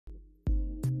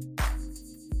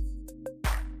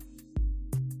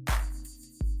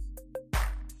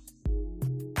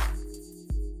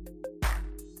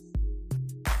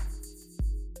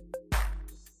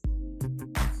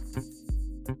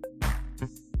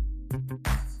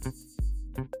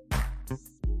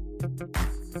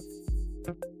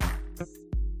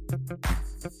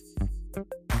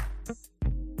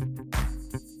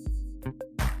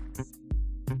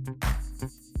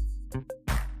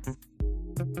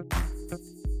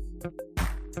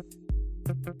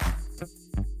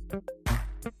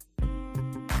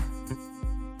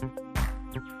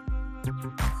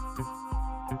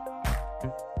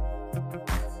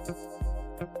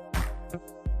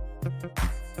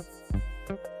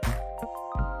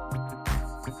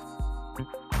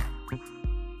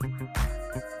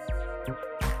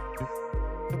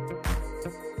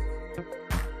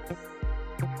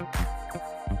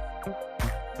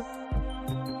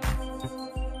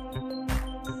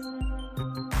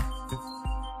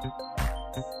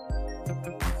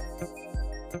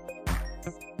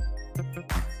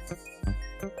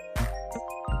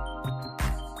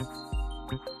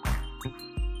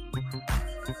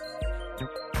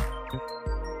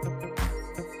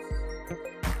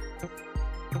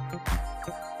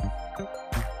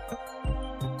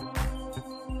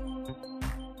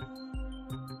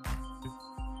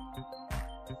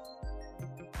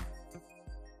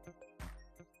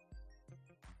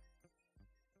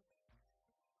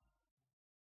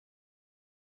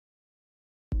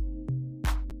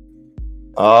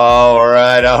All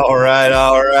right, all right,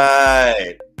 all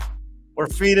right. We're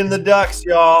feeding the ducks,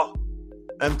 y'all.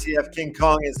 MTF King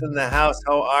Kong is in the house.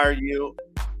 How are you,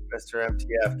 Mr.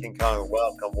 MTF King Kong?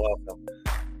 Welcome, welcome.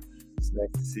 It's nice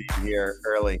to see you here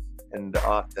early and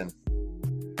often.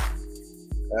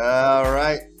 All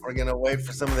right, we're going to wait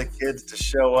for some of the kids to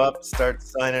show up, start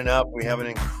signing up. We have an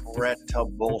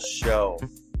incredible show.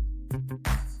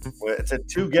 It's a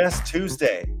two-guest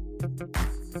Tuesday.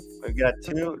 We've got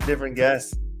two different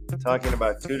guests talking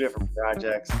about two different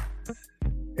projects.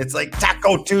 It's like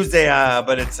Taco Tuesday,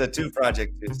 but it's a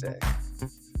two-project Tuesday.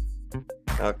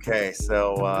 Okay,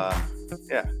 so,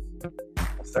 yeah,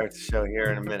 I'll start the show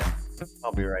here in a minute.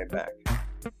 I'll be right back.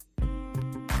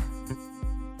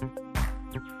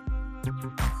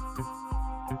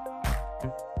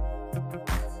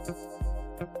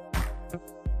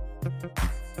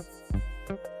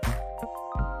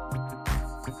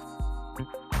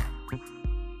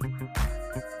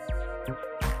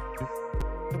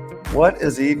 What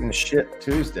is Eating Shit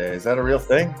Tuesday? Is that a real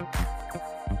thing?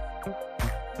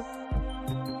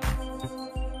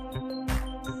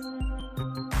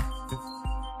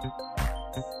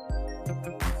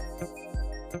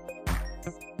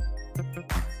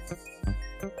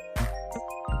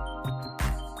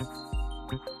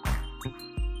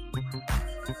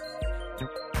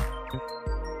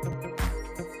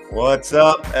 What's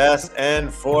up,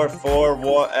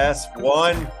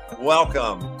 SN44S1?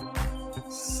 Welcome.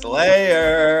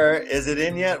 Slayer, is it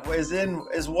in yet?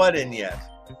 Is what in yet?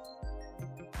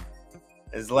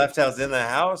 Is Left House in the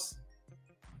house?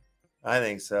 I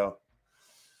think so.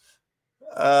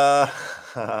 How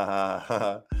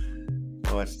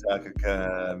much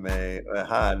taco may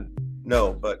had?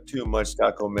 No, but too much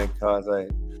taco may cause a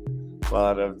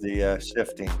lot of the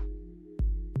shifting.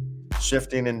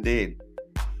 Shifting indeed.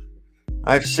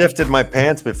 I've shifted my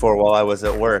pants before while I was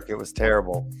at work. It was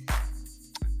terrible.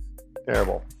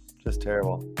 Terrible. Just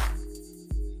terrible.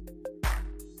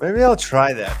 Maybe I'll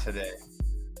try that today.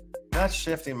 Not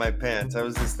shifting my pants. I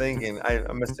was just thinking,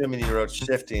 I'm assuming you wrote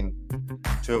shifting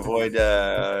to avoid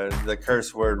the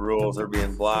curse word rules or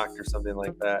being blocked or something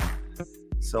like that.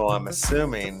 So I'm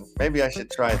assuming maybe I should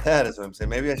try that, is what I'm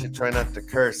saying. Maybe I should try not to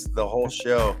curse the whole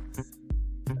show,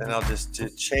 and I'll just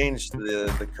change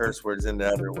the curse words into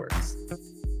other words.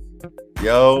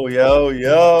 Yo, yo,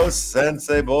 yo,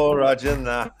 Sensei Boraj in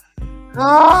the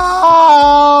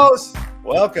house.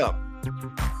 Welcome.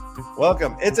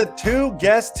 Welcome. It's a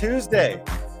two-guest Tuesday.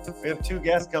 We have two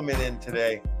guests coming in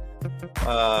today.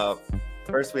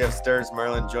 First, we have Sters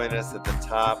Merlin joining us at the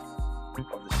top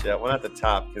of the show. Well, not the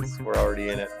top because we're already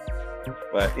in it.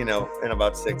 But, you know, in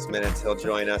about 6 minutes, he'll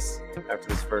join us after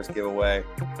this first giveaway,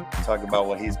 talk about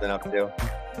what he's been up to.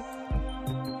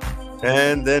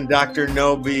 And then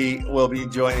Dr.Knowby will be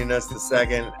joining us the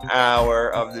second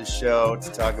hour of the show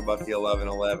to talk about the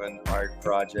 1111 art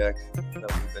project that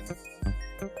we've been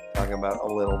talking about a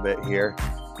little bit here.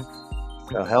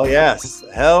 So hell yes.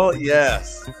 Hell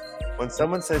yes. When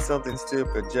someone says something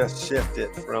stupid, just shift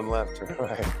it from left to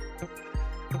right.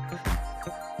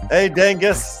 Hey,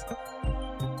 Dengus.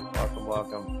 Welcome,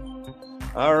 welcome.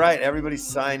 All right, everybody's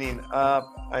signing up.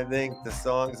 I think the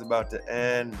song is about to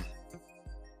end.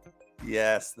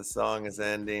 Yes, the song is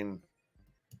ending.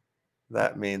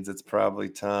 That means it's probably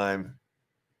time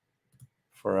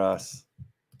for us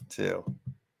to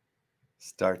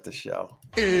start the show.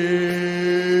 It's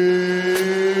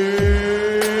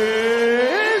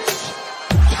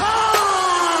time!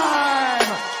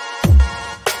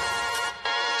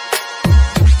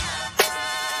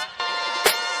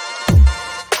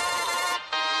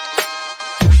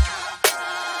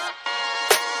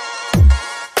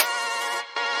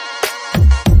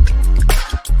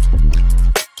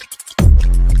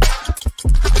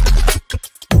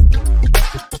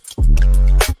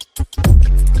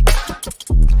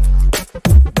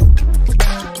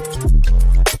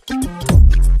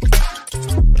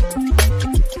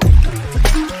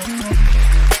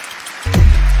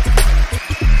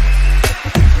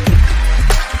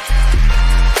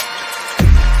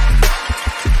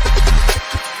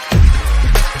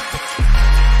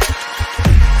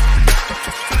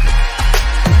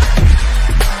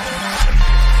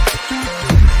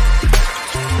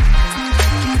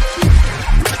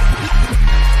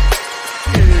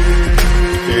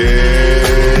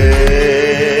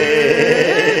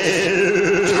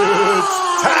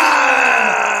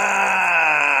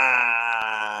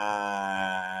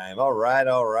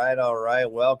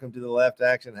 Welcome to the Left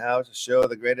Action House, a show,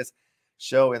 the greatest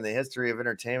show in the history of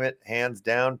entertainment, hands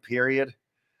down, period.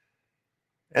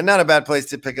 And not a bad place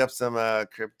to pick up some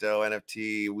crypto,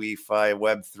 NFT, Wi-Fi,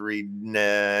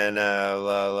 Web3,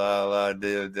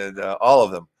 all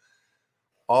of them.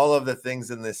 All of the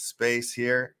things in this space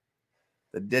here,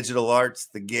 the digital arts,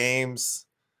 the games,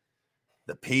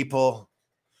 the people,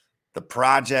 the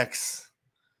projects.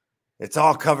 It's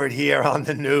all covered here on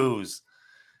the news.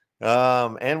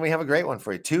 And we have a great one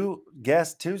for you. 2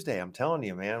 Guest Tuesday. I'm telling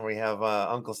you, man. We have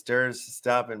Uncle Sters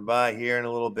stopping by here in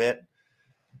a little bit.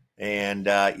 And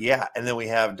yeah, and then we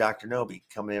have Dr.Knowby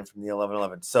coming in from the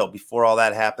 1111. So before all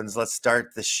that happens, let's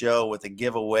start the show with a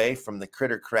giveaway from the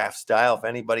Critter Craft style. If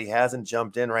anybody hasn't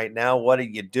jumped in right now, what are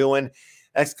you doing?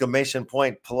 Exclamation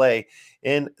point play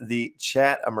in the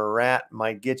chat. A Marat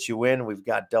might get you in. We've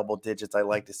got double digits. I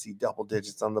like to see double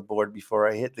digits on the board before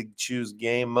I hit the choose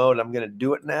game mode. I'm going to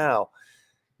do it now.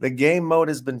 The game mode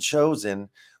has been chosen.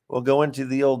 We'll go into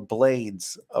the old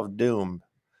Blades of Doom.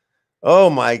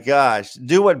 Oh my gosh.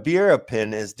 Do what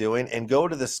Beerapin is doing and go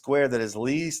to the square that is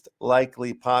least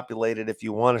likely populated if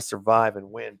you want to survive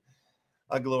and win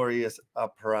a glorious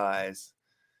prize,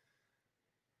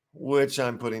 which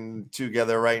I'm putting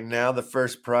together right now. The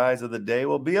first prize of the day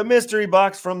will be a mystery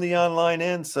box from the online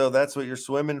end. So that's what you're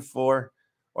swimming for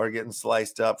or getting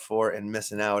sliced up for and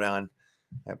missing out on.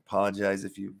 I apologize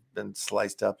if you've been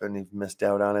sliced up and you've missed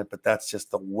out on it, but that's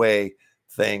just the way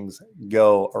things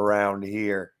go around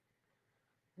here.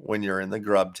 When you're in the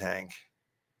Grub Tank.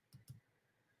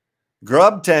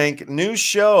 Grub Tank, new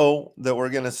show that we're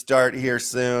going to start here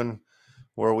soon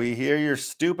where we hear your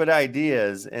stupid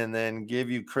ideas and then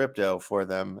give you crypto for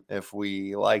them if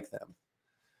we like them.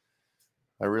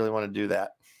 I really want to do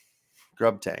that.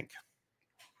 Grub Tank.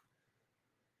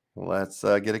 Let's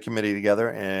get a committee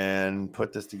together and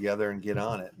put this together and get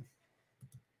on it.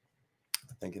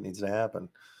 I think it needs to happen.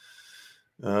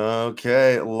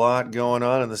 Okay, a lot going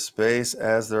on in the space,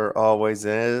 as there always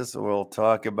is. We'll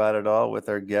talk about it all with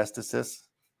our guestesses.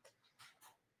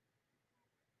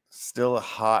 Still a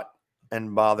hot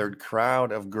and bothered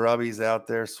crowd of grubbies out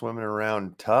there swimming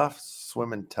around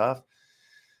swimming tough.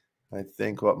 I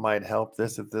think what might help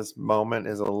this at this moment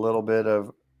is a little bit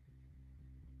of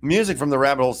music from the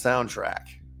Rabbit Hole soundtrack.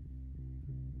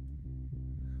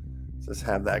 Just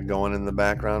have that going in the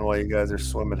background while you guys are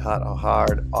swimming hot,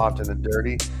 hard, often and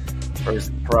dirty.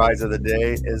 First prize of the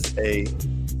day is a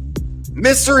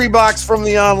mystery box from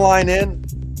the online end,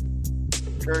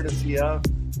 courtesy of.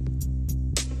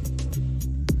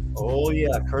 Oh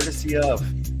yeah, courtesy of.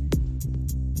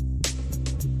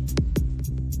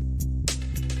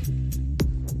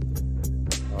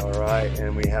 All right,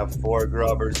 and we have 4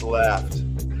 grubbers left.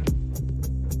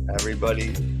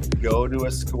 Everybody go to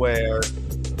a square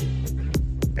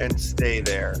and stay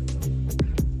there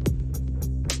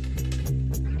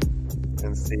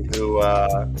and see who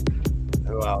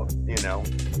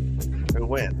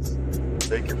wins.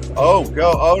 Oh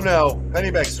no,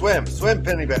 Pennyback, swim,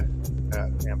 Pennyback.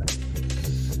 Damn it.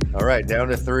 All right, down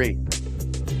to 3.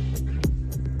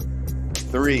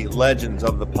 3 legends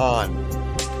of the pond.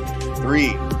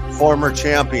 3 former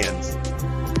champions.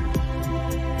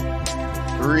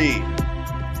 3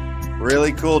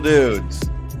 really cool dudes.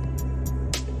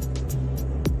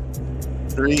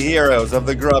 3 heroes of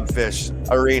the grubfish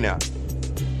arena.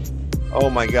 Oh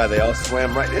my God, they all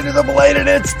swam right into the blade, and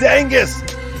it's Dangus.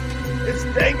 It's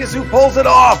Dangus who pulls it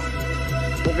off.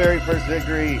 The very first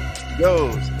victory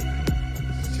goes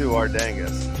to our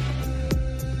Dangus.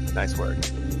 Nice work.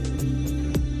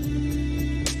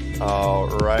 All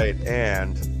right,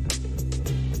 and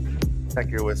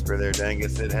check your whisper there,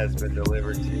 Dangus. It has been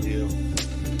delivered to you.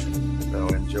 So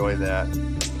enjoy that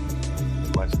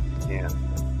as much as you can.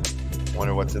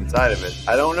 Wonder what's inside of it.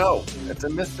 I don't know. It's a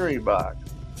mystery box.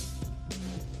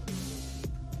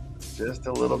 Just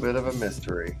a little bit of a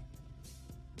mystery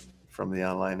from the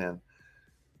online end.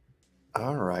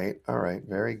 All right.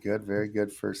 Very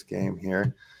good first game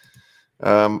here.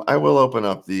 I will open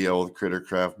up the old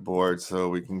Crittercraft board so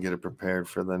we can get it prepared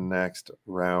for the next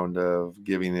round of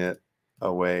giving it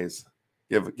giveaways.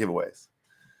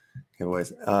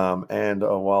 And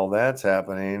while that's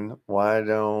happening,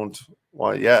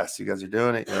 yes, you guys are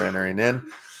doing it. You're entering in.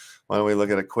 Why don't we look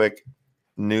at a quick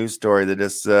news story that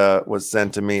just was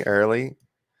sent to me early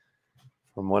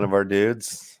from one of our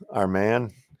dudes, our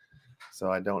man. So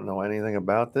I don't know anything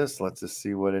about this. Let's just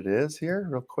see what it is here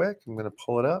real quick. I'm going to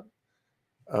pull it up.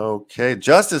 Okay.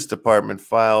 Justice Department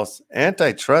files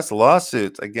antitrust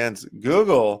lawsuits against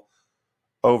Google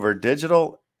over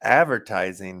digital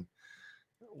advertising.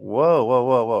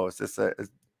 Whoa. Is this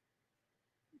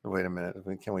wait a minute.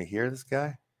 Can we hear this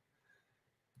guy?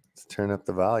 Let's turn up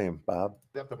the volume, Bob.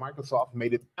 After Microsoft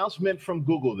made an announcement from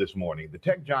Google this morning, the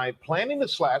tech giant planning to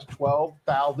slash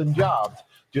 12,000 jobs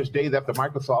just days after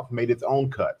Microsoft made its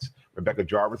own cuts. Rebecca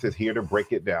Jarvis is here to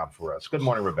break it down for us. Good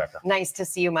morning, Rebecca. Nice to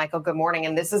see you, Michael. Good morning.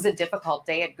 And this is a difficult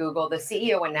day at Google. The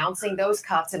CEO announcing those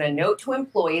cuts in a note to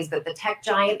employees that the tech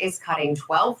giant is cutting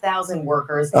 12,000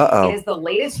 workers. It is the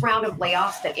latest round of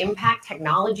layoffs that impact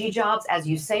technology jobs. As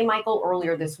you say, Michael,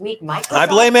 earlier this week, Microsoft... I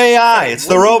blame AI. It's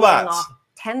the robots.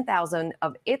 10,000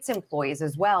 of its employees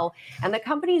as well. And the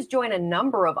companies join a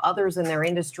number of others in their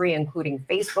industry, including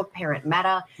Facebook parent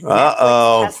Meta,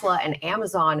 Netflix, Tesla, and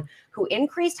Amazon, who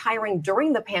increased hiring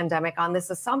during the pandemic on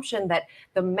this assumption that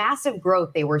the massive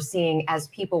growth they were seeing as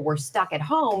people were stuck at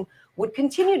home would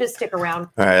continue to stick around.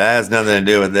 All right, that has nothing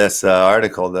to do with this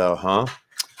article, though, huh?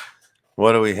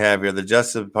 What do we have here? The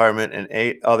Justice Department and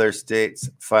 8 other states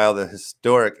filed a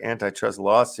historic antitrust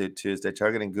lawsuit Tuesday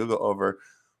targeting Google over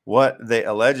what they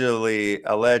allegedly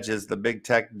allege is the big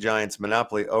tech giant's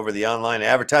monopoly over the online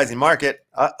advertising market.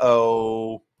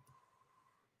 Uh-oh.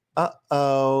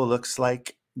 Looks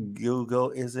like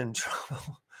Google is in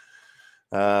trouble.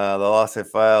 The lawsuit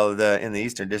filed in the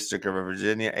Eastern District of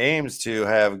Virginia aims to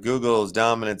have Google's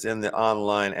dominance in the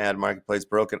online ad marketplace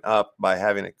broken up by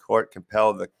having a court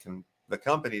compel the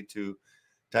company to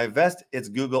divest its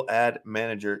Google Ad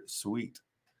Manager suite.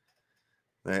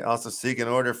 They also seek an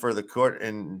order for the court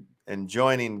in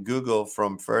enjoining Google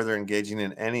from further engaging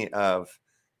in any of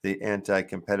the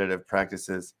anti-competitive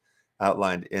practices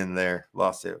outlined in their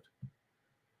lawsuit.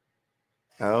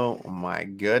 Oh my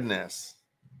goodness.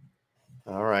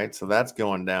 All right, so that's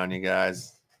going down, you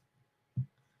guys.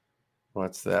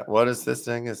 What's that? What is this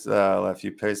thing? It's if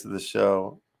you pasted the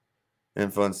show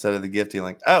info instead of the Gifty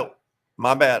link. Oh,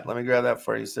 my bad. Let me grab that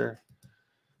for you, sir.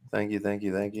 Thank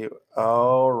you.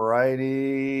 All righty.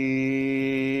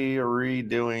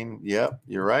 Redoing. Yep,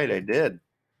 you're right. I did.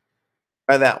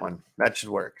 Try that one. That should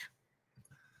work.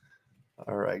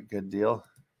 All right. Good deal.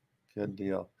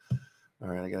 All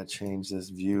right. I got to change this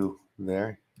view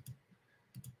there.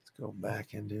 Let's go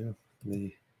back into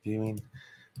the viewing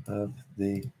of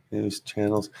the news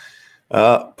channels.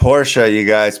 Porsche, you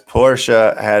guys.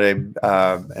 Porsche had an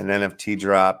NFT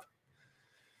drop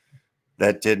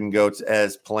that didn't go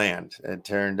as planned. It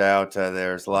turned out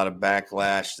there's a lot of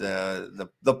backlash. The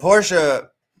Porsche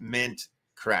mint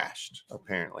crashed,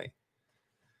 apparently.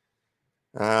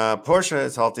 Porsche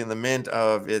is halting the mint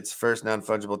of its first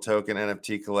non-fungible token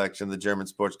NFT collection, the German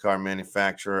sports car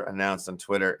manufacturer announced on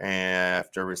Twitter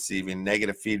after receiving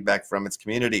negative feedback from its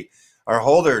community. Our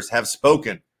holders have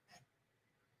spoken.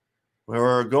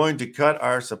 We're going to cut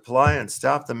our supply and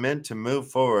stop the mint to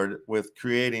move forward with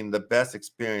creating the best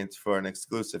experience for an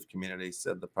exclusive community,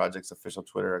 said the project's official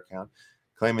Twitter account,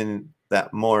 claiming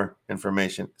that more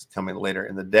information is coming later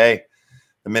in the day.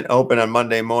 The mint opened on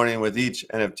Monday morning with each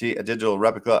NFT a digital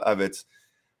replica of its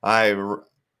iconic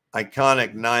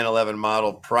 911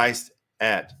 model priced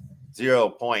at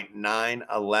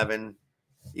 0.911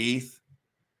 ETH.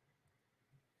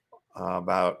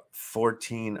 About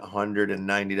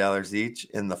 $1,490 each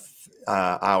in the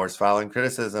hours following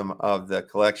criticism of the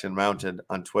collection mounted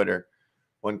on Twitter,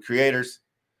 when creators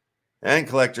and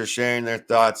collectors sharing their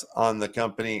thoughts on the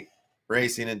company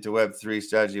racing into Web3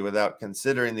 strategy without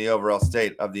considering the overall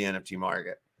state of the NFT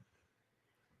market.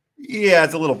 Yeah,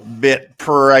 it's a little bit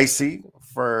pricey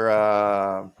for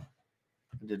a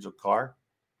digital car.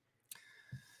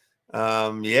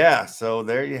 Yeah, so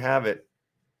there you have it.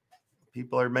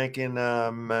 People are making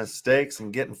mistakes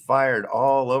and getting fired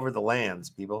all over the lands,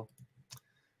 people.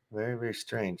 Very, very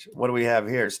strange. What do we have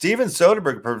here? Steven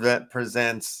Soderbergh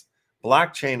presents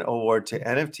Blockchain Award to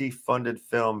NFT-funded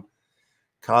film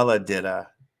Kaladida.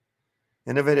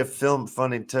 Innovative film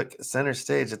funding took center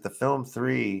stage at the Film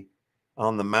 3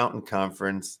 on the Mountain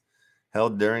Conference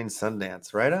held during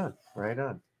Sundance. Right on.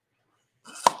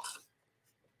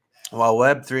 While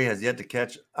Web3 has yet to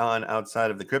catch on outside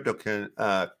of the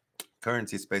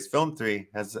cryptocurrency space, Film 3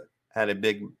 has had a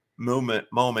big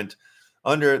moment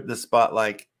under the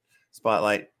spotlight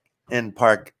in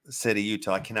Park City,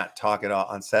 Utah. I cannot talk at all.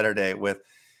 On Saturday with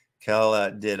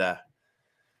Kaladida.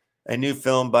 A new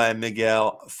film by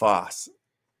Miguel Foss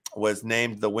was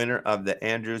named the winner of the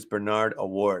Andrews Bernard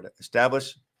Award.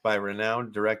 Established by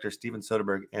renowned director Steven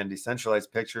Soderbergh and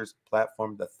Decentralized Pictures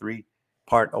platform, the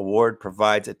 3-part award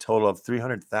provides a total of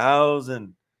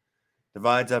 $300,000,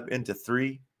 divides up into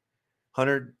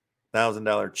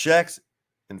 $300,000 checks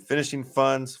and finishing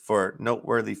funds for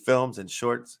noteworthy films and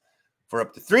shorts for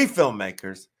up to 3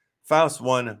 filmmakers. Foss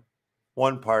won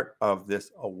one part of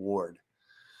this award.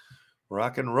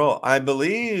 Rock and roll. I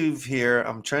believe here,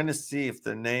 I'm trying to see if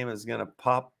the name is going to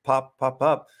pop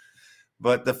up.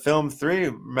 But the film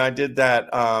 3, I did that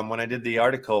when I did the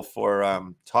article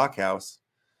for Talk House.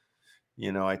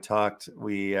 You know,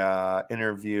 we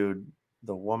interviewed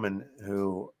the woman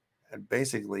who had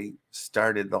basically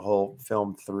started the whole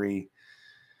film 3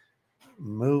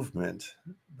 movement.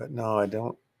 But no,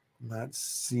 I'm not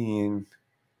seeing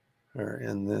her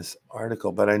in this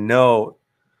article, but I know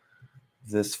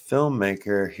this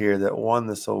filmmaker here that won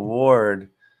this award,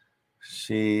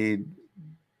 she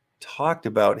talked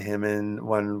about him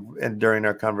during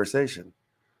our conversation.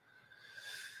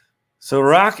 So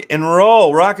rock and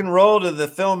roll to the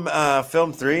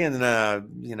film 3, and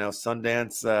you know,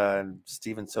 Sundance,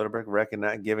 Steven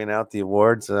Soderbergh giving out the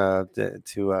awards to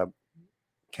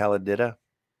Caladita.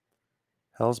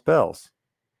 Hell's Bells.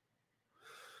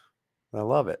 I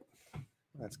love it.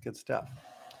 That's good stuff.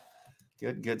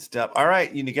 Good stuff. All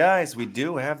right, you guys, we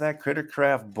do have that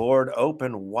Crittercraft board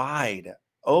wide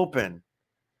open.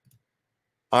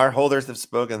 Our holders have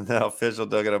spoken. The official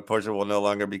Duggan portion will no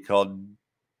longer be called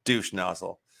douche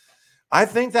nozzle. I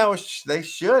think they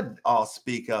should all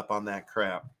speak up on that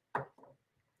crap.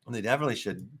 They definitely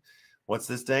should. What's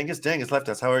this, Dangus? Dangus left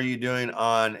us. How are you doing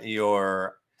on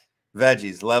your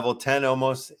veggies? Level 10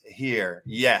 almost here.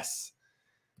 Yes.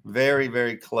 Very,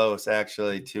 very close,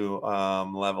 actually, to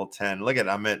level 10. Look at it.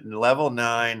 I'm at level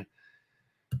 9,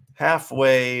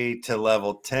 halfway to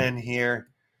level 10 here.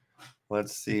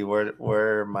 Let's see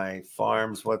where are my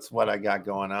farms. What I got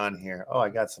going on here? Oh, I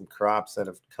got some crops that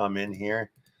have come in here.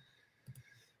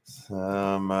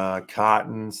 Some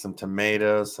cotton, some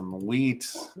tomatoes, some wheat.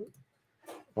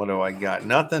 What do I got?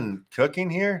 Nothing cooking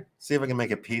here. See if I can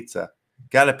make a pizza.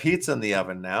 Got a pizza in the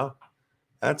oven now.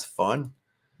 That's fun.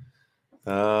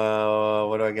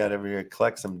 What do I got over here?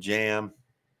 Collect some jam.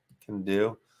 Can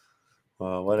do.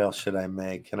 What else should I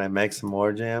make? Can I make some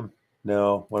more jam?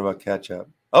 No. What about ketchup?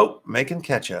 Oh, making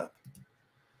ketchup.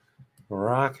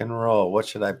 Rock and roll. What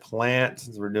should I plant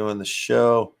since we're doing the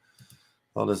show?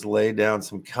 I'll just lay down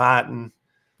some cotton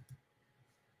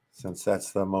since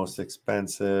that's the most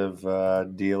expensive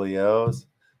dealios.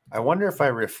 I wonder if I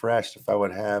refreshed, if I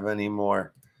would have any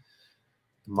more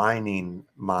mining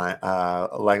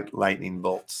lightning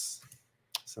bolts,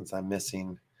 since I'm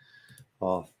missing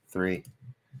all 3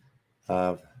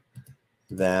 of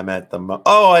them at the moment.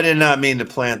 Oh, I did not mean to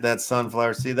plant that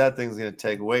sunflower. See, that thing's going to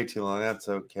take way too long. That's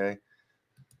okay.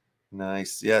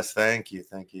 Nice. Yes, thank you.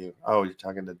 Oh, you're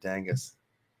talking to Dangus.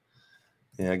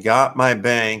 Yeah, got my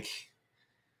bank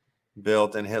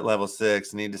built and hit level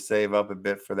 6. Need to save up a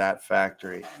bit for that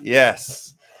factory.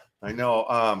 Yes, I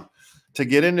know. To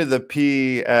get into the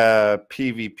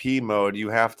PvP mode, you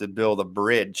have to build a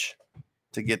bridge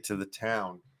to get to the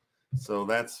town. So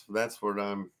that's what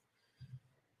I'm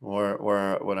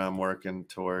working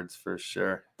towards for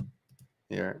sure.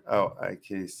 Here. Oh, I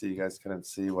can see you guys couldn't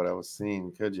see what I was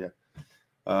seeing, could you?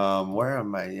 Where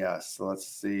am I? Yes. So let's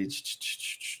see.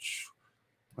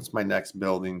 What's my next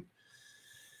building?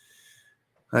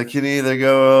 I can either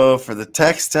go for the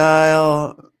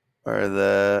textile or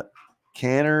the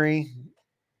cannery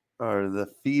or the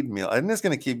feed mill. I'm just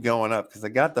going to keep going up because I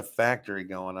got the factory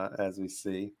going on, as we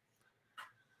see.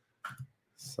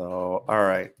 So, all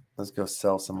right, let's go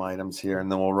sell some items here,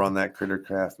 and then we'll run that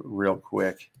Crittercraft real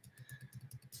quick.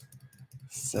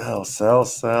 Sell.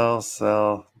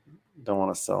 Don't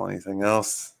want to sell anything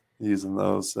else. Using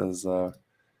those as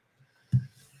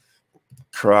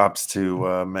crops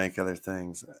to make other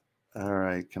things. All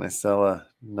right, can I sell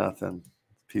nothing?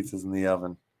 Pizza's in the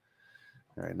oven.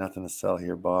 All right, nothing to sell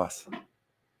here, boss.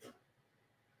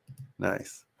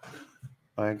 Nice.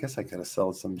 I guess I could have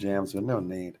sold some jams, but no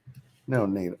need.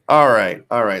 All right.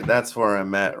 That's where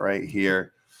I'm at right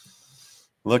here.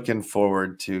 Looking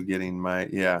forward to getting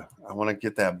I want to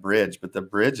get that bridge, but the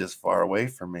bridge is far away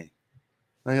from me.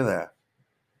 Look at that.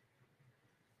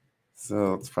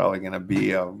 So it's probably going to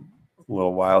be a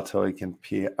little while till I can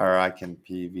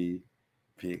PvP.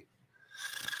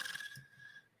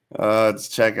 Let's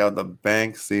check out the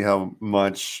bank, see how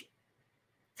much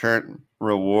current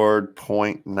reward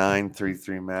 0.933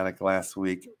 Matic last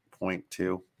week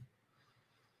 0.2. All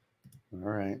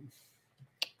right.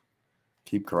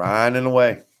 Keep grinding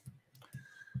away.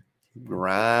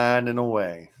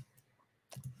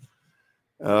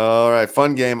 All right,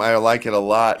 fun game. I like it a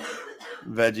lot.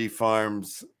 Veggie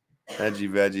Farms,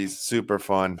 veggies, super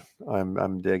fun.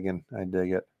 I'm digging. I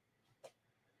dig it.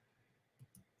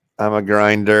 I'm a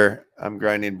grinder. I'm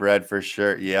grinding bread for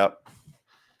sure. Yep.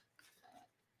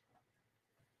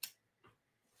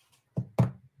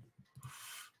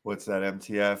 What's that,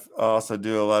 MTF? Also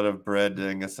do a lot of bread,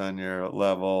 Dingus, on your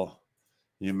level.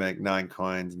 You make 9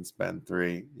 coins and spend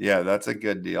 3. Yeah, that's a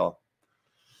good deal.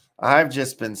 I've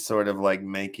just been sort of like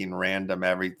making random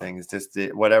everything. It's just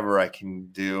whatever I can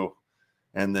do.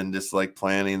 And then just like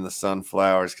planting the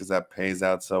sunflowers because that pays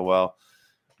out so well.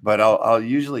 But I'll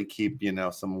usually keep, you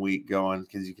know, some wheat going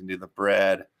because you can do the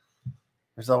bread.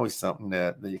 There's always something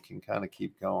that you can kind of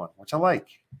keep going, which I like.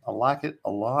 I like it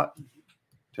a lot. Do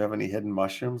you have any hidden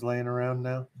mushrooms laying around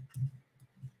now?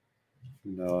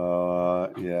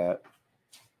 No, yet.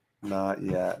 Not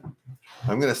yet.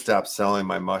 I'm going to stop selling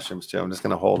my mushrooms too. I'm just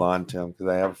going to hold on to them because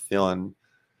I have a feeling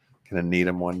I'm going to need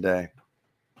them one day.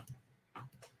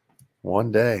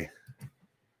 One day.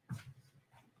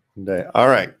 One day. All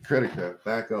right. Critica,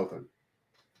 back open.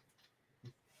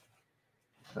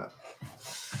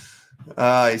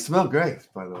 You smell great,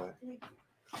 by the way.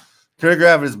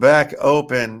 Criticograph is back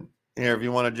open. Here, if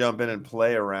you want to jump in and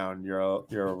play around,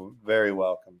 you're very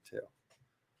welcome to.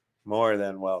 More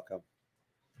than welcome.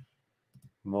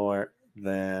 More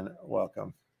than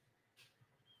welcome.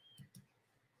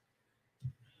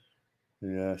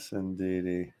 Yes,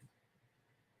 indeedy.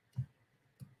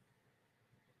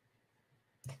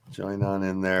 Join on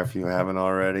in there if you haven't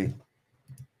already.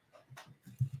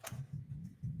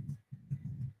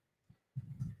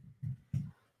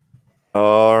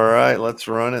 All right, let's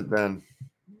run it then.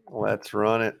 Let's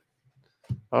run it.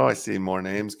 Oh, I see more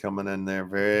names coming in there.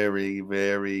 Very,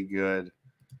 very good.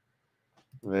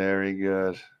 Very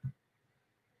good.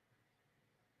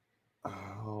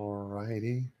 All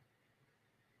righty.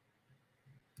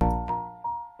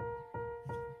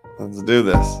 Let's do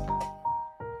this.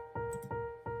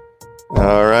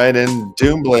 All right, and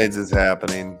Doomblades is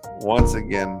happening once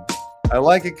again. I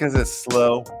like it because it's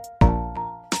slow.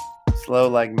 Slow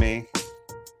like me.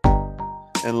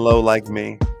 And low like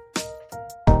me.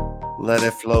 Let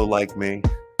it flow like me.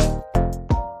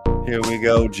 Here we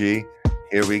go, G.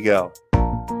 Here we go.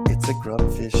 It's a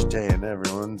grubfish day and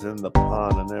everyone's in the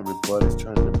pond and everybody's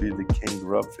trying to be the king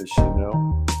grubfish, you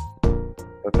know?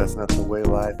 But that's not the way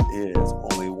life is.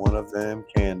 Only one of them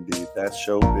can be. That's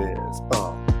showbiz.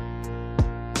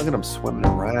 Look at them swimming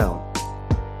around,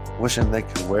 wishing they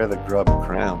could wear the grub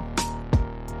crown.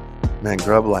 Man,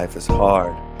 grub life is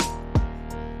hard.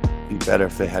 Be better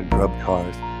if they had grub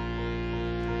cars.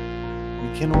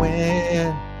 You can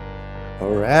win a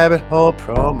rabbit hole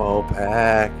promo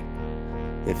pack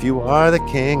if you are the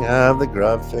king of the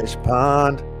grubfish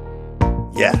pond.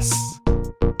 Yes,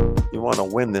 you want to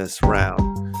win this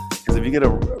round. Because if you get a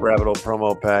rabbit hole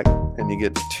promo pack and you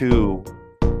get 2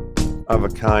 of a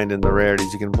kind in the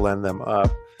rarities, you can blend them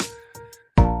up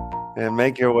and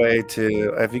make your way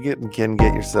to, if you can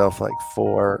get yourself like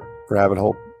 4 rabbit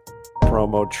hole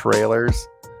promo trailers,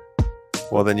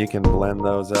 well then you can blend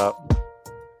those up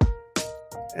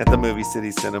at the Movie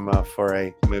City Cinema for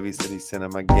a Movie City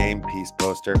Cinema game piece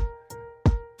poster,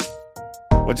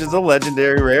 which is a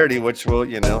legendary rarity, which will,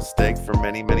 you know, stake for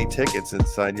many, many tickets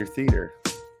inside your theater.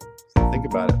 So think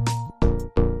about it.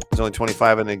 There's only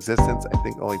 25 in existence. I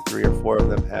think only 3 or 4 of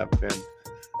them have been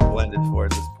blended for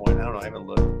at this point. I don't know. I haven't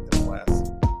looked in the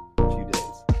last few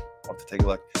days. I'll have to take a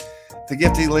look. The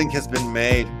gifting link has been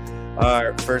made.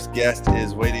 Our first guest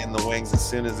is waiting in the wings. As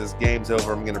soon as this game's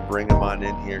over, I'm going to bring him on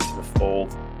in here to the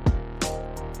fold.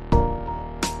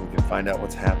 We can find out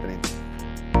what's happening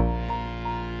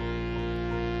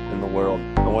in the world,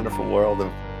 the wonderful world of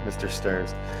Mr.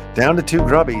 Sters. Down to 2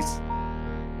 grubbies.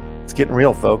 It's getting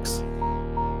real, folks.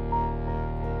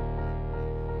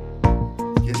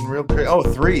 Getting real crazy. Oh,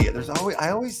 3. There's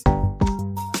always,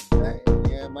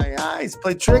 yeah, my eyes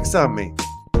play tricks on me.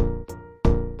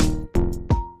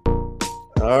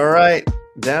 All right,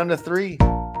 down to 3.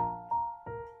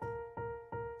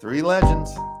 3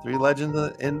 legends. 3 legends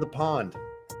in the pond.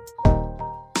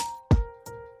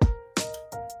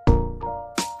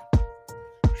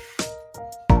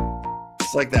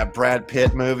 It's like that Brad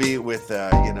Pitt movie with,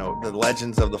 you know, the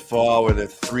Legends of the Fall, where the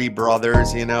 3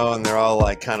 brothers, you know, and they're all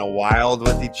like kind of wild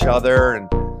with each other, and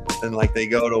then like they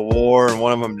go to war and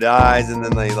one of them dies, and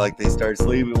then they start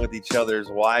sleeping with each other's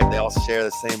wife. They all share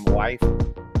the same wife.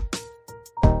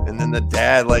 And then the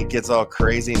dad like gets all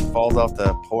crazy and falls off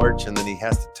the porch, and then he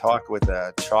has to talk with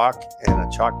a chalk and a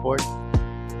chalkboard.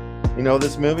 You know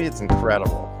this movie? It's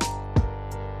incredible.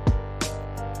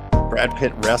 Brad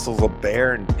Pitt wrestles a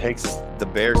bear and takes the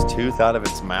bear's tooth out of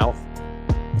its mouth.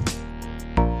 It's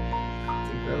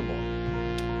incredible.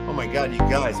 Oh my God, you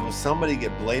guys, will somebody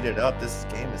get bladed up? This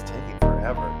game is taking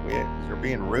forever. You're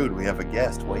being rude. We have a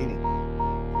guest waiting.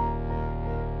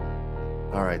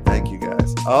 All right, thank you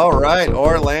guys. All right,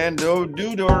 Orlando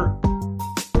Duder.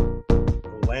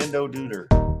 Orlando Duder.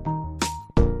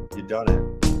 You done it.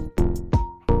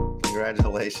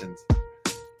 Congratulations.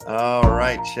 All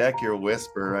right, check your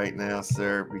whisper right now,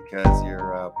 sir, because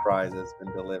you're prize has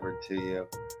been delivered to you.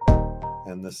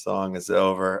 And the song is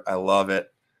over. I love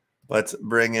it. Let's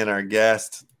bring in our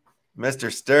guest,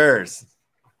 Mr. Sters.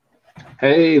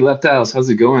 Hey, Left House, how's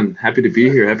it going? Happy to be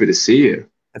here. Happy to see you.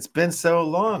 It's been so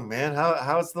long, man.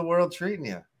 How's the world treating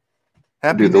you?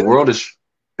 Dude, the world is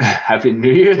Happy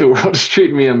New Year. The world is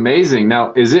treating me amazing.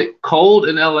 Now, is it cold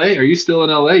in LA? Are you still in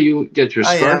LA? You get your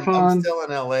scarf on? I'm still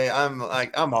in LA.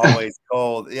 I'm always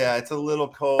cold. Yeah, it's a little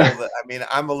cold. I mean,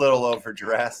 I'm a little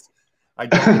overdressed. I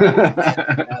don't have a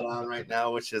Santa hat on right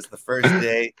now, which is the first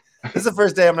day. This is the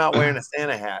first day I'm not wearing a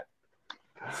Santa hat.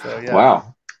 So yeah.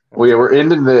 Wow. Well, yeah, we're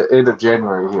ending the end of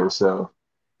January here, so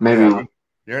maybe. Yeah,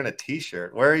 you're in a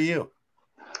t-shirt. Where are you?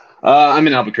 I'm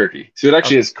in Albuquerque. So it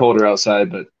actually is colder outside,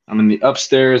 but I'm in the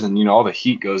upstairs, and all the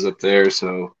heat goes up there,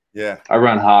 so yeah, I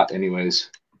run hot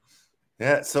anyways.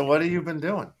 Yeah. So what have you been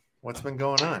doing? What's been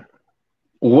going on?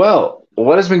 Well,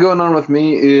 what has been going on with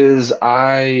me is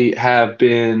I have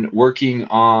been working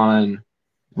on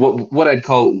what I'd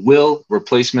call will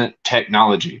replacement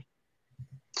technology.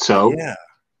 So yeah.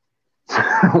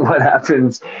 What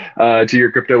happens to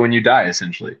your crypto when you die,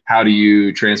 essentially? How do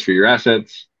you transfer your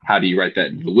assets? How do you write that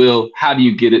into the will? How do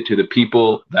you get it to the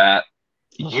people that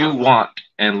you want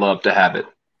and love to have it?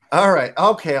 All right.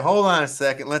 Okay. Hold on a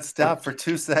second. Let's stop for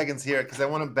 2 seconds here because I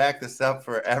want to back this up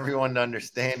for everyone to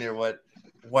understand here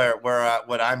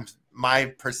my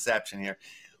perception here.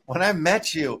 When I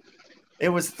met you, it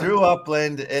was through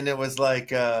Upland, and it was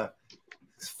like a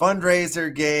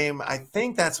fundraiser game. I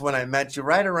think that's when I met you.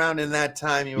 Right around in that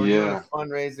time, you were doing a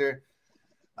fundraiser.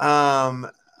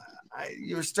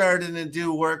 You were starting to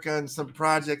do work on some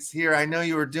projects here. I know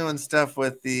you were doing stuff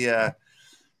with the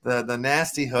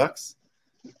Nasty Hooks,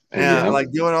 and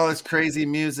like doing all this crazy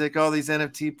music, all these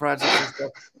NFT projects and stuff.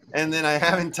 And then I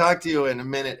haven't talked to you in a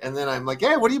minute, and then I'm like,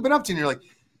 "Hey, what have you been up to?" And you're like,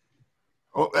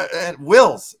 "Oh,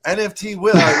 wills, NFT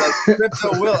will, like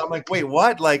crypto will." I'm like, "Wait,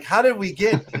 what? Like, how did we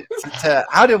get to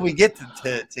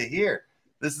here?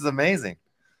 This is amazing."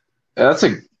 It's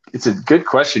a good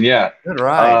question. Yeah. Good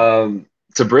ride.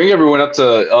 To bring everyone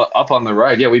up on the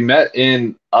ride. Yeah, we met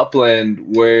in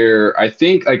Upland, where I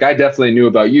think I definitely knew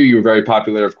about you. You were very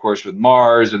popular, of course, with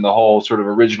Mars and the whole sort of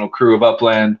original crew of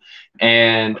Upland.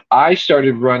 And I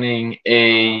started running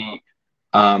a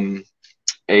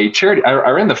charity. I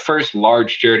ran the first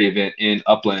large charity event in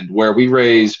Upland where we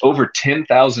raised over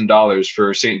 $10,000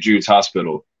 for St. Jude's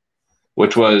Hospital,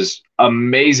 which was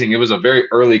amazing. It was a very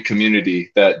early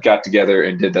community that got together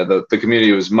and did that. The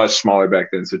community was much smaller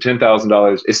back then. So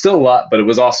 $10,000 is still a lot, but it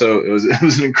was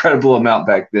an incredible amount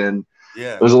back then.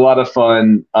 Yeah. It was a lot of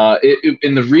fun.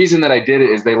 And the reason that I did it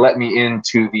is they let me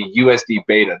into the USD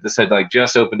beta. This had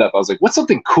just opened up. I was like, what's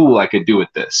something cool I could do with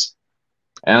this?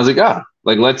 And I was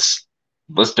like, let's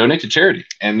donate to charity.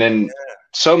 And then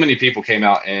so many people came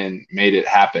out and made it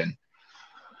happen.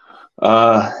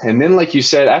 And then, like you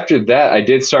said, after that, I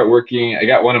did start working. I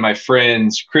got one of my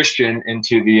friends, Christian,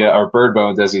 into or Bird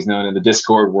Bones, as he's known in the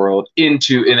Discord world,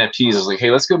 into NFTs. I was like, hey,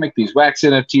 let's go make these wax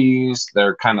NFTs.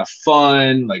 They're kind of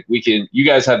fun. Like you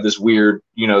guys have this weird,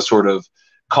 sort of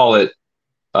call it,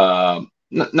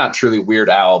 not truly Weird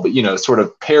Al, but, sort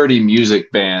of parody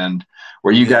music band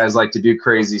where you guys like to do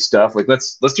crazy stuff. Like,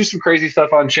 let's do some crazy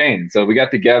stuff on chain. So we got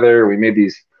together, we made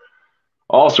these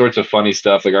all sorts of funny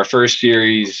stuff. Like our first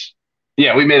series,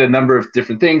 we made a number of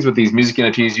different things with these music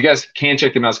NFTs. You guys can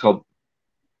check them out. It's called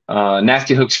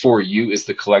Nasty Hooks For You is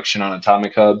the collection on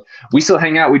Atomic Hub. We still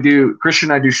hang out.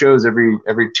 Christian and I do shows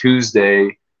every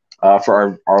Tuesday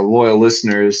for our loyal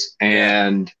listeners.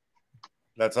 And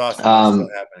that's awesome. That's still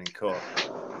happening. Cool.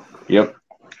 Yep.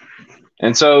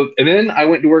 And then I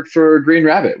went to work for Green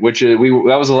Rabbit, which that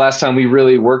was the last time we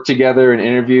really worked together and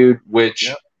interviewed,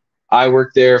 which I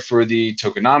worked there for the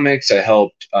tokenomics. I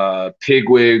helped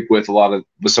Pigwig with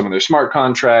some of their smart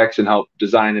contracts and helped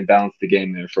design and balance the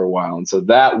game there for a while. And so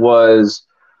that was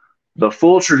the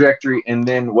full trajectory. And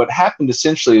then what happened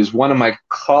essentially is one of my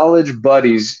college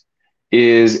buddies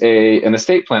is an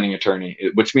estate planning attorney,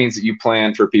 which means that you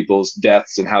plan for people's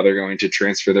deaths and how they're going to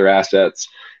transfer their assets.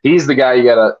 He's the guy you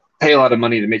got to pay a lot of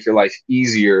money to make your life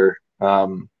easier. I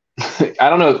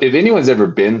don't know if anyone's ever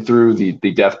been through the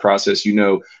death process,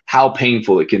 how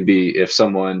painful it can be if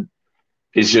someone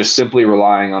is just simply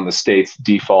relying on the state's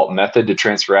default method to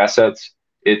transfer assets.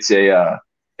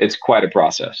 It's quite a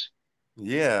process.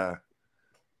 Yeah.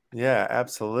 Yeah,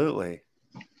 absolutely.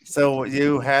 So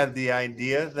you had the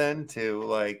idea then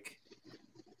to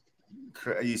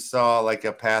you saw a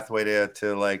pathway to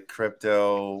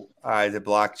crypto, to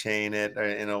blockchain it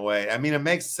in a way. I mean, it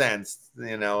makes sense,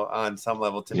 on some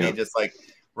level to me, just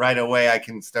right away I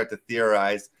can start to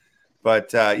theorize,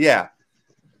 but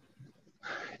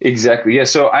Exactly. Yeah.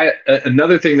 So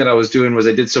another thing that I was doing was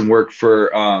I did some work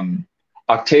for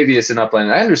Octavius in Upland.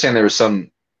 And I understand there was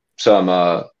some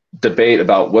debate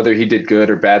about whether he did good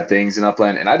or bad things in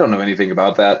Upland, and I don't know anything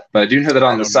about that. But I do know that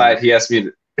on the side he asked me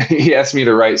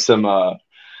to write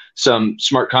some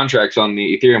smart contracts on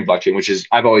the Ethereum blockchain, which is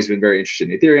I've always been very interested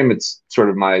in Ethereum. It's sort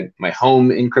of my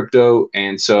home in crypto,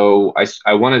 and so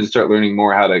I wanted to start learning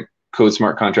more how to code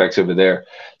smart contracts over there.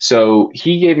 So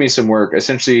he gave me some work,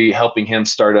 essentially helping him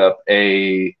start up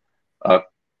a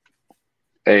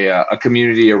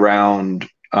community around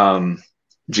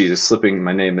Jesus, slipping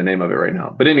the name of it right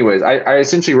now. But anyways, I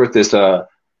essentially wrote this a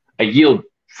yield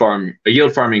farming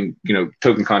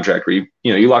token contract where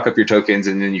you lock up your tokens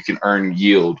and then you can earn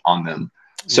yield on them.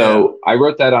 So I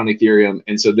wrote that on Ethereum,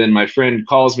 and so then my friend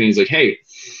calls me. He's like, "Hey,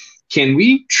 can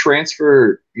we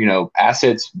transfer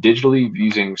assets digitally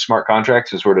using smart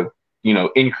contracts to sort of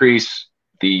increase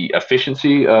the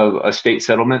efficiency of a state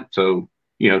settlement? So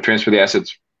transfer the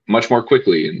assets much more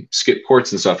quickly and skip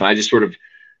courts and stuff." And I just sort of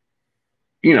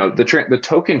the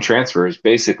token transfer is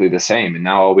basically the same, and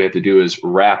now all we have to do is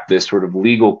wrap this sort of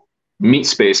legal meat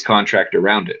space contract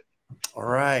around it. All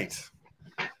right.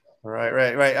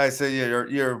 Right. I say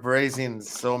you're raising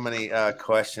so many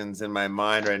questions in my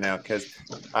mind right now, because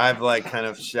I've kind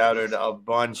of shouted a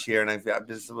bunch here, and I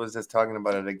was just talking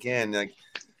about it again,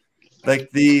 like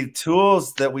the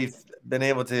tools that we've been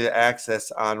able to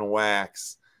access on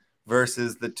Wax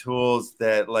versus the tools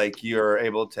that you're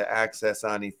able to access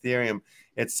on Ethereum.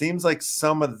 It seems like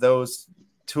some of those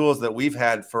tools that we've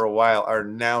had for a while are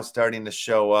now starting to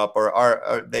show up,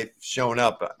 or they've shown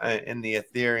up in the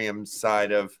Ethereum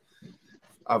side of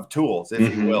tools,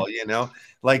 if you will.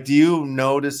 Do you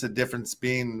notice a difference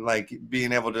being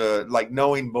able to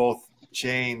knowing both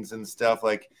chains and stuff?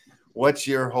 What's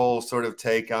your whole sort of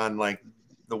take on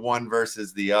the one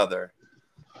versus the other?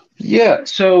 Yeah,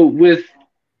 so with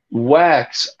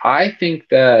Wax, I think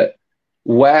that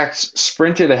Wax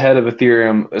sprinted ahead of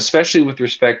Ethereum, especially with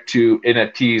respect to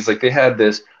NFTs. They had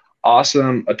this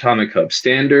awesome Atomic Hub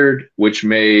standard, which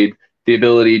made the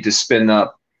ability to spin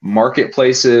up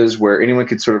marketplaces where anyone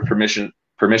could sort of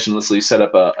permissionlessly set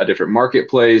up a different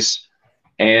marketplace.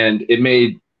 And it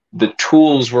made the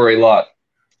tools were a lot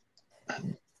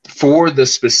for the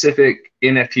specific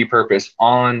NFT purpose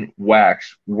on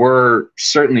Wax were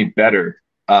certainly better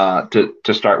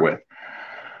to start with.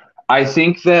 I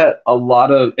think that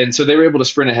and so they were able to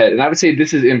sprint ahead. And I would say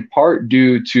this is in part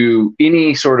due to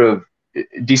any sort of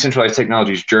decentralized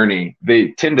technology's journey.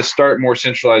 They tend to start more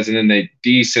centralized and then they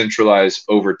decentralize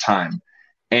over time.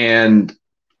 And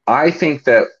I think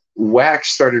that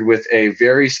Wax started with a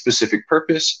very specific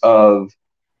purpose of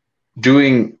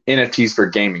doing NFTs for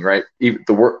gaming, right?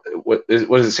 What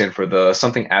does it stand for? The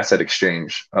something asset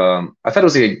exchange. I thought it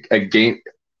was a game.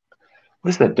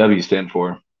 What does that W stand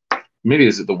for? Maybe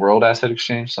is it the World Asset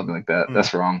Exchange? Something like that.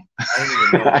 That's wrong. I don't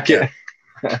even know. I can't.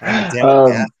 I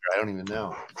don't even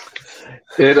know.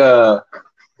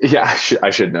 I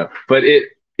should know. But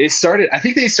it started. I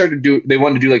think they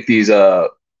wanted to do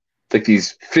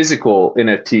these physical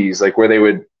NFTs, where they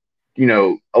would,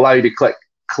 allow you to collect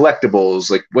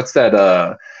collectibles. What's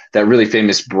that really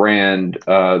famous brand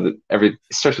it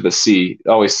starts with a C, it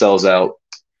always sells out.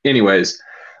 Anyways,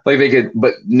 they could,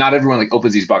 but not everyone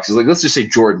opens these boxes. Let's just say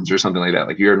Jordans or something like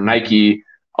that. You're Nike.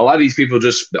 A lot of these people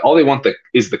all they want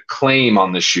is the claim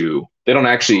on the shoe. They don't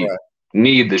actually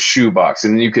need the shoe box.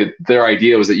 And their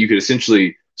idea was that you could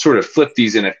essentially sort of flip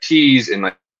these NFTs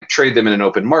and trade them in an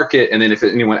open market. And then if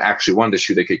anyone actually wanted the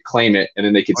shoe, they could claim it, and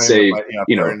then they could save,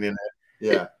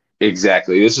 Yeah.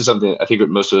 Exactly. This is something I think that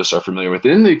most of us are familiar with.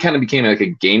 And then they kind of became a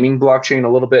gaming blockchain a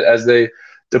little bit as they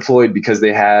deployed, because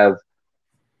they have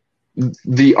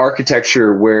the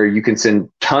architecture where you can send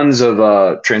tons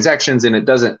of transactions and it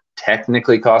doesn't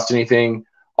technically cost anything,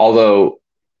 although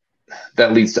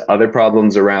that leads to other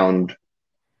problems around,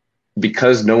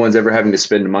 because no one's ever having to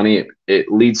spend money. It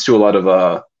leads to a lot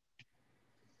of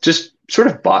just sort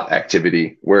of bot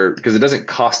activity because it doesn't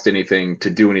cost anything to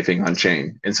do anything on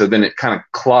chain. And so then it kind of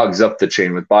clogs up the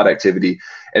chain with bot activity.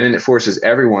 And then it forces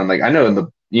everyone, I know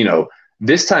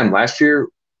this time last year,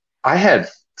 I had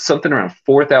something around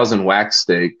 4,000 Wax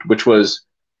staked, which was,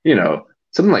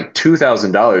 something like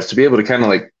 $2,000 to be able to kind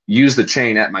of use the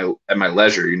chain at my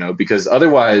leisure, because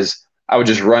otherwise I would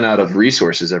just run out of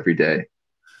resources every day.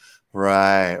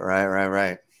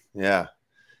 Right.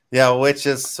 Yeah, which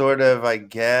is sort of, I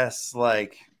guess,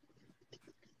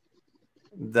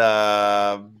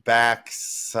 the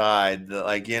backside,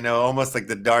 almost like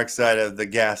the dark side of the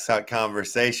gas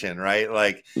conversation,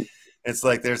 right? It's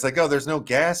there's no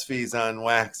gas fees on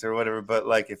Wax or whatever, but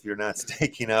if you're not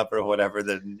staking up or whatever,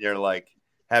 then you're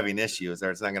having issues,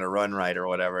 or it's not going to run right, or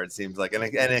whatever. It seems like, and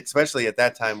especially at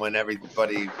that time when it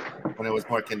was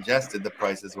more congested, the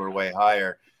prices were way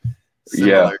higher.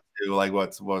 Similar to like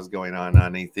what was going on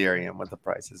Ethereum, with the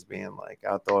prices being like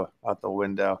out the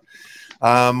window.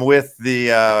 With the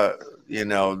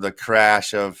the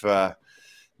crash of the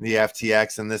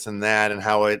FTX and this and that, and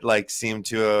how it like seemed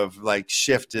to have like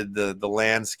shifted the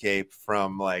landscape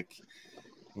from like,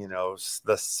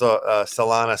 the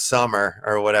Solana summer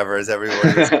or whatever, as everyone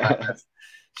was kind of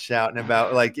shouting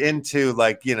about, like into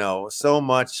like, so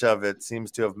much of it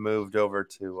seems to have moved over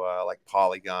to like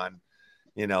Polygon,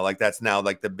 like that's now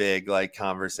like the big like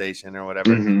conversation or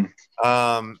whatever.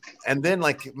 And then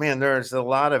like, man, there's a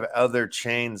lot of other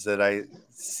chains that I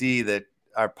see that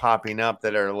are popping up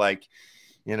that are like,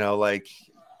 like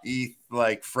ETH,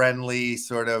 like friendly,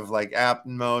 sort of like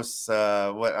Atmos.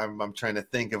 What I'm trying to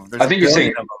think of. There's I think you're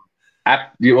saying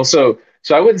so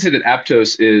I wouldn't say that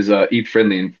Aptos is ETH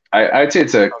friendly, and I'd say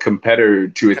it's a competitor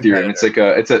to Ethereum. It's like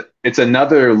it's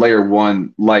another layer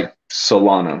one like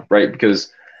Solana, right?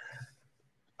 Because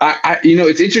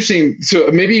it's interesting. So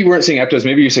maybe you weren't saying Aptos,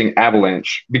 maybe you're saying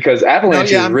Avalanche, because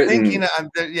Avalanche is written.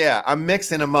 I'm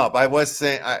mixing them up. I was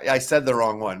saying I said the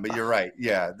wrong one, but you're right.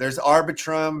 Yeah, there's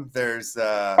Arbitrum. There's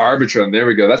Arbitrum. There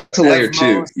we go. That's a layer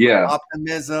two. Yeah,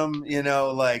 Optimism.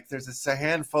 Like there's a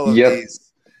handful of these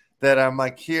that I'm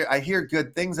like I hear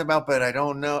good things about, but I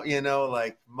don't know,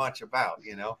 like much about,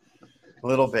 a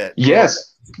little bit.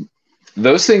 Yes,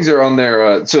 those things are on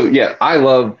there. So yeah, I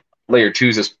love layer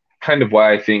twos. Is kind of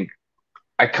why I think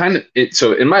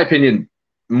so in my opinion,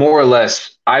 more or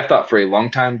less, I've thought for a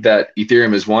long time that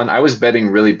Ethereum is one. I was betting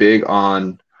really big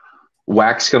on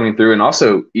Wax coming through, and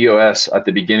also EOS at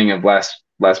the beginning of last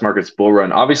market's bull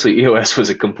run. Obviously EOS was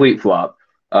a complete flop.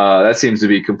 That seems to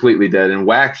be completely dead, and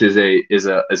Wax is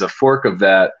a fork of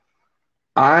that.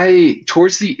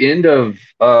 Towards the end of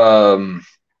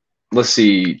let's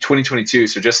see, 2022.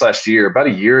 So just last year, about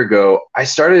a year ago, I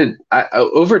started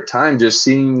over time just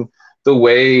seeing the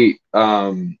way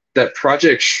that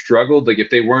projects struggled. Like if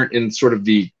they weren't in sort of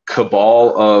the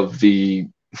cabal of the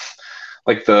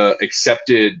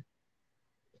accepted,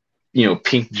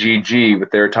 Pink GG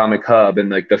with their Atomic Hub and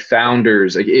like the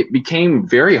founders, like it became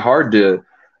very hard to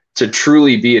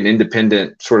truly be an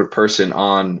independent sort of person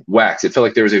on Wax. It felt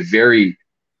like there was a very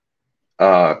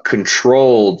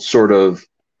controlled sort of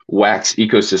Wax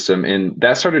ecosystem, and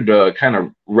that started to kind of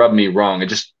rub me wrong. It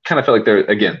just kind of felt like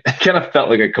it kind of felt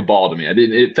like a cabal to me.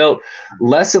 It felt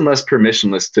less and less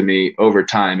permissionless to me over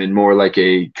time, and more like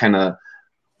a kind of,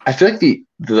 I feel like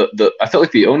I felt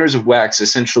like the owners of Wax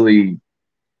essentially,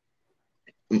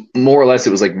 more or less,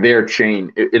 it was like their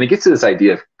chain. And it gets to this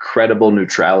idea of credible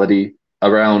neutrality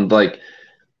around, like,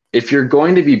 if you're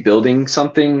going to be building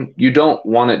something, you don't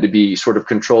want it to be sort of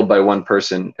controlled by one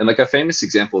person. And like a famous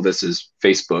example of this is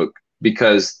Facebook,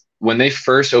 because when they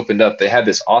first opened up, they had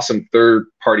this awesome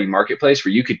third-party marketplace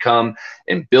where you could come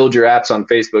and build your apps on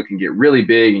Facebook and get really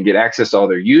big and get access to all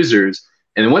their users.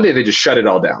 And then one day they just shut it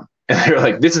all down. And they were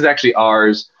like, this is actually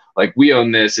ours. Like, we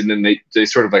own this. And then they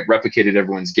sort of like replicated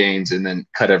everyone's gains and then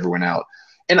cut everyone out.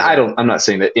 And I'm not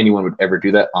saying that anyone would ever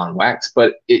do that on Wax,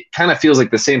 but it kind of feels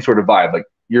like the same sort of vibe. Like,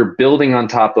 you're building on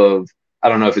top of, I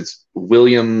don't know if it's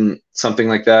William, something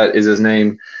like that is his name.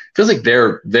 It feels like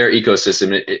their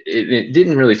ecosystem. It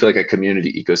didn't really feel like a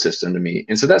community ecosystem to me.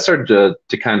 And so that started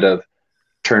to kind of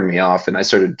turn me off, and I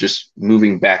started just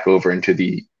moving back over into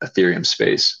the Ethereum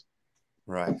space.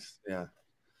 Right. Yeah.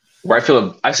 Where I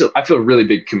feel really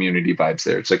big community vibes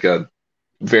there. It's like a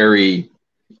very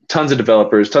tons of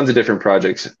developers, tons of different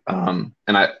projects. And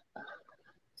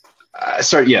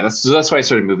that's why I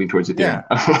started moving towards Ethereum.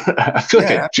 Yeah. I feel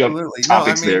like I jumped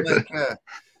topics there. Like,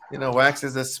 Wax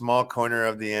is a small corner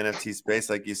of the NFT space.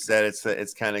 Like you said,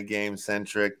 it's kind of game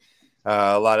centric.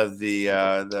 A lot of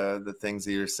the things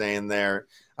that you're saying there,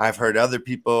 I've heard other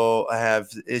people have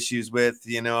issues with.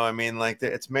 Like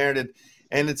it's merited,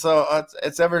 and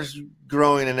it's ever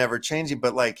growing and ever changing.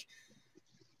 But like,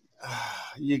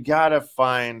 you gotta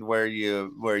find where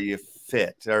you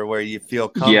fit or where you feel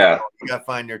comfortable. Yeah. You gotta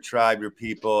find your tribe, your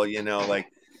people, like,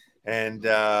 and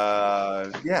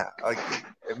like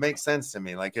it makes sense to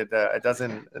me. Like it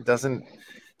doesn't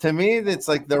to me. It's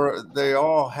like they're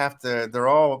all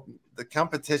the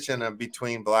competition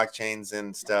between blockchains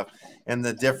and stuff, and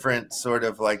the different sort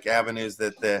of like avenues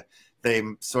that they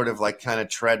sort of like kind of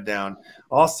tread down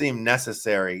all seem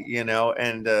necessary,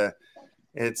 and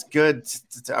it's good.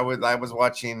 I was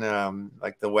watching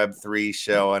like the Web3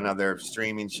 show, another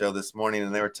streaming show this morning,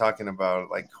 and they were talking about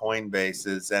like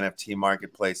Coinbase's NFT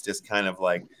marketplace just kind of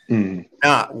like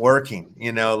not working,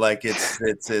 you know, like it's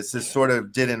just sort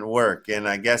of didn't work. And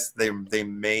I guess they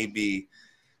may be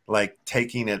like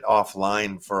taking it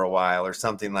offline for a while or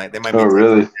something, like they might be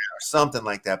really? Or something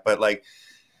like that. But like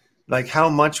how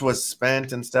much was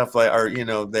spent and stuff, like, or, you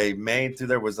know, they made through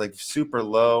there was like super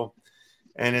low.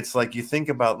 And it's like you think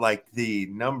about like the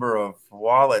number of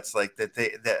wallets like that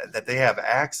they have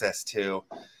access to,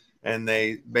 and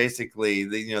they basically,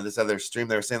 you know, this other stream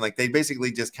they were saying like they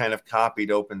basically just kind of copied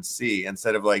OpenSea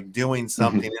instead of like doing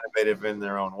something innovative in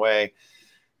their own way.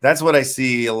 That's what I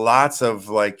see lots of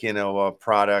like, you know,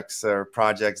 products or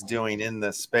projects doing in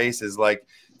this space, is like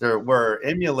we're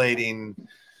emulating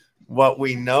what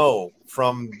we know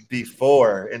from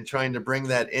before and trying to bring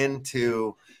that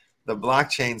into the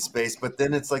blockchain space. But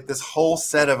then it's like this whole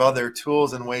set of other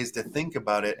tools and ways to think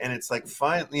about it. And it's like,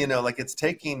 fine, you know, like it's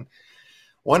taking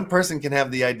one person can have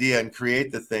the idea and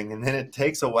create the thing, and then it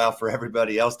takes a while for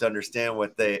everybody else to understand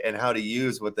what they and how to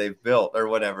use what they've built or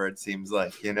whatever it seems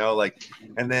like, you know, like,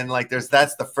 and then like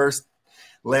that's the first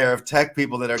layer of tech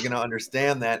people that are going to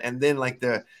understand that. And then like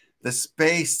the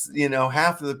space, you know,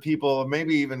 half of the people,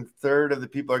 maybe even third of the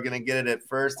people are going to get it at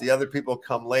first. The other people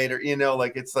come later, you know,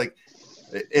 like it's like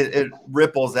it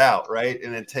ripples out, right?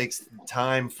 And it takes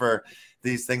time for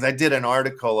these things. I did an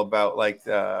article about like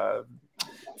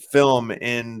film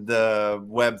in the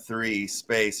Web3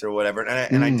 space or whatever,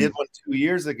 and I did one 2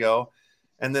 years ago,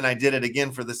 and then I did it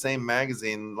again for the same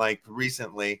magazine like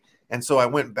recently. And so I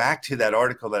went back to that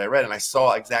article that I read, and I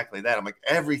saw exactly that. I'm like,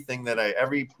 every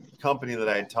company that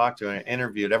I had talked to and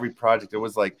interviewed, every project, it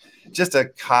was like just a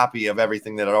copy of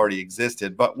everything that had already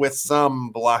existed, but with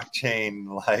some blockchain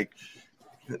like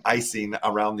icing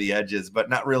around the edges, but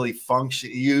not really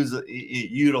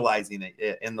utilizing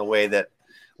it in the way that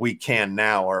we can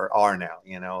now or are now,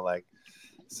 you know, like,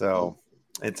 so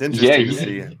it's interesting to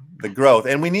see the growth.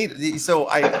 And we need, so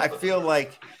I feel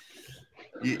like,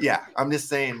 yeah, I'm just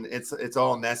saying it's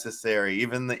all necessary.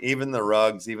 Even the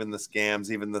rugs, even the scams,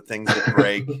 even the things that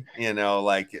break, you know,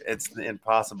 like it's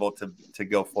impossible to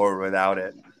go forward without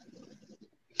it.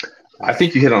 I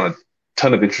think you hit on a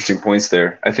ton of interesting points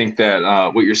there. I think that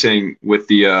what you're saying with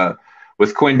the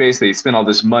with Coinbase, they spent all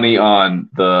this money on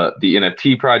the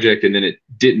NFT project, and then it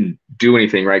didn't do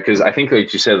anything, right? Because I think,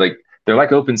 like you said, like they're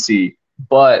like OpenSea,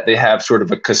 but they have sort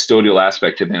of a custodial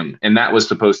aspect to them, and that was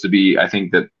supposed to be, I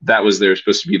think that was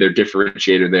supposed to be their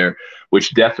differentiator there,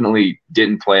 which definitely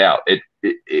didn't play out.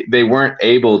 They weren't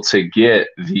able to get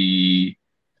the.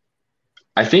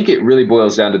 I think it really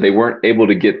boils down to they weren't able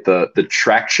to get the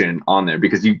traction on there,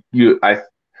 because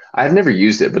I've never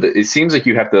used it, but it seems like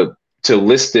you have to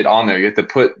list it on there. You have to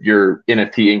put your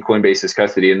NFT in Coinbase's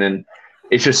custody, and then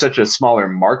it's just such a smaller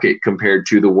market compared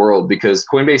to the world, because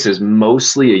Coinbase is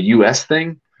mostly a US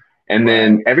thing, and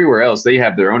then everywhere else they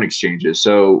have their own exchanges.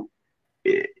 So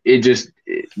it just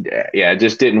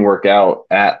didn't work out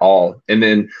at all. And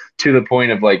then to the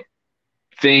point of like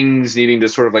things needing to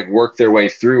sort of like work their way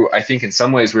through, I think in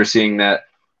some ways we're seeing that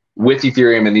with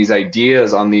Ethereum and these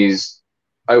ideas on these,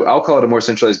 I'll call it a more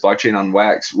centralized blockchain on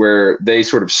wax, where they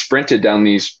sort of sprinted down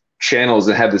these channels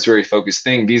and had this very focused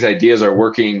thing. These ideas are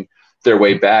working their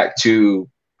way back to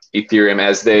Ethereum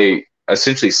as they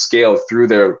essentially scale through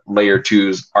their layer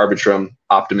twos, Arbitrum,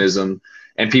 Optimism,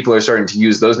 and people are starting to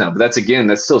use those now. But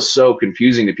that's still so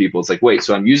confusing to people. It's like, wait,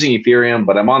 so I'm using Ethereum,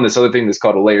 but I'm on this other thing that's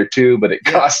called a layer 2, but it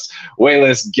costs way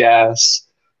less gas.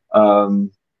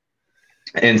 And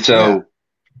so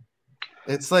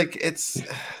it's like,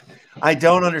 I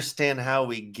don't understand how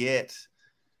we get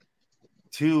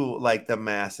to like the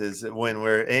masses when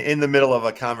we're in the middle of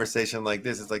a conversation like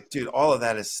this. It's like, dude, all of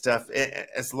that is stuff.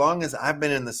 As long as I've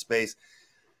been in the space,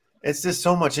 it's just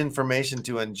so much information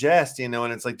to ingest, you know,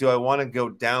 and it's like, do I want to go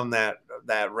down that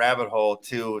rabbit hole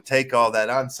to take all that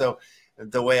on? So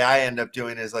the way I end up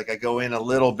doing is like, I go in a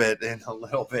little bit,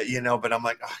 you know, but I'm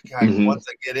like, oh God, once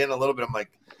I get in a little bit, I'm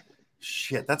like,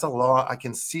 shit, that's a lot. I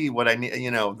can see what I need,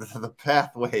 you know, the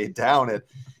pathway down it.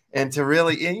 And to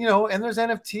really, you know, and there's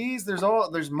NFTs,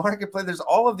 there's marketplace, there's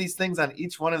all of these things on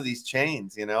each one of these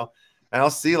chains, you know, and I'll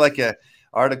see like a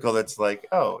article that's like,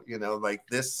 oh, you know, like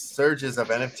this surges of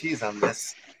NFTs on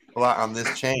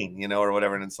this chain, you know, or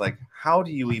whatever. And it's like, how do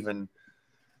you even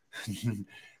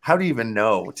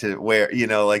know to where, you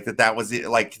know, like that was it,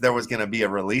 like there was going to be a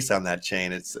release on that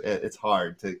chain. It's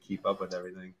hard to keep up with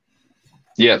everything.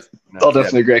 Yeah, I'll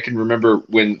definitely agree. I can remember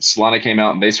when Solana came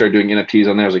out and they started doing NFTs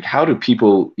on there. I was like, how do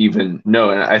people even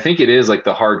know? And I think it is like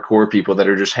the hardcore people that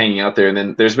are just hanging out there. And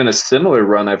then there's been a similar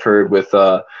run I've heard with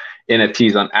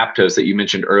NFTs on Aptos that you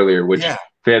mentioned earlier, which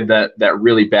they had that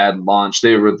really bad launch.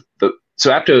 They were so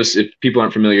Aptos, if people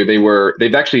aren't familiar,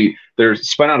 they're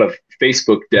spun out of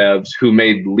Facebook devs who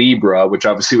made Libra, which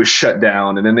obviously was shut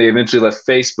down. And then they eventually left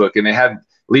Facebook, and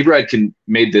Libra had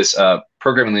made this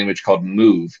programming language called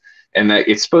Move. And that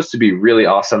it's supposed to be really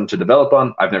awesome to develop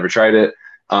on. I've never tried it.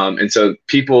 And so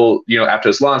people, after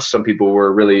it's launched, some people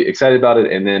were really excited about it.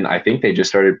 And then I think they just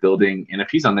started building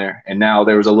NFTs on there. And now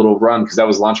there was a little run because that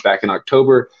was launched back in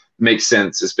October. Makes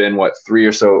sense. It's been what, three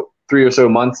or so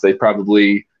months.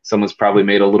 Someone's probably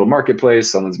made a little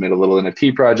marketplace. Someone's made a little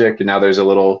NFT project. And now there's a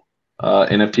little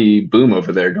NFT boom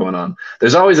over there going on.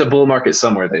 There's always a bull market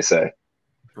somewhere, they say.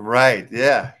 Right.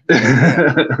 Yeah.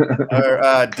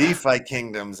 Or DeFi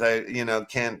kingdoms. I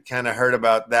kind of heard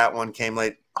about that one. Came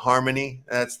late. Harmony.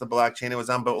 That's the blockchain it was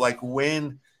on. But like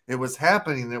when it was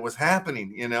happening, and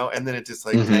then it just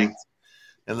like tanked.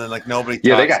 And then like nobody.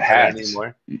 Yeah, they got hacked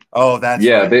anymore. Oh, that's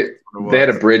right. They had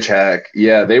a bridge hack.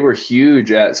 Yeah, they were huge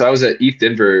so I was at ETH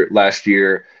Denver last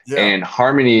year, and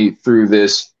Harmony threw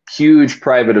this huge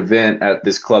private event at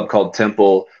this club called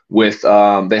Temple with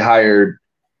they hired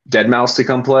Deadmau5 to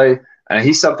come play, and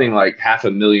he's something like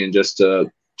 $500,000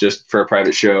 just for a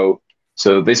private show.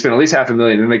 So they spent at least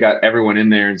 $500,000, and they got everyone in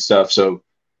there and stuff. So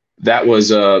that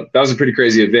was a pretty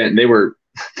crazy event. And they were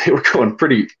going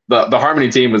pretty. The Harmony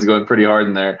team was going pretty hard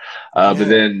in there. But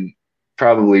then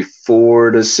probably 4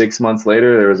 to 6 months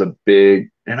later, there was a big.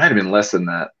 It might have been less than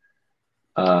that.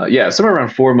 Somewhere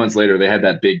around 4 months later, they had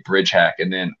that big bridge hack,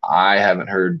 and then I haven't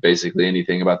heard basically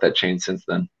anything about that chain since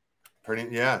then.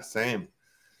 Same.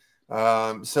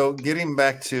 So getting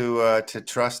back to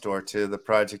Trustor, to the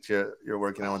project you're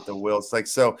working on with the Wills, like,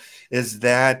 so is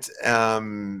that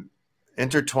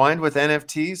intertwined with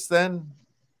NFTs then?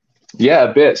 Yeah,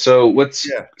 a bit. So what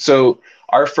it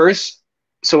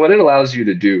allows you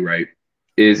to do, right,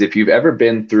 is if you've ever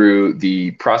been through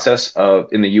the process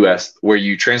in the US where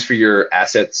you transfer your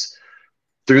assets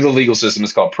through the legal system,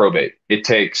 it's called probate. It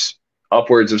takes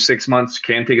upwards of 6 months,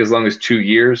 can take as long as 2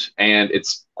 years, and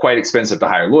it's quite expensive to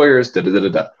hire lawyers.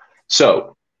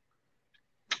 So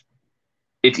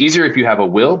it's easier if you have a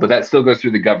will, but that still goes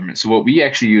through the government. So what we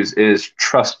actually use is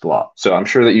trust law. So I'm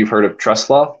sure that you've heard of trust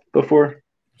law before.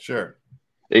 Sure.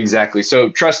 Exactly. So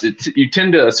trust, you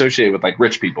tend to associate with like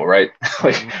rich people, right?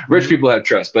 Like rich people have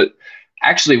trust, but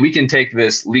actually we can take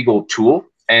this legal tool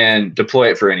and deploy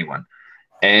it for anyone.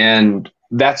 And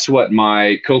that's what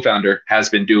my co-founder has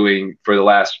been doing for the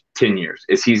last 10 years,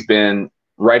 is he's been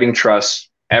writing trusts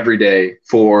every day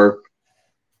for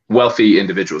wealthy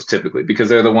individuals, typically, because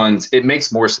they're the ones, it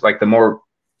makes more, like the more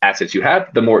assets you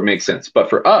have, the more it makes sense. But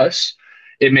for us,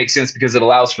 it makes sense because it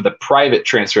allows for the private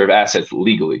transfer of assets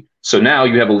legally. So now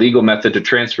you have a legal method to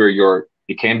transfer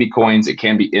it can be coins, it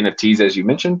can be NFTs, as you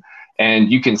mentioned,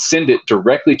 and you can send it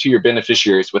directly to your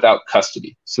beneficiaries without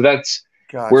custody. So that's,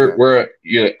 gotcha. We're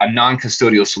a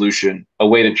non-custodial solution, a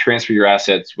way to transfer your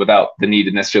assets without the need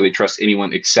to necessarily trust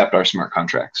anyone except our smart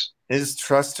contracts. Is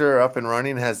Trustor up and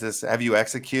running? Have you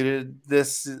executed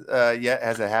this yet?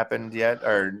 Has it happened yet,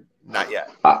 or not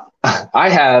yet? I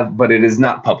have, but it is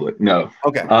not public. No.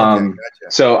 Okay. Gotcha.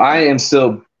 So I am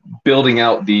still building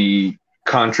out the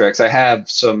contracts. I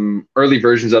have some early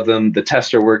versions of them. The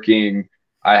tests are working.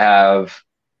 I have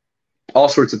all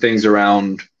sorts of things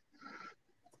around.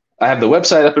 I have the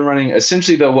website up and running.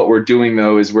 Essentially, though, what we're doing,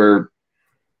 though, is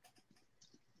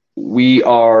we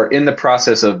are in the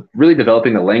process of really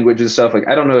developing the language and stuff. Like,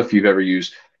 I don't know if you've ever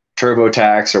used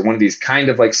TurboTax or one of these kind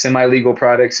of like semi-legal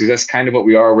products, because that's kind of what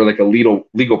we are. We're like a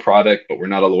legal product, but we're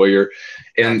not a lawyer.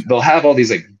 And they'll have all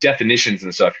these like definitions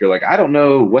and stuff. You're like, I don't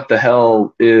know what the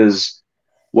hell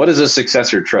what is a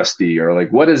successor trustee, or like,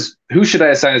 who should I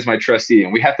assign as my trustee?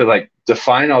 And we have to like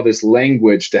define all this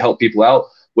language to help people out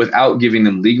without giving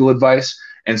them legal advice.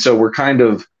 And so we're kind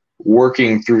of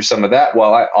working through some of that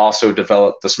while I also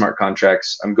develop the smart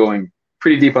contracts. I'm going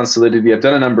pretty deep on Solidity. I've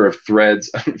done a number of threads.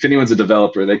 If anyone's a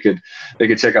developer, they could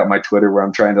check out my Twitter, where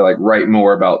I'm trying to like write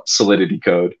more about Solidity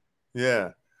code.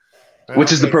 Yeah.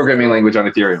 Which is the programming language on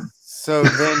Ethereum. So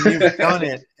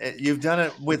then you've done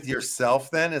it with yourself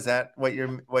then? Is that what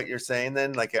you're saying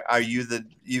then? Like, are you're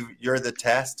the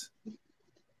test?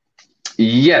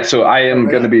 Yeah, so I am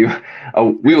going to be,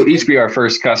 we will each be our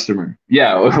first customer.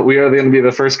 Yeah, we are going to be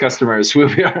the first customers.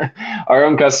 We'll be our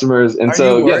own customers. And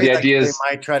so, yeah, the idea is they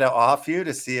might try to off you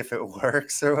to see if it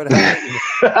works or whatever.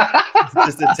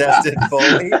 Just to test it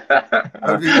fully.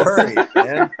 I'd be worried,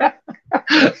 man.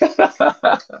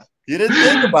 You didn't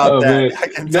think about that. Man. I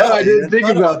can No, tell. I didn't think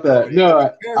about that.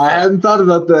 No, I hadn't thought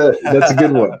about that. That's a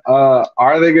good one.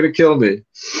 Are they going to kill me?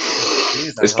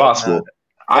 Jeez, It's possible.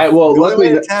 Well, Well, the luckily,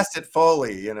 only way to test it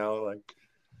fully, you know, like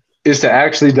is to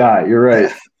actually die. You're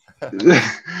right.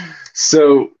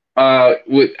 So, I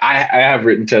have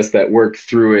written tests that work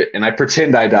through it, and I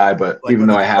pretend I die, but like even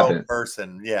though I haven't.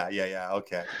 Person, yeah,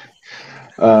 okay.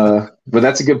 But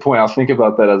that's a good point. I'll think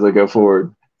about that as I go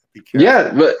forward.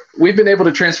 Yeah, but we've been able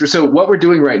to transfer. So what we're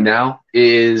doing right now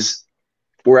is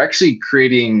we're not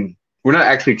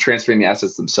actually transferring the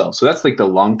assets themselves. So that's like the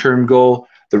long-term goal.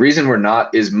 The reason we're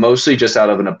not is mostly just out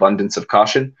of an abundance of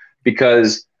caution,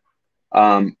 because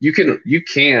you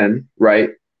can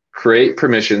create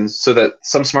permissions so that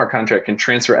some smart contract can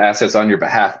transfer assets on your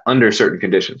behalf under certain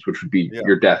conditions, which would be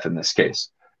your death in this case.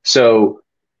 So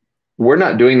we're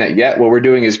not doing that yet. What we're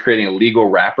doing is creating a legal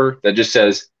wrapper that just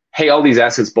says, hey, all these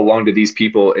assets belong to these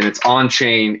people, and it's on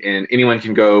chain, and anyone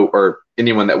can go, or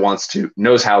anyone that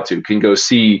knows how to, can go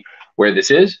see where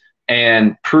this is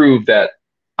and prove that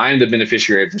I'm the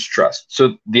beneficiary of this trust.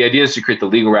 So the idea is to create the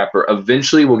legal wrapper.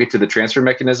 Eventually, we'll get to the transfer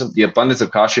mechanism. The abundance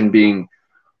of caution being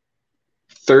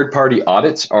third-party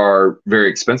audits are very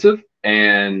expensive,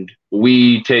 and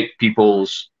we take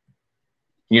people's,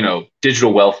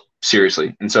 digital wealth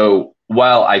seriously. And so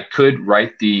while I could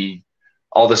write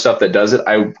all the stuff that does it,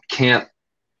 I can't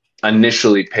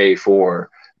initially pay for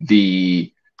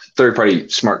the third-party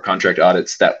smart contract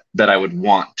audits that I would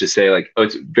want to say, like, oh,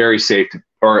 it's very safe to,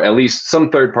 or at least some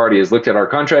third party has looked at our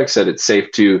contract, said it's safe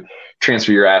to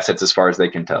transfer your assets as far as they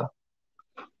can tell.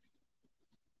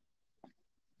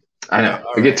 I know,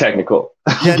 we get technical.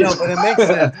 Yeah, no, but it makes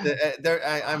sense.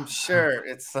 I'm sure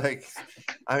it's like,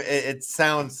 it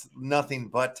sounds nothing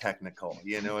but technical.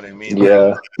 You know what I mean?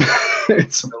 Yeah, like,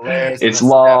 it's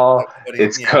law,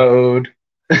 it's code.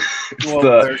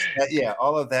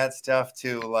 All of that stuff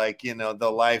too, like,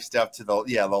 the life stuff to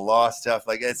the law stuff.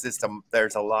 Like, it's just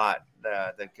there's a lot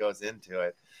that goes into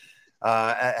it.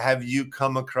 Have you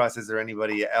come across, is there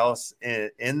anybody else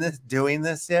in this doing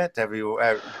this yet? Have you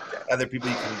other people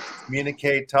you can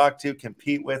communicate, talk to,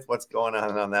 compete with? What's going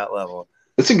on that level?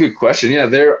 That's a good question. Yeah,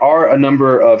 there are a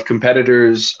number of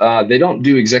competitors. They don't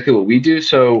do exactly what we do.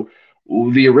 So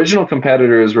the original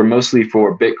competitors were mostly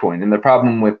for Bitcoin. And the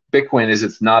problem with Bitcoin is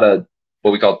it's not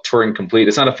what we call Turing complete.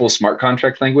 It's not a full smart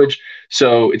contract language.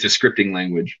 So it's a scripting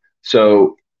language.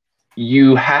 So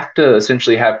you have to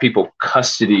essentially have people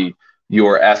custody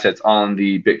your assets on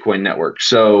the Bitcoin network.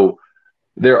 So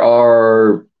there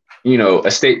are,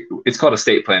 it's called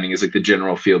estate planning is like the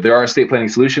general field. There are estate planning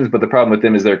solutions, but the problem with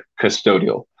them is they're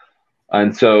custodial.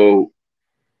 And so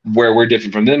where we're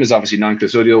different from them is obviously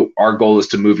non-custodial. Our goal is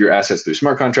to move your assets through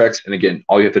smart contracts. And again,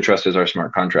 all you have to trust is our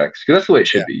smart contracts, because that's the way it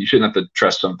should be. You shouldn't have to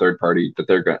trust some third party that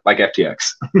they're going to, like FTX,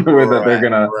 that they're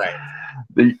going to,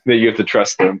 that you have to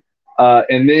trust them.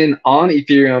 And then on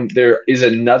Ethereum, there is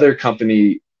another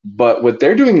company, but what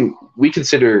they're doing, we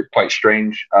consider quite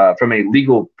strange. From a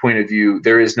legal point of view,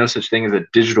 there is no such thing as a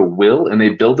digital will, and they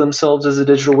build themselves as a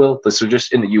digital will. So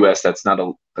just in the US, that's not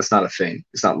a thing.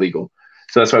 It's not legal.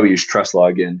 So that's why we use trust law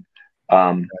again.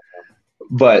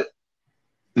 But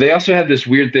they also have this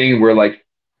weird thing where,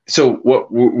 so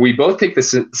what we both take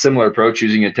this similar approach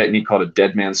using a technique called a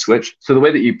dead man switch. So the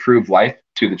way that you prove life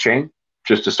to the chain,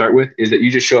 just to start with, is that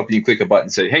you just show up and you click a button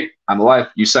and say, hey, I'm alive.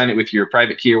 You sign it with your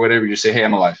private key or whatever. You just say, hey,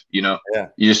 I'm alive. You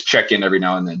just check in every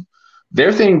now and then.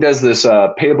 Their thing does this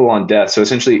payable on death. So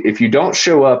essentially, if you don't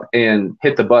show up and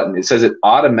hit the button, it says it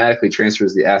automatically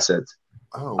transfers the assets.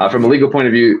 From a legal point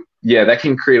of view, that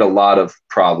can create a lot of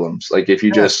problems. Like if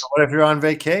you just, so what if you're on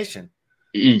vacation?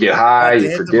 You get high,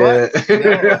 you forget.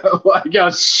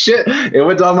 Shit, it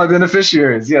went to all my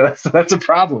beneficiaries. Yeah, that's a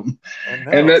problem.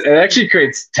 And it actually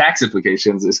creates tax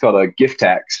implications. It's called a gift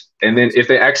tax. And then if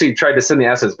they actually tried to send the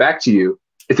assets back to you,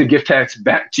 it's a gift tax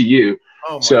back to you.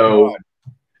 Oh my God.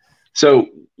 So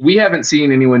we haven't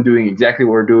seen anyone doing exactly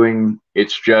what we're doing.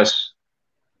 It's just,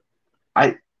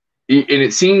 and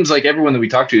it seems like everyone that we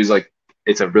talk to is like,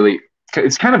 it's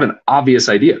kind of an obvious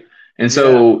idea. And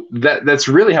so that's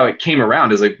really how it came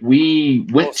around, is like we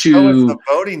went to the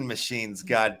voting machines.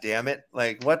 God damn it.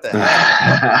 Like, what the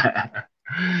heck?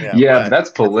 But that's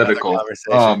political.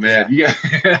 Oh man. You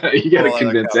got to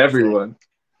convince everyone.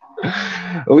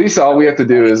 At least all we have to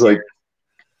do is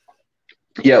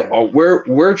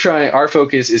we're trying, our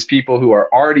focus is people who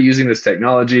are already using this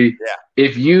technology.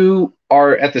 If you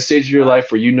are at the stage of your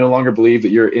life where you no longer believe that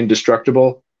you're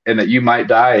indestructible and that you might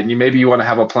die, and you want to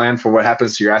have a plan for what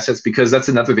happens to your assets, because that's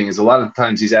another thing, is a lot of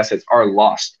times these assets are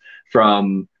lost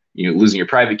from losing your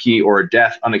private key or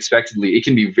death unexpectedly. It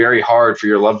can be very hard for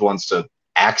your loved ones to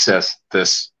access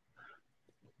this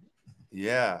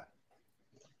Yeah.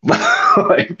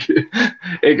 like,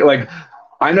 like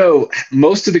I know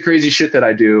most of the crazy shit that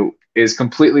I do is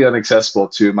completely inaccessible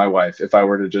to my wife. If I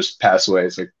were to just pass away,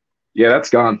 it's like, yeah, that's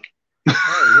gone.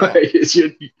 Oh, yeah.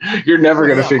 Like, you're never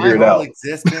gonna figure it out.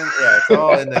 Existence, yeah, it's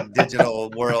all in the digital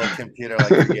world, computer.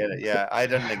 Like, forget it. Yeah, I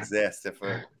didn't exist if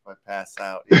I pass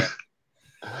out. Yeah,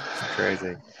 it's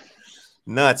crazy,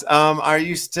 nuts. Are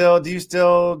you still? Do you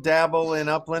still dabble in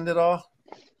Upland at all?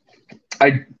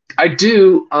 I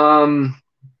do.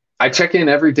 I check in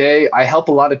every day. I help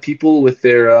a lot of people with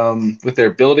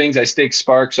their buildings. I stake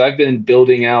sparks. I've been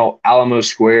building out Alamo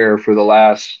Square for the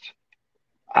last,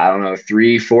 I don't know,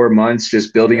 3-4 months,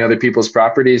 just building other people's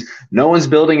properties. No one's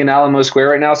building in Alamo Square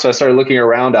right now, so I started looking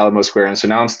around Alamo Square, and so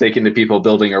now I'm staking to people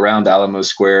building around Alamo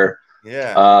Square.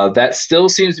 Yeah. That still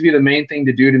seems to be the main thing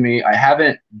to do to me. I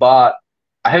haven't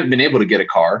been able to get a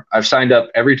car. I've signed up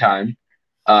every time.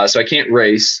 So I can't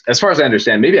race. As far as I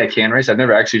understand, maybe I can race. I've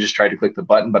never actually just tried to click the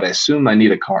button, but I assume I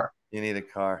need a car. You need a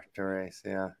car to race,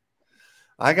 yeah.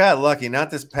 I got lucky,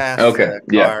 not this past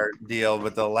car deal,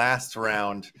 but the last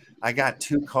round, I got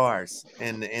 2 cars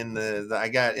in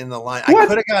the line. What? I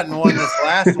could have gotten one this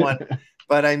last one,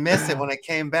 but I missed it when I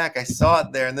came back. I saw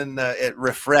it there, and then it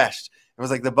refreshed. It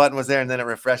was like the button was there, and then it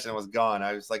refreshed, and it was gone.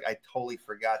 I was like, I totally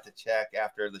forgot to check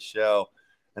after the show,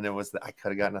 and I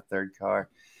could have gotten a 3rd car.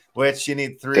 Which you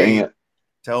need 3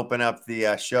 to open up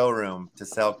the showroom to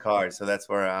sell cars. So that's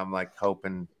where I'm like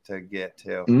hoping to get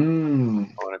to. I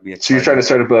want to be so you're trying to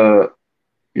start up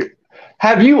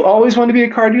have you always wanted to be a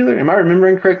car dealer? Am I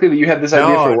remembering correctly that you had this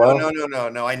idea for a while?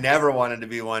 No. I never wanted to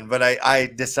be one, but I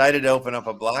decided to open up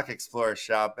a Block Explorer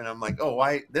shop, and I'm like, oh,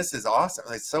 why? This is awesome.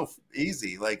 It's so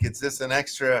easy. Like, it's just an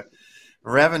extra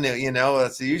revenue, you know.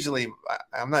 It's usually,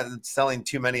 I'm not selling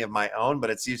too many of my own, but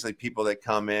it's usually people that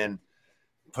come in,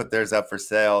 put theirs up for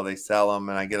sale, they sell them,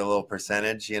 and I get a little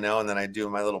percentage, you know, and then I do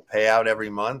my little payout every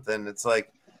month, and it's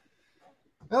like,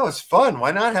 oh, it's fun.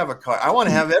 Why not have a car? I want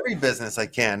to have every business I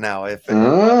can now.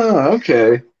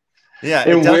 Okay. Yeah.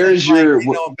 And where's your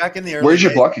back in the early where's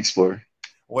your days, Block Explorer?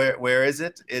 Where is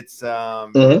it? It's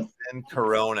in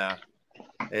Corona.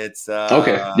 It's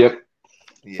okay. Yep.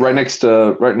 Yeah. Right next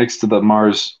to the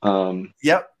Mars.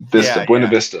 Vista, Buena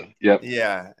Vista. Yep.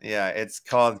 Yeah. It's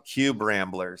called Cube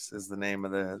Ramblers is the name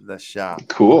of the shop.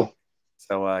 Cool.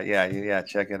 So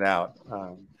check it out.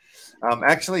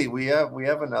 Actually, we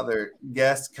have another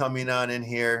guest coming on in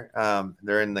here.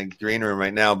 They're in the green room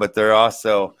right now, but they're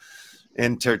also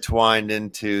intertwined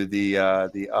into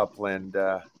the Upland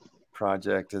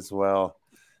project as well.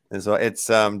 It's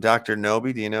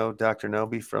Dr.Knowby. Do you know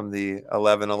Dr.Knowby from the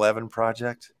 1111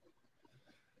 project?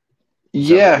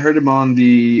 Yeah, I heard him on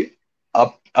the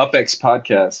UpX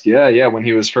podcast. Yeah, when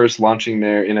he was first launching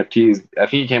their NFTs. I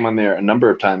think he came on there a number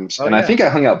of times. I think I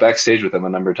hung out backstage with him a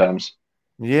number of times.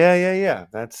 Yeah.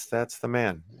 That's the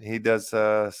man. He does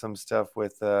some stuff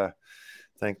with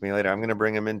Thank Me Later. I'm going to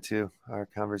bring him into our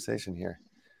conversation here.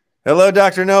 Hello,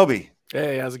 Dr. Knowby.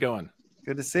 Hey, how's it going?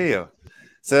 Good to see you.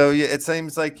 So it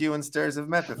seems like you and Sters have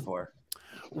met before.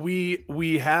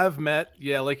 We have met,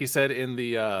 like you said, in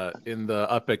the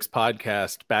UpX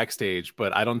podcast backstage,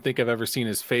 but I don't think I've ever seen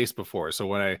his face before. So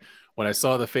when I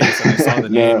saw the face and I saw the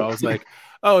name, I was like,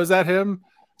 oh, is that him?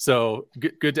 So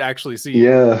good to actually see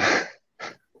you.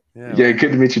 Yeah, good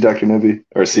to meet you, Dr. Knowby,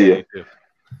 or see you.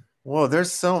 Well,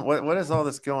 there's what is all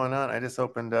this going on? I just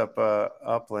opened up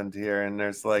Upland here, and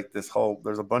there's like there's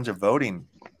a bunch of voting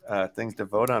things to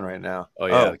vote on right now. Oh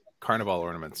yeah, carnival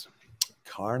ornaments.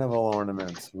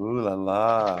 Ooh la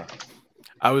la.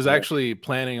 I was actually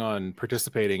planning on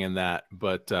participating in that,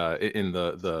 but in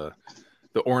the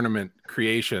ornament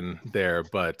creation there,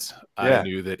 but I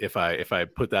knew that if I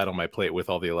put that on my plate with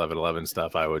all the 1111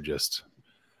 stuff, I would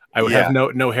have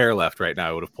no hair left right now.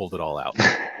 I would have pulled it all out.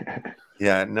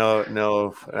 Yeah,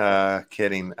 no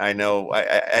kidding. I know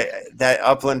I that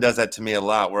Upland does that to me a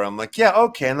lot where I'm like, yeah,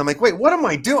 okay. And I'm like, wait, what am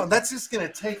I doing? That's just going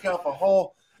to take up a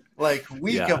whole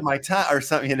week of my time or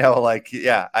something, you know,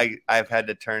 I've had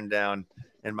to turn down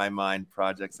in my mind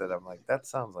projects that I'm like, that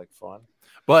sounds like fun.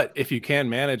 But if you can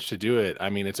manage to do it,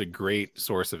 I mean, it's a great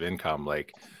source of income.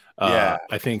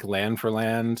 I think Land for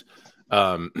Land,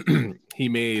 he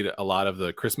made a lot of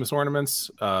the Christmas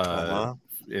ornaments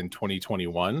in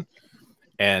 2021.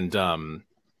 And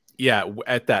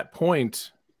at that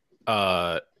point,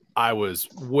 I was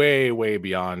way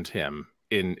beyond him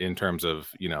in terms of,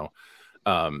 you know,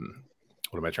 what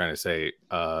am I trying to say?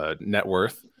 Net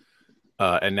worth.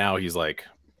 And now he's like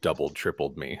doubled,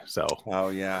 tripled me. So,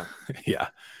 yeah,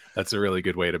 that's a really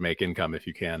good way to make income if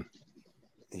you can.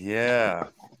 Yeah,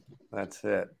 that's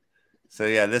it. So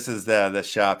yeah, this is the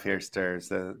shop here, Sters.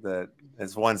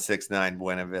 It's 169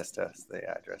 Buena Vista is the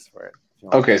address for it.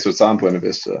 Okay, so it's on Buena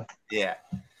Vista. Yeah.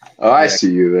 Oh, I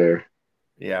see you there.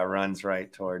 Yeah, runs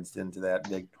right towards into that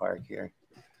big park here.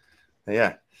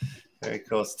 Yeah, very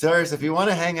cool. Sters, if you want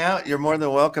to hang out, you're more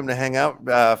than welcome to hang out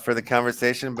for the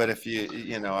conversation. But if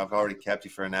you know, I've already kept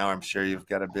you for an hour. I'm sure you've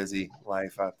got a busy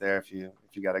life out there. If you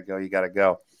got to go, you got to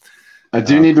go. I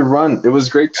do need to run. It was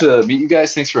great to meet you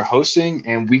guys. Thanks for hosting,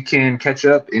 and we can catch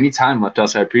up anytime,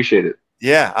 Lefthouse. I appreciate it.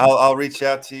 Yeah, I'll reach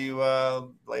out to you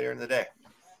later in the day.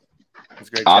 It was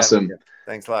great. Awesome.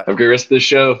 Thanks a lot. Have a great rest of the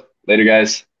show. Later,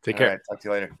 guys. Take care. All right, talk to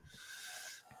you later.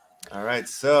 All right,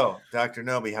 so Dr.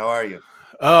 Knowby, how are you?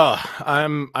 Oh,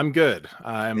 I'm good.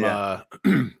 I'm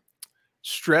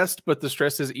stressed, but the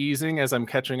stress is easing as I'm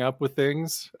catching up with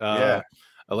things.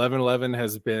 1111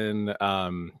 has been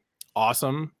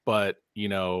awesome, but you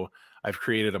know, I've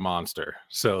created a monster,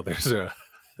 so there's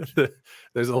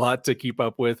a lot to keep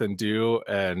up with and do,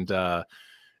 and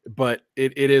but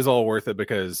it is all worth it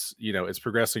because you know it's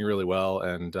progressing really well,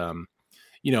 and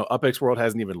you know, UpX World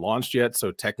hasn't even launched yet,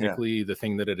 so technically the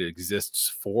thing that it exists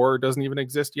for doesn't even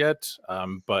exist yet,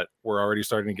 but we're already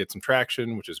starting to get some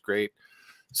traction, which is great.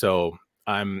 So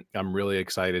I'm really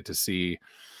excited to see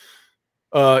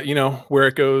you know, where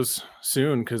it goes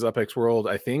soon, because UpX World,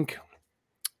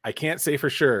 I can't say for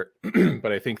sure,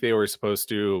 but I think they were supposed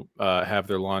to have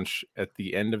their launch at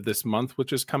the end of this month,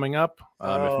 which is coming up.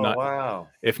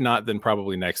 If not, then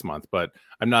probably next month. But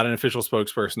I'm not an official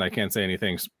spokesperson. I can't say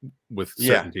anything with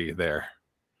certainty there.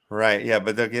 Right. Yeah,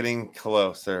 but they're getting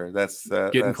closer. That's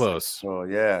getting close. Oh,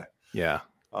 yeah. Yeah.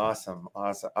 Awesome.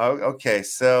 Awesome. Oh, okay.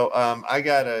 So I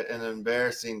got an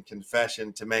embarrassing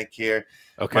confession to make here.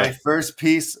 Okay. My first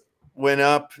piece went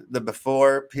up, the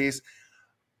before piece.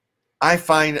 I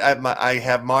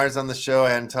have Mars on the show.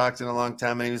 I hadn't talked in a long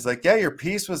time. And he was like, yeah, your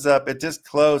piece was up. It just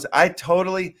closed. I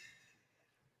totally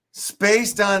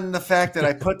spaced on the fact that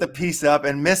I put the piece up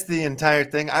and missed the entire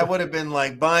thing. I would have been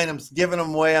like buying them, giving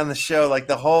them away on the show like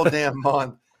the whole damn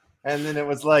month. And then it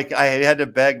was like I had to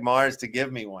beg Mars to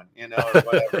give me one, you know, or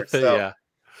whatever. So, yeah.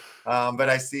 But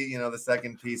I see, you know, the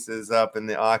second piece is up in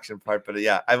the auction part. But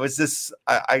yeah, I was just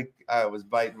I was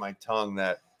biting my tongue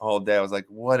that whole day. I was like,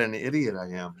 what an idiot I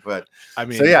am. But I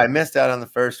mean, so yeah, I missed out on the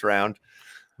first round.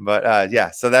 But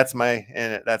yeah, so that's my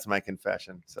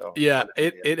confession. So yeah,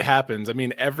 it happens. I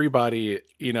mean, everybody,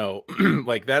 you know,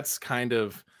 like that's kind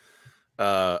of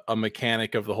a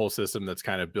mechanic of the whole system that's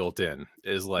kind of built in,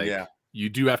 is like, yeah, you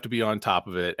do have to be on top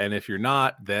of it. And if you're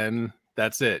not, then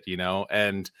that's it, you know.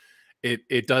 And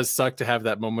it does suck to have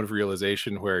that moment of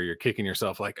realization where you're kicking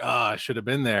yourself like, I should have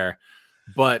been there.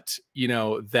 But, you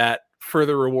know, that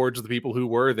further rewards the people who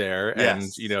were there. Yes.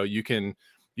 And, you know, you can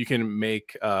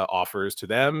make offers to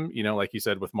them, you know, like you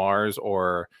said with Mars,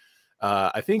 or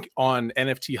I think on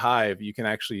NFT Hive, you can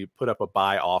actually put up a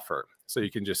buy offer. So you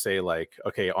can just say like,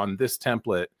 okay, on this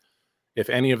template, if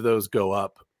any of those go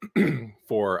up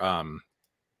for,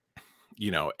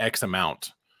 you know, X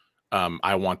amount,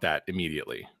 I want that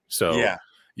immediately. So yeah,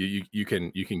 you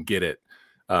can get it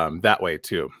that way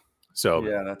too. So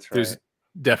yeah, that's right. There's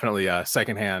definitely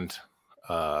secondhand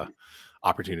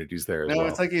opportunities there as well.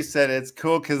 It's like you said, it's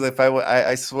cool because if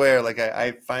I swear, like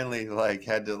I finally like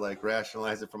had to like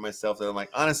rationalize it for myself that I'm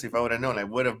like, honestly, if I would have known, I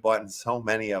would have bought so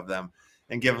many of them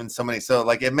and given so many. So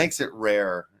like it makes it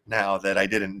rare now that I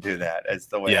didn't do that. It's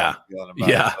the way I'm feeling about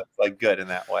it. So it's like good in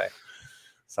that way.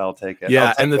 So I'll take it.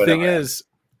 Yeah, and the thing is,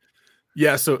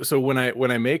 yeah, so when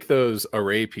I make those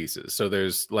array pieces, so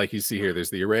there's, like you see here, there's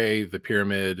the array, the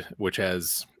pyramid, which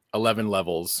has 11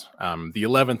 levels, the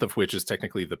 11th of which is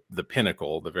technically the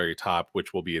pinnacle, the very top,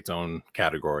 which will be its own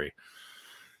category.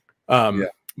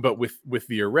 But with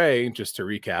the array, just to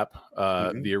recap,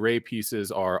 the array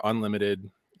pieces are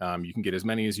unlimited. You can get as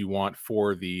many as you want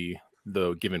for the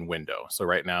given window. So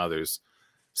right now there's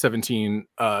 17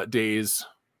 days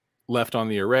left on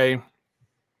the array.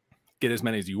 Get as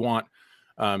many as you want.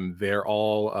 They're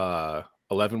all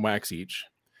 11 wax each.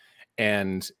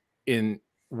 And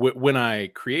when I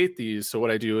create these, so what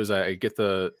I do is I get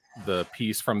the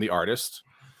piece from the artist,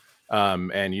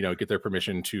 and you know, get their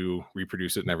permission to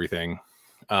reproduce it and everything,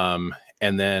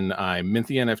 and then I mint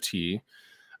the NFT,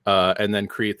 and then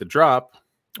create the drop.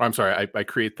 Oh, I'm sorry, I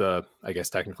create I guess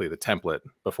technically the template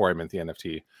before I mint the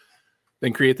NFT,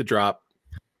 then create the drop,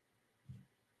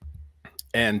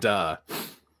 and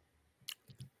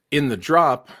in the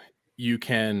drop you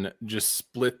can just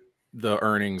split the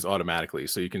earnings automatically.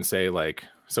 So you can say like,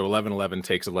 so 1111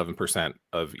 takes 11%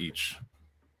 of each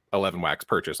 11 wax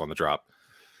purchase on the drop.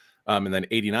 And then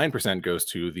 89% goes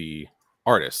to the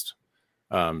artist,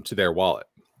 to their wallet.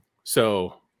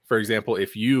 So for example,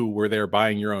 if you were there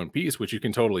buying your own piece, which you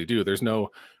can totally do, there's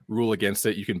no rule against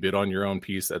it. You can bid on your own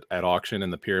piece at auction in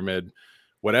the pyramid,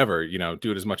 whatever, you know,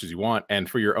 do it as much as you want. And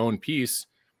for your own piece,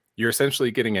 you're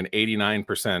essentially getting an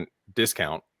 89%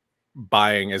 discount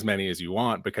buying as many as you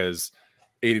want, because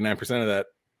 89% of that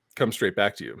comes straight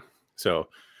back to you. So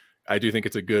I do think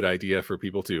it's a good idea for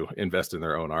people to invest in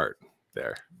their own art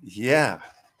there. Yeah,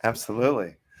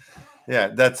 absolutely. Yeah,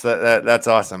 that's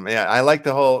awesome. Yeah, I like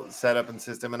the whole setup and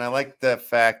system, and I like the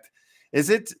fact. Is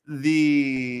it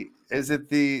the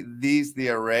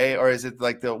array, or is it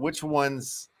like which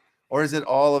ones, or is it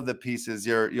all of the pieces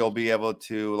you'll be able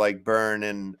to like burn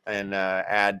and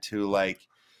add to like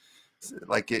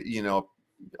it, you know,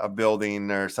 a building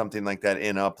or something like that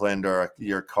in Upland, or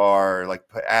your car, like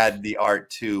add the art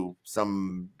to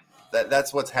some.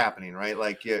 That's what's happening, right?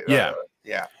 Like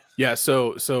yeah.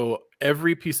 So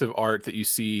every piece of art that you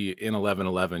see in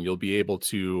 1111, you'll be able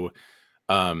to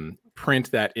print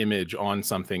that image on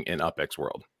something in UpX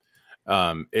World.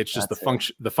 It's just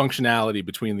the functionality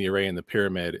between the array and the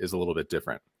pyramid is a little bit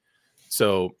different.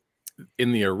 So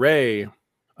in the array,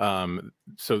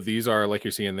 so these are, like you're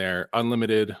seeing there,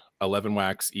 unlimited 11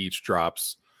 wax each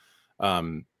drops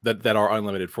that are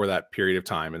unlimited for that period of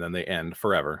time, and then they end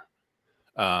forever.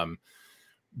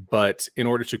 But in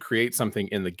order to create something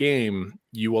in the game,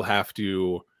 you will have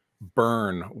to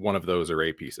burn one of those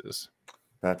array pieces.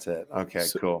 That's it. Okay,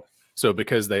 cool. So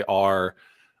because they are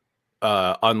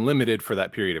unlimited for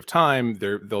that period of time,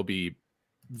 they'll be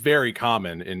very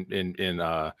common in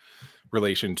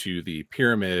relation to the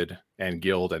pyramid and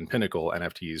guild and pinnacle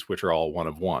NFTs, which are all one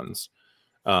of ones.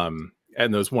 And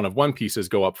those one of one pieces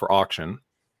go up for auction.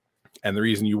 And the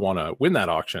reason you want to win that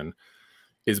auction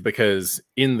is because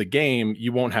in the game,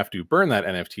 you won't have to burn that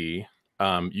NFT.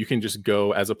 You can just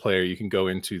go, as a player, you can go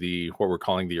into what we're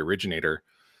calling the originator.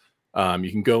 You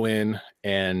can go in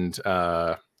and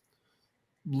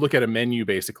look at a menu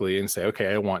basically and say,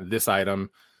 okay, I want this item.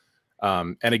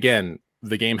 And again,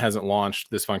 the game hasn't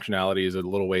launched. This functionality is a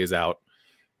little ways out.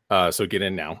 So get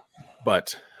in now.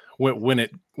 But when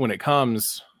it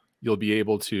comes, you'll be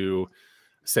able to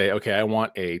say, okay, I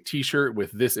want a t-shirt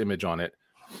with this image on it.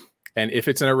 And if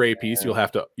it's an array piece, you'll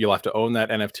have to own that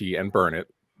NFT and burn it.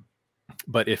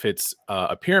 But if it's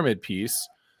a pyramid piece,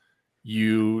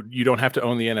 you don't have to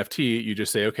own the NFT. You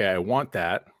just say, okay, I want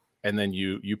that, and then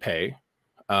you pay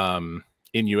in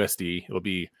USD. It'll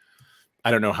be,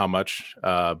 I don't know how much,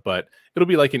 but it'll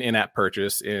be like an in-app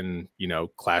purchase in, you know,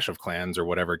 Clash of Clans or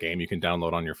whatever game you can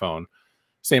download on your phone.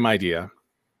 Same idea.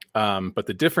 But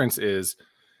the difference is,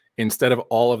 instead of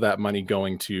all of that money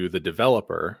going to the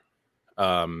developer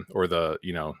or the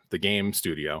game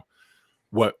studio,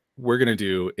 what we're going to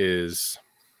do is,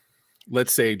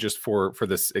 let's say just for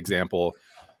this example,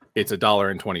 it's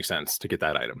 $1.20 to get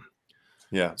that item.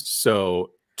 Yeah.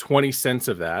 So 20 cents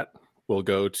of that will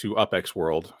go to UpX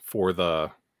World for the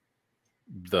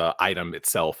item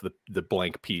itself, the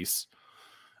blank piece.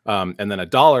 And then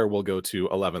 $1 will go to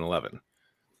 1111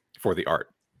 for the art.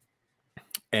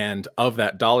 And of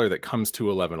that dollar that comes to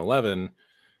 1111,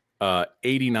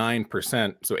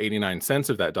 89%, so 89 cents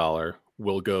of that dollar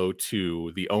will go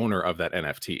to the owner of that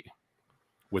NFT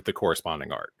with the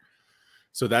corresponding art.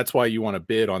 So that's why you want to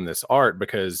bid on this art,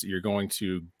 because you're going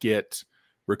to get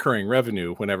recurring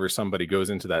revenue whenever somebody goes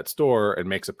into that store and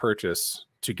makes a purchase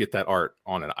to get that art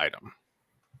on an item.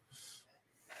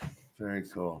 Very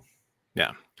cool.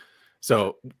 Yeah.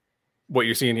 So what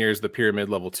you're seeing here is the pyramid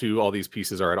level 2. All these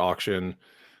pieces are at auction.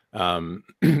 And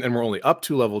we're only up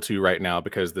to level 2 right now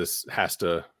because this has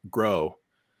to grow.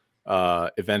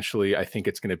 Eventually, I think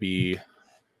it's going to be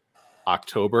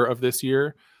October of this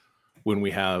year when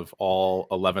we have all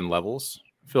 11 levels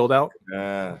filled out.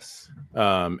 Yes.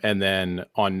 And then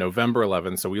on November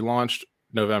 11th, so we launched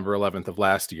November 11th of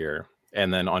last year.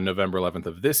 And then on November 11th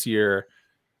of this year,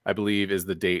 I believe is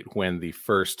the date when the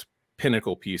first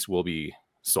pinnacle piece will be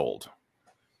sold.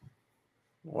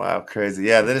 Wow, crazy.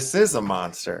 Yeah, this is a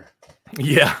monster.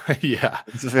 Yeah, yeah.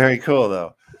 It's very cool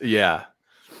though. Yeah.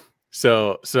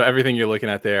 So everything you're looking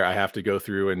at there, I have to go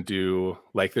through and do,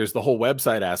 like, there's the whole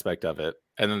website aspect of it,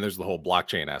 and then there's the whole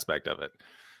blockchain aspect of it.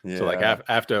 Yeah. So like I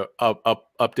have to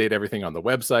update everything on the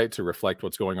website to reflect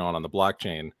what's going on the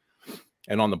blockchain.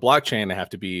 And on the blockchain, I have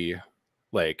to be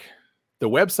like, the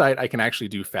website I can actually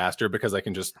do faster because I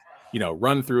can just,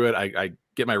 run through it. I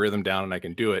get my rhythm down and I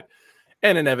can do it.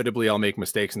 And inevitably I'll make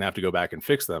mistakes and have to go back and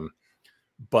fix them.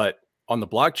 But on the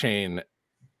blockchain,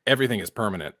 everything is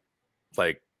permanent.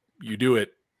 Like, you do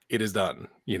it, it is done,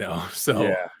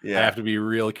 so I have to be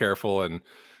real careful, and,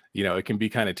 it can be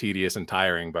kind of tedious and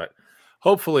tiring, but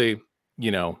hopefully,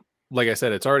 like I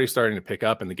said, it's already starting to pick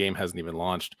up, and the game hasn't even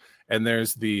launched. And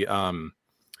there's the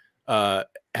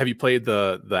have you played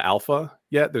the alpha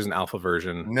yet? There's an alpha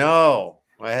version. No,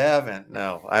 I haven't.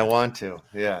 No, I want to.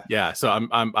 Yeah. Yeah. So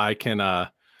I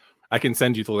can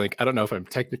send you the link. I don't know if I'm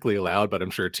technically allowed, but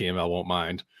I'm sure TML won't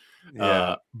mind.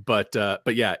 Yeah. But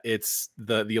yeah, it's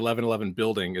the 1111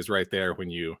 building is right there when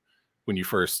you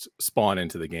first spawn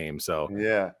into the game. So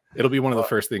yeah, it'll be one of the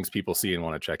first things people see and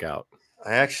want to check out.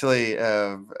 I actually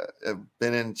have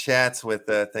been in chats with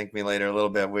Thank Me Later a little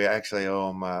bit. We actually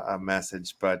owe him a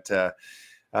message, but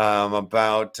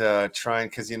about trying,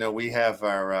 because we have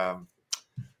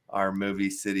our Movie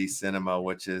City Cinema,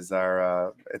 which is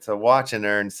our it's a watch and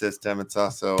earn system. It's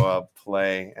also a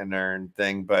play and earn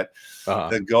thing. But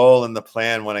the goal and the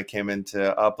plan when I came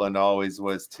into Upland always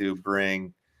was to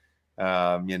bring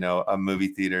a movie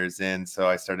theaters in. So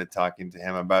I started talking to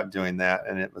him about doing that,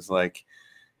 and it was like,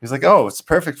 he was like, oh, it's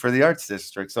perfect for the arts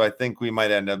district. So I think we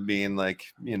might end up being like,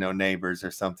 neighbors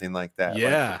or something like that.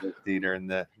 Yeah. Like the theater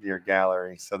and your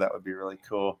gallery. So that would be really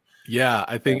cool. Yeah.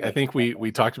 I think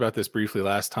we talked about this briefly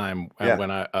last time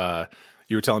when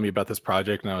you were telling me about this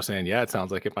project, and I was saying, yeah, it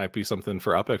sounds like it might be something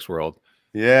for UpX World.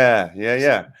 Yeah.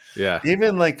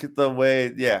 Even like the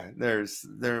way,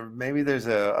 maybe there's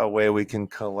a way we can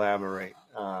collaborate.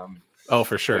 Oh,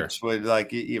 for sure. Which would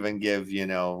like even give,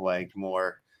 like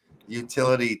more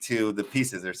utility to the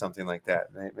pieces or something like that.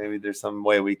 Maybe there's some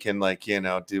way we can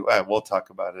do. We'll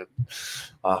talk about it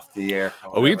off the air.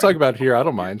 Oh, we can talk about it here. I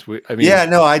don't mind.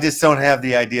 I just don't have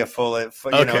the idea fully. It's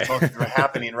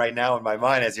happening right now in my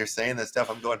mind as you're saying this stuff.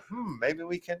 I'm going, maybe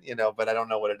we can, but I don't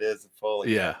know what it is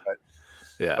fully. Yeah.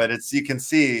 But it's, you can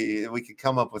see we could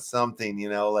come up with something,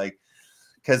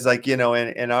 because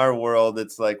in our world,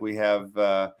 it's like we have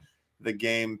the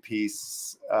game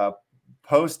piece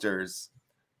posters,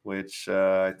 which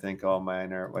I think all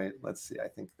mine are. Wait, let's see. I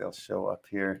think they'll show up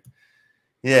here.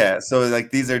 Yeah. So like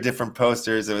these are different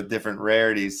posters with different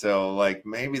rarities. So like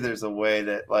maybe there's a way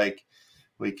that like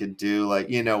we could do like,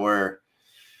 where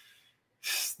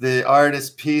the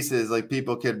artist pieces, like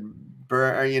people could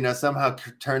burn or, somehow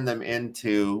turn them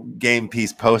into game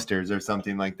piece posters or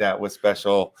something like that with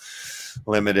special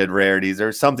limited rarities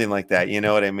or something like that. You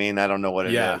know what I mean? I don't know what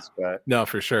it is, but no,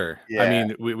 for sure. Yeah. I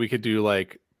mean, we could do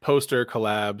like poster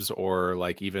collabs or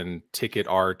like even ticket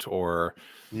art, or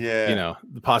the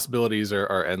possibilities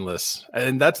are endless.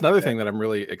 And that's another thing that I'm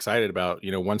really excited about.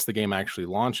 Once the game actually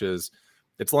launches,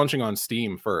 it's launching on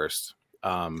Steam first.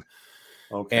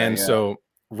 So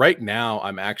right now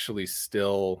I'm actually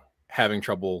still having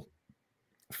trouble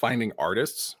finding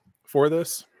artists for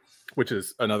this, which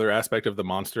is another aspect of the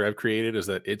monster I've created, is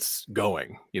that it's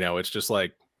going, it's just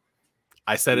like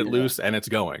I set it loose and it's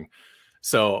going.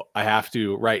 So I have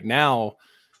to right now,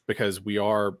 because we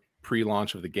are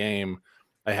pre-launch of the game,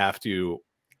 I have to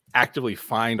actively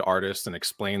find artists and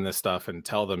explain this stuff and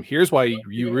tell them, here's why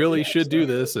you really should do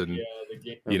this. And,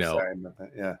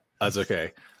 that's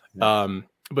okay. Yeah.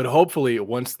 But hopefully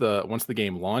once the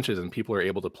game launches and people are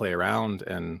able to play around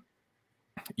and,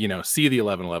 see the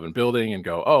 1111 building and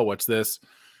go, oh, what's this?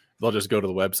 They'll just go to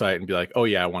the website and be like, oh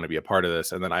yeah, I want to be a part of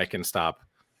this. And then I can stop,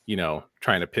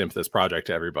 trying to pimp this project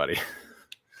to everybody.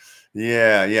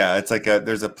 Yeah. It's like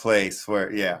there's a place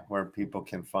where people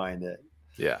can find it.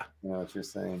 Yeah. You know what you're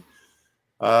saying?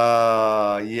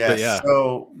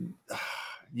 So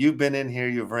you've been in here,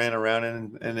 you've ran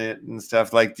around in it and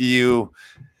stuff. Like, do you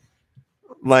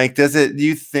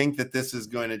think that this is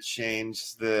going to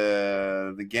change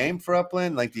the game for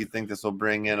Upland? Like, do you think this will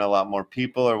bring in a lot more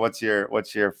people, or what's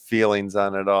your feelings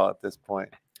on it all at this point?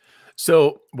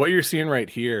 So what you're seeing right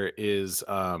here is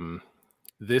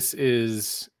this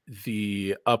is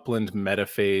the Upland meta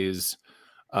phase,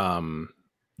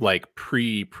 like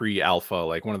pre-alpha,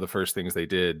 like one of the first things they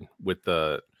did with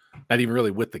not even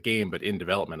really with the game, but in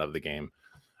development of the game.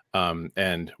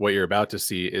 And what you're about to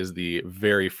see is the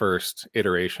very first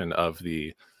iteration of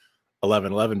the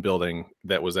 1111 building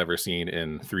that was ever seen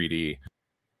in 3D.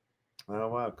 Oh,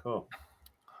 wow. Cool.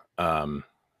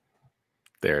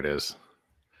 There it is.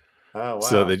 Oh, wow.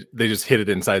 So they just hit it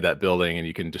inside that building and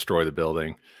you can destroy the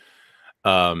building.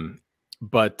 That's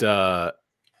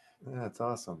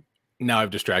awesome. Now I've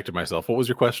distracted myself. What was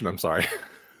your question? I'm sorry.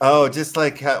 Oh, just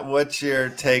like what's your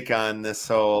take on this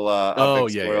whole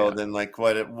UpX world, and like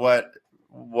what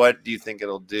do you think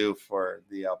it'll do for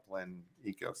the Upland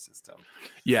ecosystem?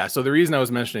 Yeah, so the reason I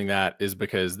was mentioning that is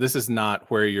because this is not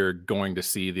where you're going to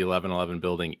see the 1111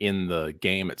 building in the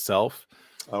game itself.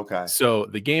 Okay. So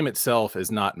the game itself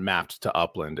is not mapped to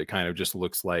Upland. It kind of just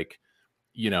looks like,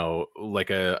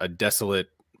 like a desolate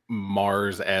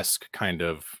Mars-esque kind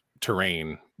of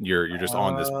terrain. You're just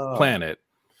on this planet.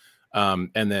 And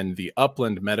then the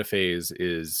upland metaphase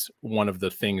is one of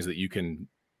the things that you can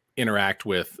interact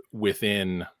with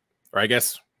within, or I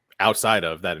guess outside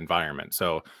of that environment.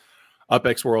 So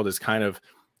UpX World is kind of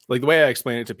like, the way I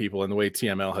explain it to people and the way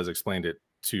TML has explained it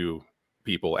to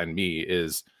people and me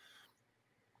is,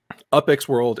 UpX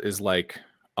World is like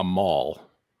a mall,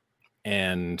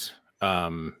 and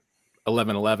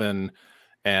 1111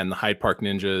 and the Hyde Park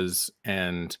Ninjas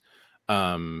and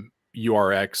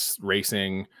URX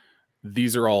Racing,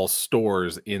 these are all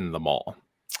stores in the mall.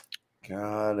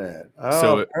 Got it. Oh,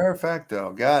 so,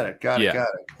 perfecto. Got it. Got it. All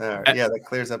right. Yeah, that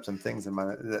clears up some things in my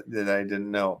that I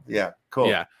didn't know. Yeah, cool.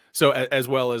 Yeah. So as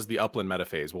well as the upland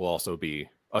metaphase will also be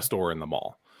a store in the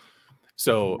mall.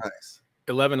 So nice.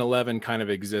 1111 kind of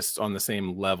exists on the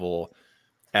same level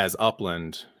as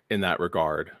upland in that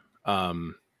regard.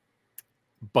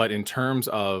 But in terms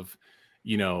of,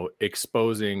 you know,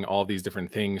 exposing all these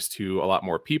different things to a lot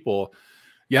more people,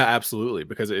 yeah, absolutely.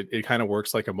 Because it kind of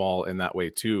works like a mall in that way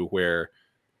too, where,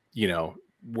 you know,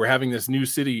 we're having this new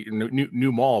city,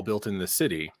 new mall built in the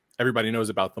city. Everybody knows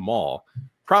about the mall.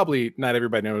 Probably not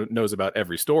everybody knows about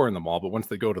every store in the mall, but once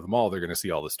they go to the mall, they're going to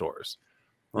see all the stores.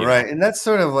 Right. And that's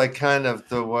sort of like kind of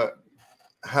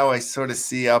how I sort of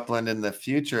see Upland in the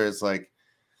future is like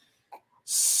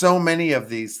so many of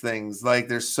these things. Like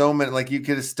there's so many, like you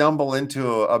could stumble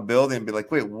into a building and be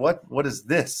like, wait, what is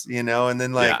this? You know, and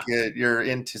then like you're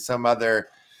into some other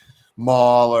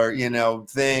mall or, you know,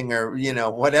 thing or, you know,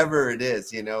 whatever it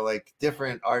is, you know, like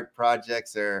different art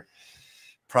projects or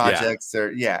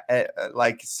or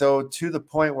like, so to the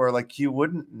point where like you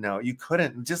wouldn't know, you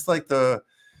couldn't, just like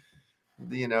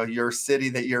you know, your city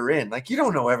that you're in, like you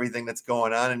don't know everything that's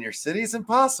going on in your city. It's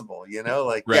impossible, you know,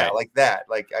 like like that.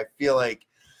 Like I feel like,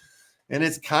 and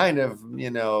it's kind of,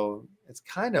 you know, it's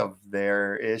kind of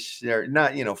there-ish, or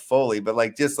not, you know, fully, but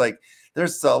like just like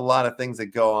there's a lot of things that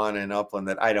go on in Upland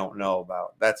that I don't know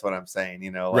about. That's what I'm saying,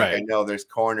 you know, like I know there's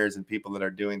corners and people that are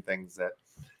doing things that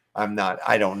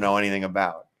I don't know anything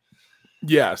about.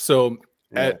 Yeah. So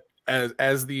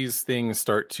as these things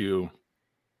start to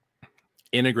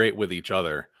integrate with each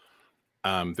other,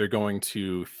 they're going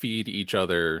to feed each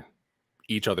other's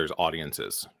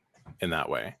audiences in that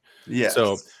way. Yeah.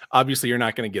 So obviously you're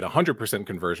not going to get 100%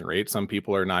 conversion rate. Some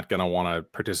people are not going to want to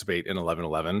participate in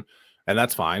 1111, and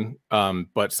that's fine.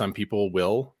 But some people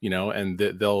will, you know, and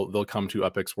they'll come to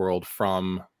UpX World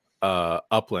from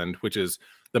Upland, which is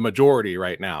the majority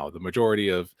right now. The majority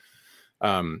of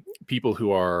people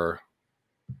who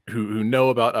know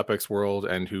about UpX World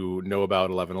and who know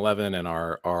about 1111 and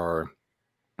are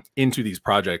into these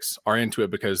projects are into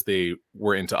it because they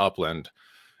were into Upland,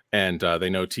 and they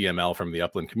know TML from the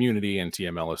Upland community, and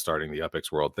TML is starting the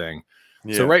UpX World thing.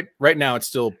 Yeah. So right now it's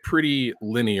still pretty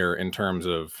linear in terms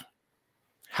of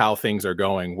how things are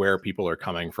going, where people are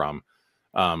coming from.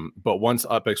 But once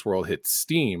UpX World hits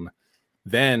Steam,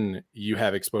 then you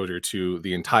have exposure to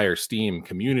the entire Steam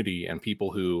community and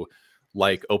people who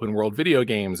like open world video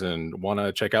games and want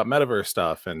to check out metaverse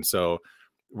stuff. And so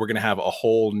we're going to have a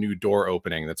whole new door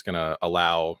opening that's going to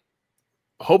allow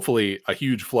hopefully a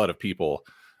huge flood of people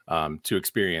to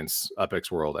experience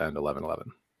UpX World and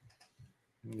 1111.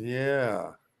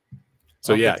 Yeah.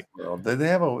 So UpX World. They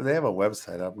have a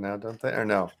website up now, don't they? Or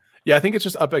no? Yeah, I think it's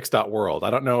just upx.world. I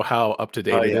don't know how up to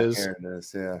date it is. Here it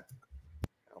is. Yeah.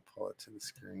 I'll pull it to the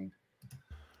screen.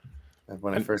 And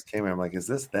when I first came here, I'm like, is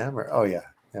this them? Or yeah,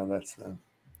 that's them.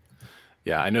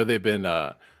 Yeah, I know they've been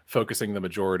focusing the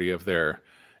majority of their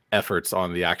efforts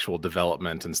on the actual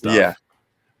development and stuff. Yeah.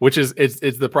 Which is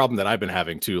it's the problem that I've been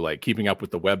having too, like keeping up with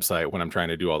the website when I'm trying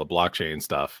to do all the blockchain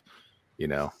stuff, you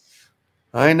know.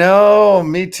 I know,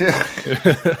 me too.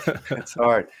 It's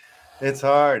hard. It's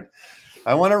hard.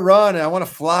 I want to run, I want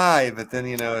to fly, but then,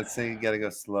 you know, it's you got to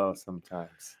go slow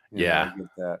sometimes. You know, I get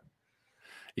that.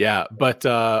 Yeah, but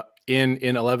in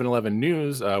 1111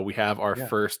 news, we have our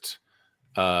first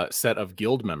set of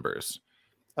guild members.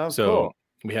 Oh, so cool.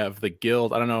 We have the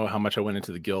guild. I don't know how much I went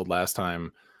into the guild last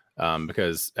time,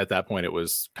 because at that point it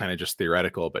was kind of just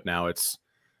theoretical, but now it's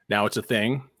a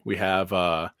thing. We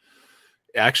have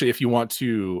actually, if you want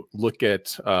to look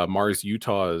at Mars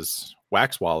Utah's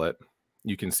Wax wallet,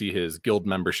 you can see his guild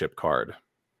membership card.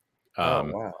 Oh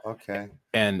wow, okay.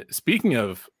 And speaking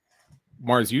of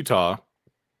Mars Utah,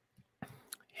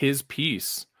 his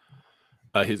piece,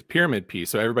 his pyramid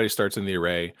piece, so everybody starts in the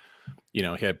array, you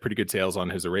know, he had pretty good sales on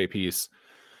his array piece.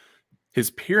 His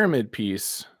pyramid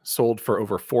piece sold for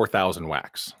over 4,000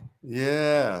 wax.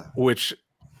 Yeah. Which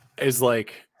is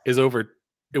over,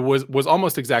 it was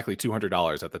almost exactly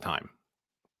 $200 at the time.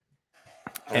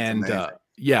 That's amazing.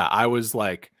 Yeah, I was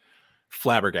like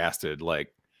flabbergasted.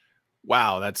 Like,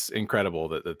 wow, that's incredible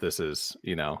that this is,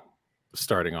 you know,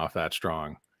 starting off that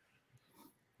strong.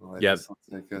 Well, yeah, this will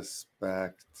take us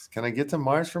back. Can I get to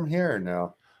Mars from here or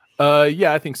no?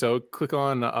 Yeah, I think so. Click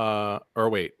on or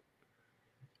wait.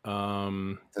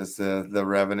 Does the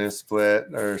revenue split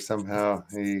or somehow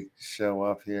he show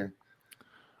up here?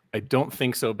 I don't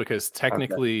think so, because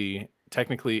technically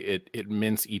it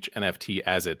mints each NFT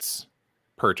as it's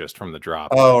purchased from the drop.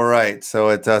 Oh, right. So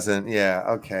it doesn't. Yeah.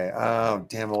 Okay. Oh,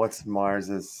 damn it. What's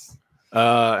Mars's?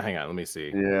 Hang on. Let me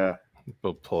see. Yeah.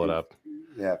 We'll pull it up.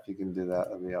 Yeah. If you can do that,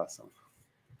 that'd be awesome.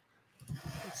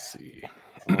 Let's see.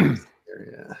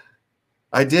 Yeah.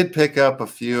 I did pick up a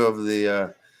few of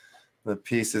the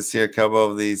pieces here, a couple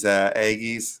of these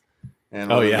Aggies and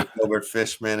Gilbert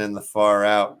Fishman in the far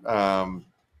out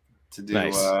to do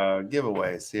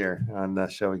giveaways here on the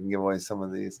show. We can give away some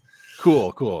of these.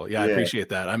 Cool. Yeah, I appreciate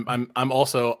that. I'm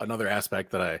also, another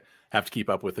aspect that I have to keep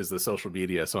up with is the social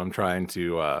media. So I'm trying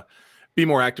to be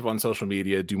more active on social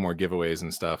media, do more giveaways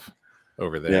and stuff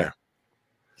over there. Yeah.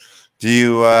 Do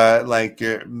you like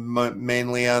you're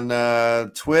mainly on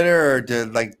Twitter, or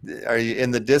are you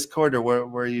in the Discord, or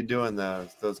where are you doing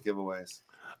those giveaways?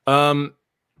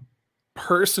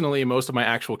 Personally, most of my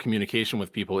actual communication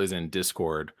with people is in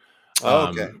Discord.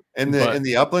 Okay. In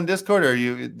the Upland Discord, or are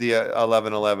you the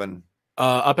 1111?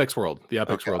 UpX World, the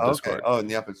UpX World Discord. Oh, in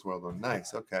the UpX World one.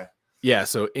 Nice. Okay. Yeah,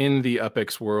 so in the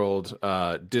UpX World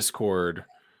Discord,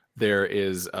 there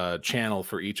is a channel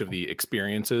for each of the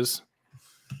experiences.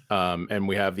 And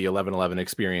we have the 1111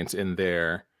 experience in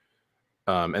there.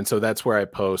 And so that's where I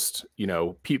post, you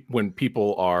know, when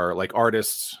people are like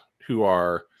artists who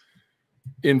are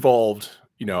involved,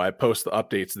 you know, I post the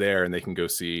updates there and they can go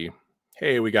see,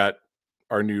 hey, we got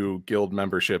our new guild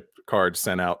membership card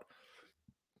sent out,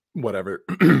 whatever.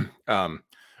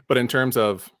 But in terms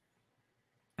of,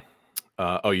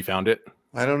 oh, you found it?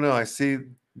 I don't know. I see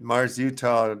Mars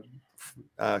Utah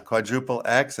quadruple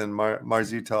X and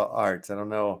Mars Utah Arts. I don't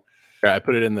know. Yeah, I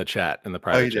put it in the chat, in the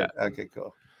private chat. Did? Okay,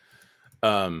 cool.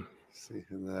 See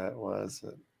who that was.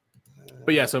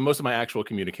 But yeah, so most of my actual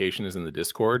communication is in the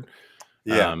Discord.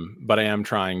 Yeah. But I am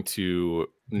trying to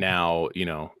now, you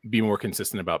know, be more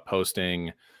consistent about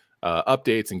posting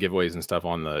updates and giveaways and stuff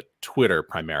on the Twitter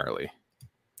primarily.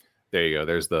 There you go.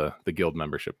 There's the guild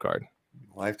membership card.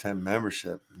 Lifetime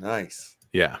membership. Nice.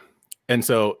 Yeah. And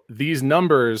so these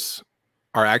numbers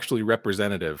are actually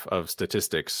representative of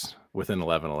statistics within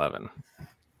 1111.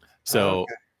 So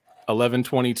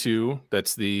 1122,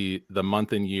 that's the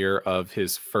month and year of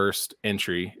his first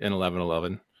entry in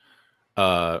 1111.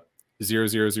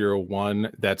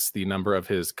 0001, that's the number of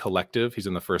his collective. He's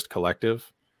in the first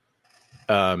collective.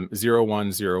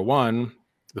 0101,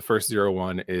 the first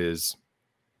 01 is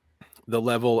the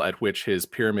level at which his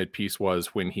pyramid piece was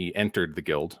when he entered the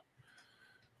guild.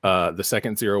 The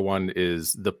second 01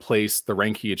 is the place, the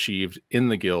rank he achieved in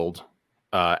the guild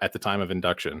at the time of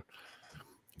induction.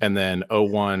 And then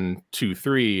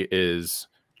 0123 is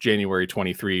January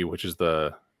 23, which is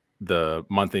the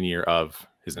month and year of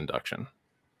his induction.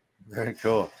 Very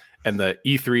cool. And the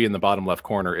E3 in the bottom left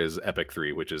corner is Epic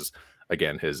 3, which is,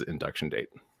 again, his induction date.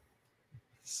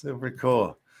 Super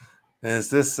cool. Is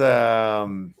this,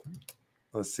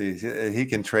 let's see, he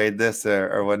can trade this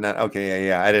or whatnot. Okay,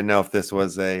 yeah. I didn't know if this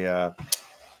was a,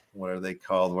 what are they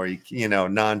called? Where you know,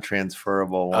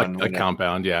 non-transferable one. A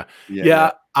compound, yeah.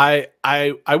 I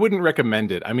wouldn't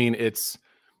recommend it. I mean, it's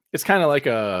kind of like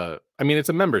it's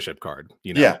a membership card,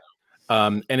 you know? Yeah.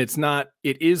 And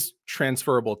it is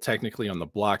transferable technically on the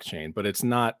blockchain, but it's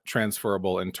not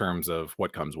transferable in terms of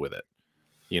what comes with it,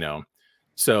 you know?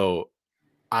 So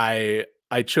I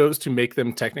chose to make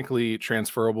them technically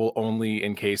transferable only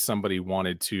in case somebody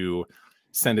wanted to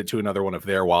send it to another one of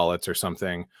their wallets or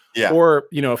something. Yeah. Or,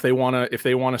 you know, if they want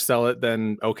to sell it,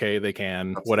 then okay, they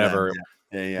can, whatever.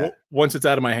 Yeah. Once it's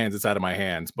out of my hands, it's out of my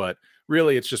hands. But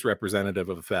really, it's just representative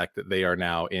of the fact that they are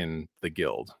now in the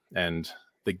guild. And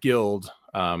the guild,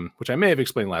 which I may have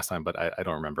explained last time, but I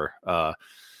don't remember.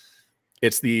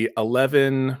 It's the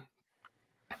 11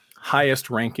 highest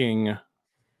ranking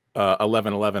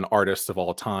 1111 artists of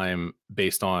all time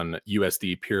based on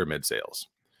USD pyramid sales.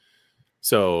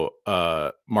 So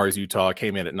Mars Utah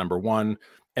came in at #1,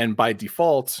 and by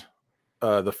default,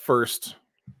 the first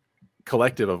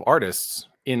collective of artists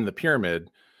in the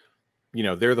pyramid, you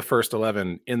know, they're the first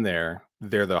 11 in there.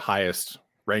 They're the highest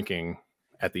ranking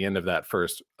at the end of that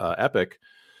first epic.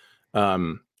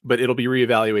 But it'll be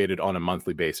reevaluated on a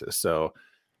monthly basis. So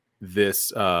this,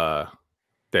 there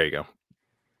you go.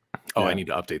 Oh, yeah. I need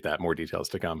to update that. More details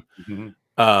to come.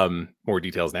 Mm-hmm. More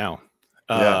details now.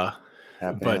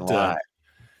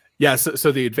 Yeah.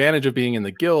 So the advantage of being in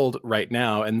the guild right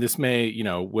now, and this may, you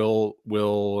know, will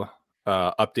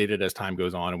update it as time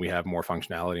goes on and we have more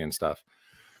functionality and stuff.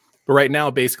 But right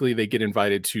now, basically, they get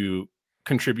invited to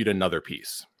contribute another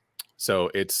piece.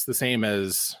 So it's the same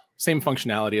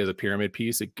functionality as a pyramid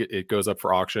piece. It goes up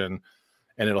for auction,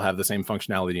 and it'll have the same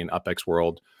functionality in UpX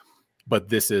World. But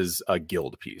this is a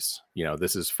guild piece. You know,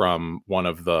 this is from one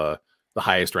of the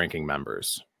highest ranking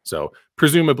members. So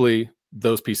presumably,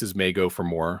 those pieces may go for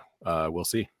more. We'll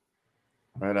see.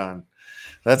 Right on.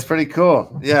 That's pretty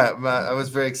cool. Yeah, I was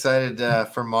very excited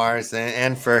for Mars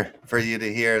and for you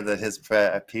to hear that his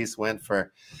piece went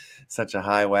for such a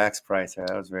high wax price.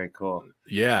 That was very cool.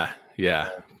 Yeah, yeah.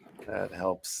 That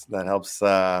helps.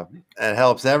 It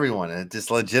helps everyone. It just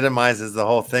legitimizes the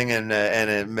whole thing, and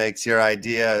it makes your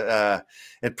idea.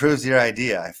 It proves your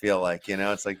idea. I feel like, you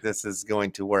know, it's like this is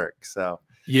going to work. So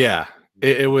yeah,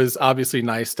 it was obviously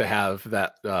nice to have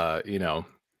that. You know.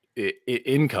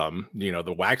 Income, you know,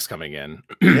 the wax coming in.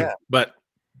 Yeah. But,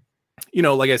 you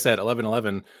know, like I said,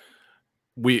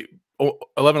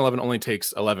 1111 only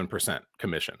takes 11%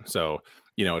 commission. So,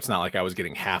 you know, it's not like I was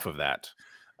getting half of that.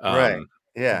 Right.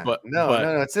 Yeah. But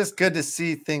no, it's just good to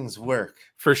see things work.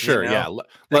 For sure. You know?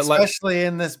 Yeah. Especially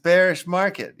in this bearish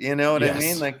market. You know what I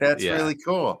mean? Like, that's really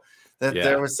cool that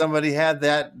there was somebody had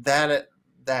that,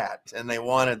 and they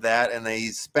wanted that and they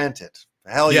spent it.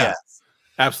 Hell yes.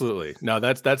 Absolutely. No,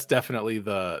 that's definitely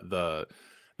the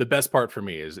best part for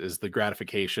me is the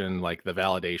gratification, like the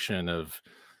validation of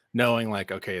knowing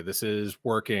like, okay, this is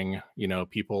working, you know,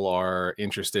 people are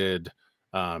interested.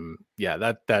 Yeah,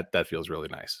 that feels really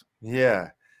nice. Yeah.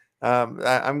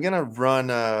 I'm gonna run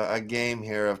a game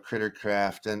here of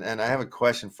Crittercraft, and I have a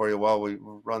question for you while we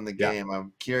run the game.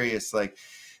 I'm curious, like,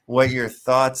 what your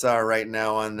thoughts are right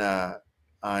now on the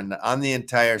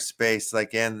entire space,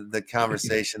 like, and the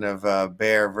conversation of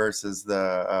bear versus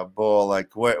the bull.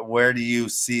 Like, where do you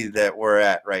see that we're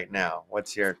at right now?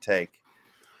 What's your take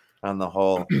on the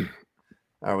whole?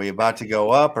 Are we about to go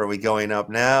up? Are we going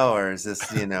up now? Or is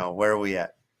this, you know, where are we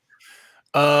at?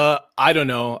 I don't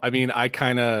know. I mean, I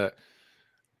kind of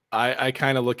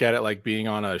look at it like being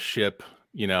on a ship,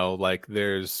 you know, like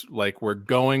we're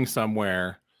going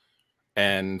somewhere,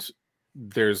 and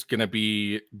there's going to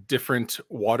be different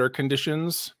water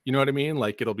conditions. You know what I mean?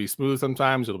 Like, it'll be smooth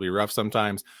sometimes, it'll be rough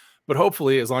sometimes, but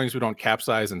hopefully, as long as we don't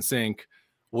capsize and sink,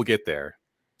 we'll get there.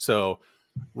 So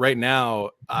right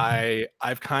now,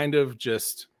 I've kind of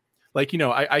just, like, you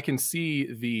know, I can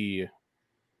see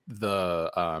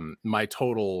my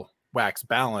total wax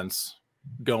balance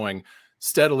going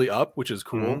steadily up, which is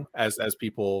cool as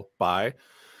people buy.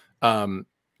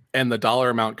 And the dollar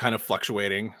amount kind of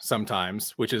fluctuating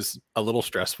sometimes, which is a little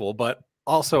stressful, but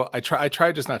also I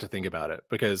try just not to think about it,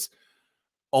 because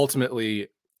ultimately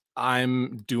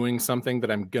I'm doing something that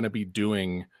I'm going to be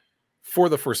doing for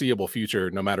the foreseeable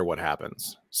future, no matter what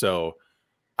happens. So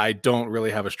I don't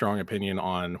really have a strong opinion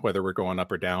on whether we're going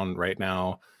up or down right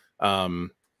now.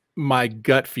 My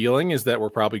gut feeling is that we're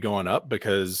probably going up,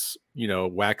 because, you know,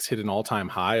 wax hit an all-time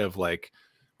high of like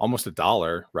almost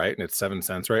 $1, right? And it's 7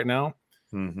 cents right now.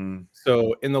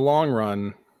 So in the long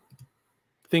run,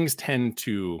 things tend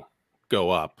to go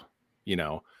up, you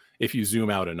know, if you zoom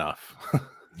out enough.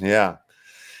 Yeah.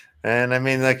 And I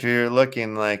mean, like, you're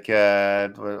looking like what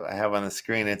I have on the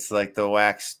screen, it's like the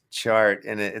wax chart,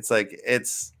 and it's like,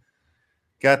 it's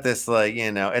got this, like,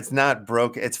 you know, it's not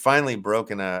broke. It's finally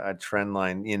broken a trend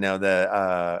line, you know,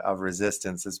 of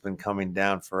resistance. It's been coming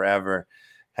down forever.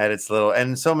 Had its little,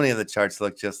 and so many of the charts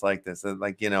look just like this. It,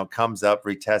 like, you know, comes up,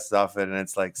 retests off it, and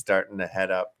it's like starting to head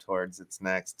up towards its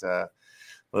next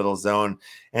little zone.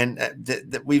 And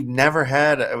we've never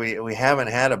had, we haven't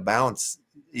had a bounce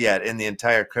yet in the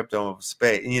entire crypto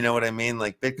space. You know what I mean?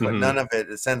 Like Bitcoin, none of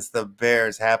it since the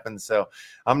bears happened. So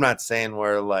I'm not saying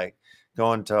we're like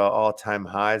going to all-time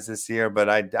highs this year, but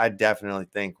I definitely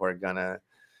think we're gonna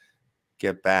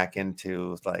get back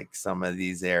into like some of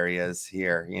these areas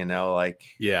here, you know, like,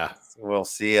 yeah, we'll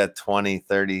see a 20,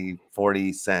 30,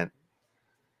 40 cent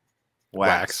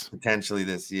wax potentially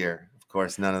this year. Of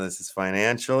course, none of this is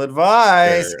financial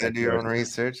advice. Gotta do your own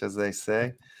research, as they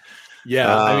say.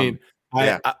 Yeah. I mean,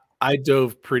 I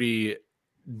dove pretty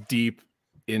deep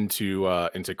into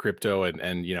crypto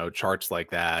and, you know, charts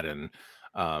like that, and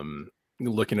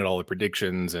looking at all the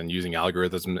predictions and using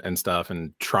algorithms and stuff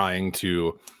and trying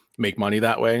to make money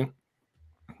that way,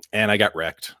 and I got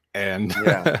wrecked. And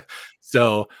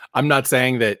so I'm not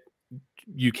saying that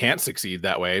you can't succeed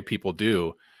that way, people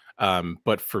do,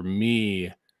 but for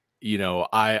me, you know,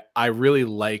 I really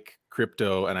like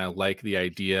crypto, and I like the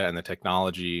idea and the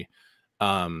technology,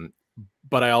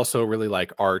 but I also really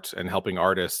like art and helping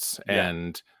artists,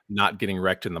 and not getting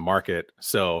wrecked in the market.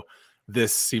 So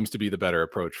this seems to be the better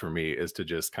approach for me, is to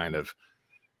just kind of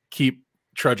keep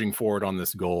trudging forward on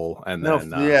this goal. And then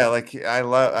yeah, like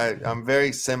I'm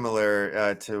very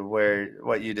similar to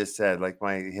what you just said, like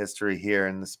my history here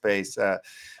in the space.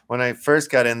 When I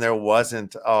first got in, there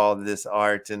wasn't all this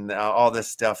art and all this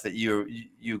stuff that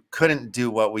you couldn't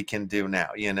do what we can do now.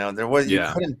 You know, you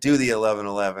couldn't do the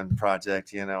 1111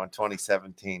 project, you know, in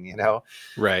 2017, you know,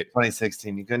 right.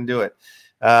 2016, you couldn't do it.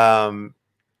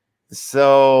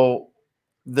 So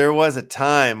there was a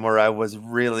time where I was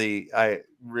really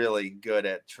good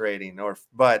at trading,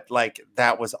 but like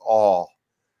that was all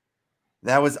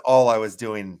I was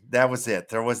doing. That was it.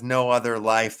 There was no other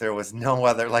life. There was no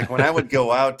other, like when I would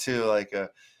go out to like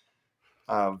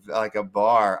a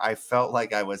bar, I felt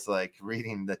like I was like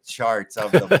reading the charts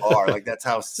of the bar. Like that's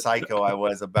how psycho I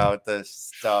was about the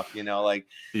stuff, you know, like,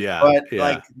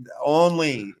 like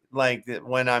only like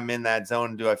when I'm in that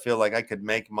zone, do I feel like I could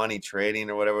make money trading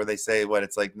or whatever they say,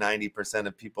 it's like 90%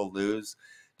 of people lose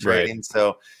trading. Right.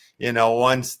 So, you know,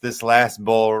 once this last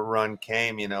bull run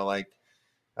came, you know, like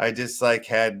I just like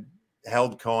had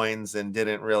held coins and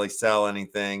didn't really sell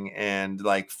anything and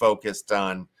like focused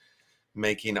on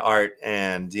making art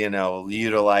and, you know,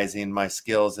 utilizing my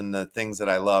skills and the things that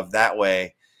I love that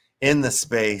way in the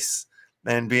space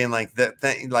and being like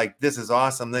like, this is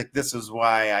awesome. Like, this is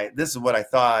what I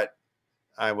thought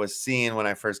I was seeing when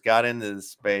I first got into the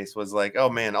space, was like, oh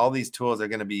man, all these tools are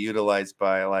going to be utilized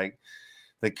by like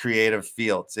the creative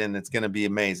fields and it's going to be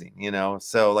amazing, you know?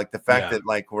 So like the fact that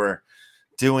like we're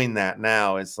doing that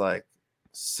now is like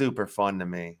super fun to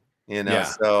me, you know?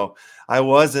 So I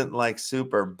wasn't like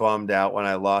super bummed out when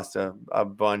I lost a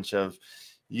bunch of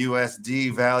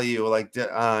USD value like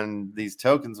on these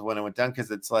tokens when it went down,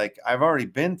 because it's like I've already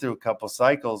been through a couple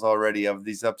cycles already of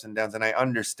these ups and downs, and I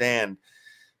understand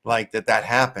like that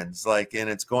happens, like, and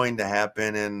it's going to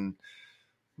happen, and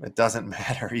it doesn't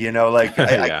matter, you know, like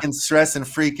I can stress and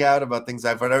freak out about things.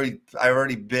 I've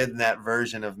already been that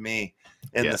version of me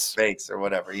in the space or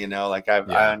whatever, you know, like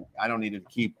I don't need to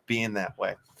keep being that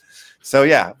way. So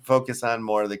yeah, focus on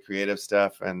more of the creative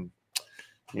stuff. And,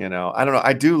 you know, I don't know.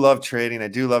 I do love trading. I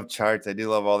do love charts. I do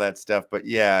love all that stuff, but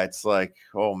yeah, it's like,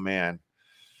 oh man,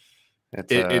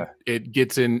 it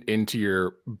gets into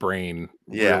your brain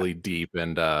really deep.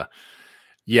 And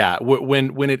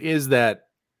when it is that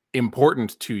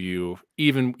important to you,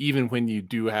 even when you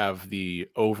do have the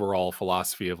overall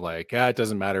philosophy of like, it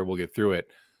doesn't matter, we'll get through it.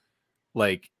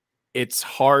 Like, it's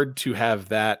hard to have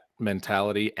that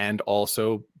mentality and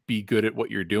also be good at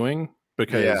what you're doing,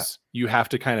 because you have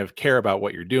to kind of care about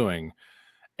what you're doing.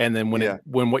 And then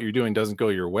when what you're doing doesn't go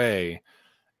your way,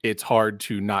 it's hard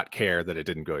to not care that it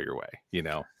didn't go your way, you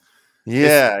know?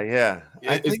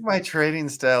 I think my trading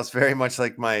style is very much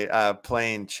like my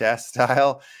playing chess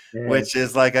style, which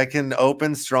is like I can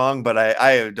open strong, but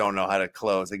I don't know how to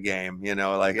close a game, you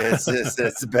know, like it's just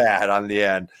it's bad on the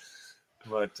end.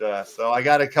 But so I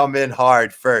got to come in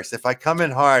hard first. If I come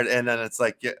in hard and then it's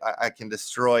like I can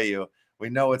destroy you, we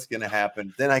know what's going to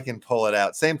happen, then I can pull it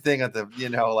out. Same thing at the, you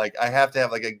know, like I have to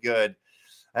have like I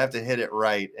have to hit it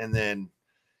right, and then,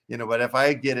 you know, but if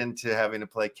I get into having to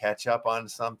play catch up on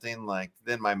something, like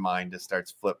then my mind just starts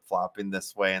flip flopping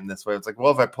this way and this way. It's like,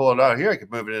 well, if I pull it out here, I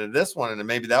could move it into this one, and then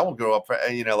maybe that will go up,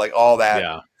 you know, like all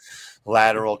that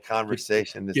lateral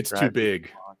conversation. It's too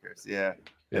big. It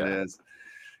is.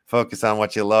 Focus on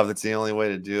what you love. That's the only way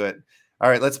to do it. All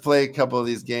right, let's play a couple of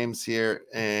these games here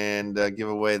and give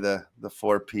away the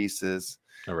 4 pieces.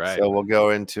 All right. So we'll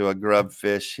go into a grub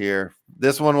fish here.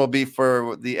 This one will be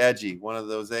for the edgy, one of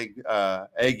those the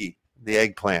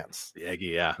eggplants. The eggy,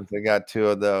 yeah. I got 2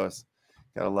 of those.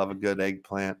 Gotta love a good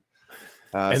eggplant.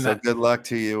 So good luck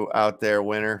to you out there,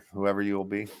 winner, whoever you will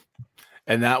be.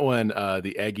 And that one,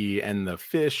 the eggy and the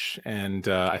fish, and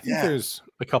I think there's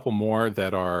a couple more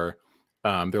that are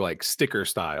they're like sticker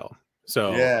style.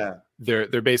 So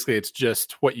they're basically, it's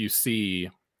just what you see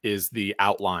is the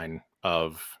outline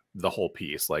of the whole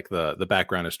piece. Like the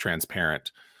background is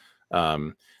transparent.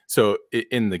 So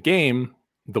in the game,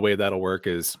 the way that'll work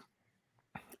is,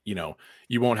 you know,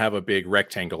 you won't have a big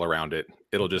rectangle around it.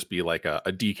 It'll just be like a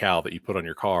decal that you put on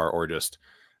your car, or just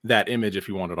that image if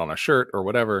you want it on a shirt or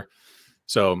whatever.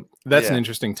 So that's an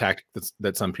interesting tactic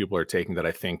that some people are taking, that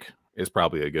I think is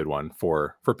probably a good one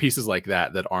for pieces like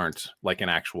that aren't like an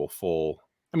actual full,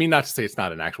 I mean, not to say it's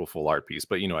not an actual full art piece,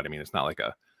 but you know what I mean? It's not like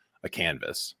a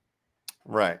canvas.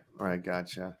 Right.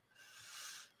 Gotcha.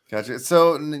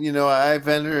 So, you know, I've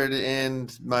entered in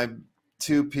my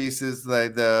 2 pieces,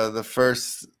 like the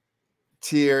first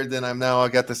tier, then I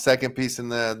got the second piece in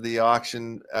the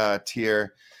auction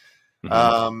tier.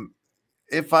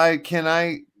 Mm-hmm. Can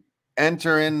I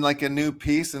enter in like a new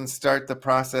piece and start the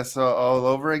process all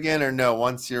over again, or no?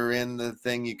 Once you're in the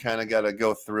thing, you kind of got to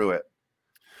go through it.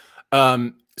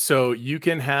 So you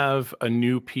can have a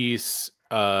new piece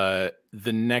the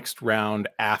next round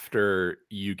after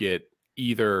you get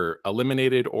either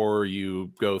eliminated or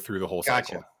you go through the whole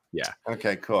cycle. Yeah.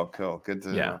 Okay, cool. Good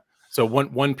to know. So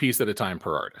one piece at a time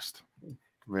per artist.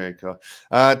 Very cool.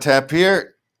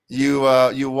 Tapir, you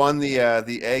won the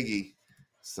Eggie.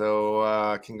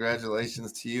 So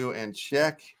congratulations to you, and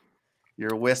check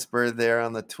your whisper there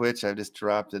on the Twitch. I just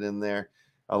dropped it in there.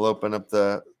 I'll open up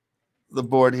the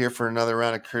board here for another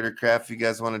round of Crittercraft. If you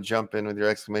guys want to jump in with your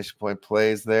exclamation point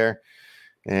plays there,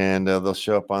 and they'll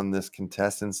show up on this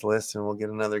contestants list, and we'll get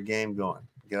another game going.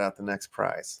 Get out the next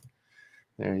prize.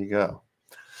 There you go.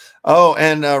 Oh,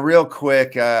 and real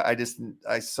quick, I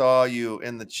saw you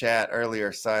in the chat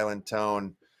earlier, Silent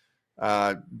Tone.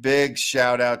 Big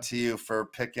shout out to you for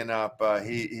picking up.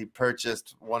 He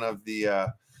purchased one of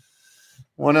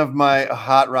my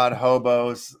hot rod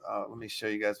hobos. Let me show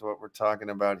you guys what we're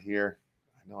talking about here.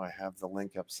 I know I have the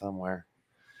link up somewhere,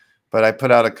 but I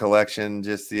put out a collection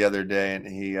just the other day, and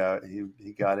he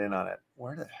got in on it.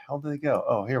 Where the hell did they go?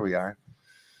 Oh, here we are.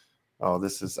 Oh,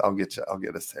 this is. I'll get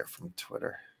us there from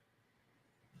Twitter.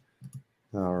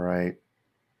 All right.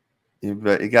 You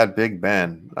got Big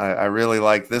Ben. I really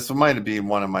like this. Might be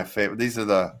one of my favorite. These are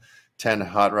the 10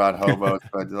 hot rod hobos,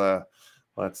 but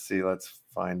let's see. Let's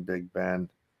find Big Ben.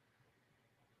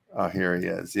 Oh, here he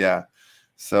is. Yeah.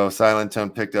 So Silent Tone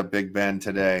picked up Big Ben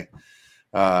today.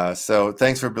 So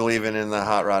thanks for believing in the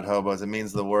hot rod hobos. It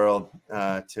means the world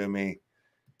to me.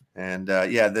 And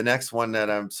yeah, the next one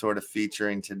that I'm sort of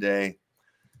featuring today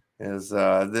is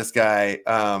this guy.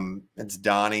 It's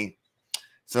Donnie.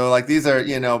 So like these are,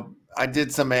 I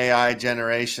did some AI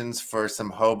generations for some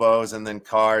hobos and then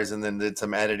cars, and then did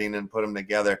some editing and put them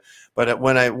together. But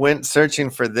when I went searching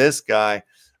for this guy,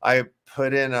 I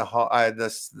put in what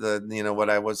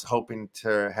I was hoping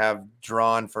to have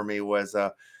drawn for me was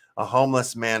a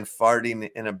homeless man farting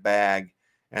in a bag.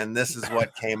 And this is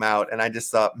what came out. And I just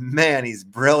thought, man, he's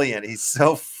brilliant. He's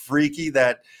so freaky.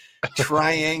 That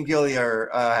triangular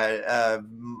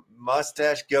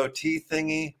mustache goatee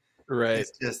thingy. Right.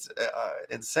 It's just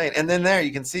insane. And then there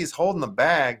you can see he's holding the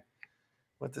bag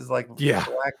with his black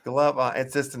glove on.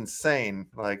 It's just insane.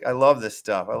 Like, I love this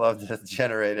stuff. I love the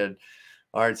generated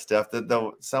art stuff.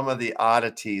 Some of the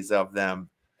oddities of them,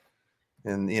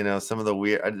 and some of the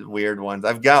weird ones.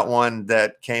 I've got one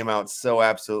that came out so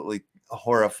absolutely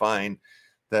horrifying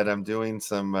that I'm doing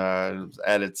some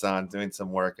edits on, doing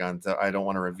some work on. So I don't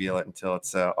want to reveal it until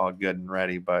it's all good and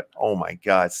ready. But oh my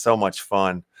God, so much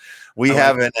fun! We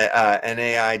have an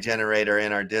AI generator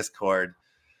in our Discord,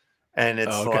 and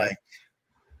it's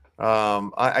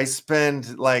I spend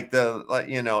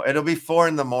it'll be 4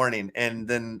 a.m, and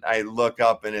then I look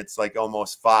up and it's like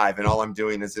almost 5, and all I'm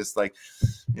doing is just like,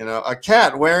 a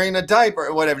cat wearing a diaper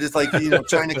or whatever, just like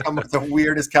trying to come up with the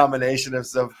weirdest combination of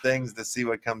some things to see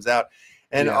what comes out.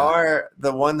 And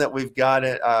the one that we've got,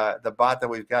 the bot that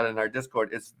we've got in our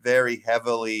Discord is very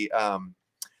heavily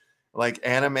like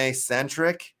anime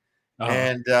centric.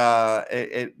 And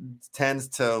it tends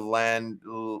to land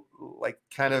like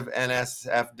kind of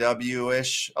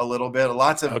NSFW-ish a little bit.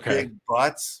 Lots of big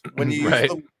butts. When you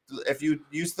if you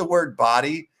use the word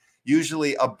body,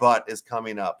 usually a butt is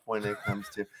coming up when it comes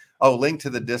to. Oh, link to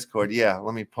the Discord. Yeah,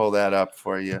 let me pull that up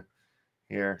for you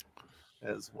here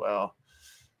as well.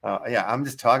 Yeah, I'm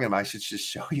just talking about. I should just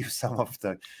show you some of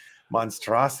the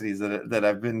monstrosities that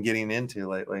I've been getting into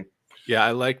lately. Yeah,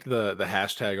 I liked the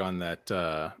hashtag on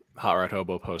that Hot Rod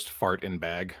Hobo post, fart in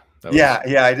bag. Yeah,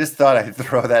 I just thought I'd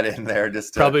throw that in there.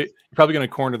 Just probably going to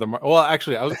corner the market. Well,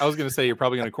 actually, I was going to say you're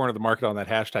probably going to corner the market on that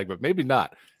hashtag, but maybe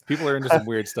not. People are into some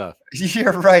weird stuff.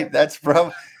 You're right. That's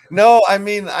probably no. I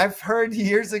mean, I've heard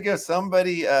years ago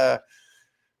somebody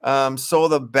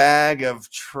sold a bag of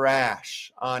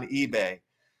trash on eBay.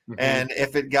 And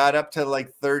if it got up to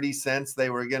like 30 cents, they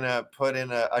were going to put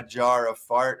in a jar of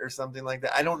fart or something like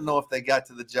that. I don't know if they got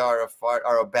to the jar of fart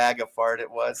or a bag of fart. It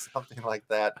was something like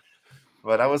that.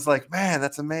 But I was like, man,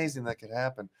 that's amazing. That could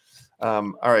happen.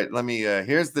 All right, let me,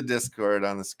 here's the Discord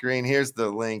on the screen. Here's the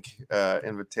link,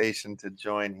 invitation to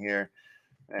join here.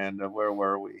 And where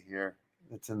were we here?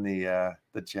 It's in the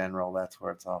general. That's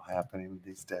where it's all happening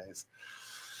these days.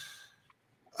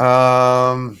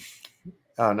 Oh,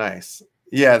 nice.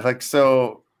 Yeah, like,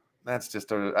 so that's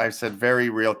just, I said very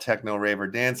real techno raver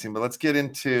dancing, but let's get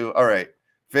into, all right,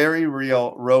 very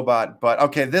real robot butt.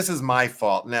 Okay, this is my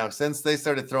fault. Now, since they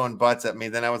started throwing butts at me,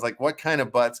 then I was like, what kind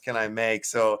of butts can I make?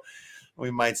 So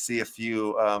we might see a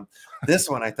few. This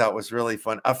one I thought was really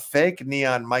fun. A fake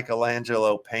neon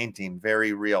Michelangelo painting,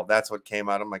 very real. That's what came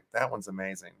out. I'm like, that one's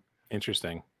amazing.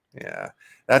 Interesting. Yeah,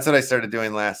 that's what I started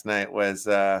doing last night. Was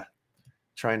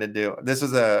trying to do. This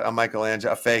was a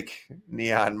Michelangelo, a fake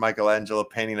neon Michelangelo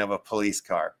painting of a police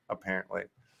car. Apparently,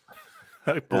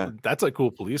 that's a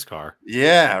cool police car.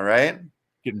 Yeah, right.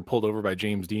 Getting pulled over by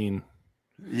James Dean.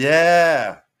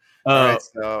 Yeah. All right.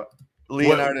 So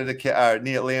Leonardo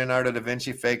da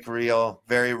Vinci, fake, real,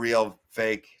 very real,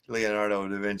 fake. Leonardo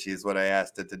da Vinci is what I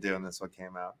asked it to do, and this is what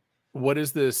came out. What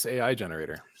is this AI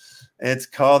generator? It's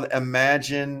called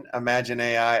Imagine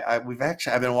AI. I've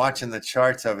been watching the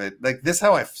charts of it. Like this,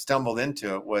 how I stumbled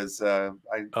into it was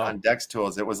on Dex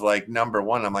Tools. It was like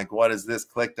 #1. I'm like, what is this?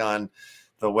 Clicked on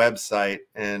the website,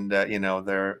 and you know,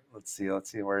 let's see,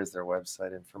 where is their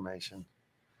website information?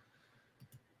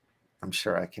 I'm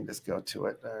sure I can just go to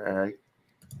it. All right,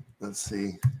 let's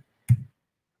see.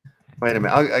 Wait a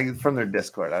minute. From their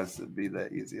Discord, that would be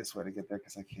the easiest way to get there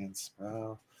because I can't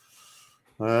spell.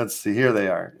 Let's see. Here they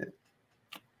are.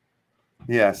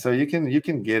 Yeah, so you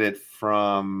can get it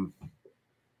from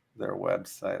their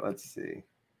website. Let's see.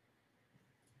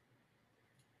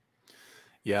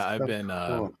 Yeah, I've been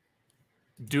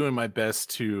doing my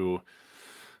best to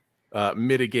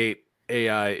mitigate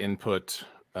AI input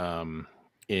in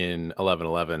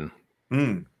 11.11.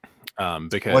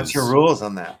 Because what's your rules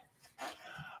on that?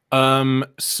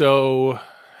 So,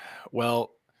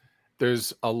 well,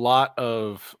 there's a lot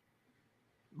of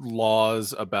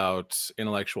laws about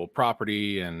intellectual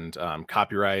property and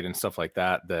copyright and stuff like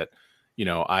that you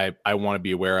know I want to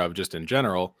be aware of just in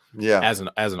general, as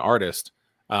an artist,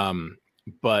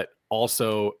 but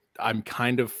also I'm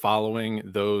kind of following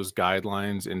those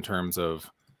guidelines in terms of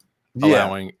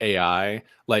allowing AI.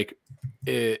 Like,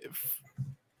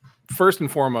 first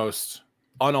and foremost,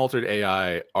 unaltered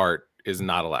AI art is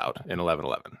not allowed in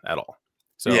 11.11 at all.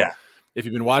 So if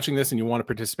you've been watching this and you want to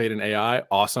participate in AI,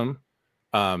 awesome.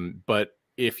 But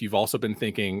if you've also been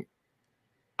thinking,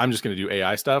 I'm just going to do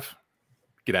AI stuff,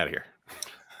 get out of here.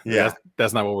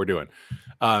 That's not what we're doing.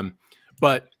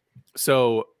 But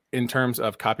so in terms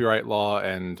of copyright law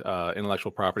and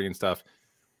intellectual property and stuff,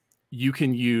 you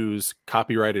can use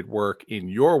copyrighted work in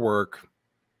your work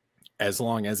as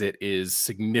long as it is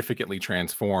significantly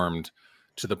transformed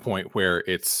to the point where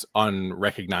it's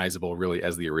unrecognizable really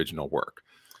as the original work.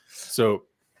 So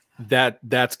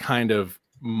that's kind of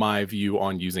my view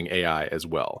on using AI as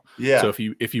well. So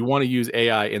if you want to use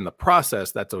AI in the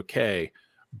process, that's okay,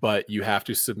 but you have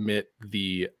to submit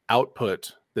the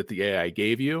output that the AI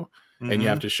gave you, and you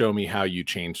have to show me how you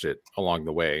changed it along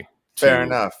the way. Fair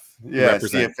enough. Yeah,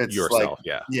 see if it's yourself.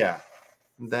 Like,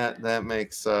 that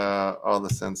makes all the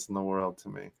sense in the world to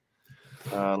me.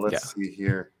 Let's see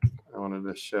here. I wanted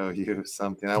to show you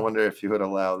something. I wonder if you would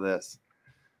allow this.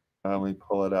 Let me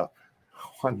pull it up.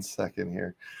 1 second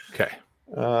here. Okay.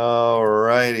 All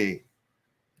righty.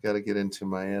 Got to get into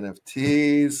my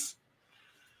NFTs.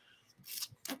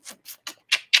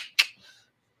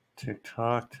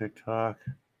 TikTok.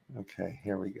 Okay,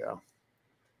 here we go.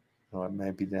 Oh, it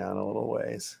may be down a little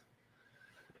ways.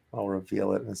 I'll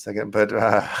reveal it in a second. But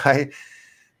I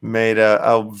made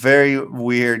a very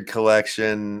weird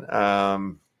collection.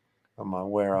 Come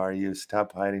on, where are you?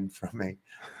 Stop hiding from me.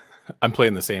 I'm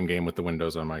playing the same game with the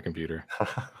windows on my computer.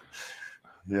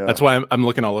 That's why I'm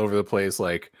looking all over the place.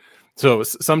 Like, so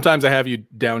sometimes I have you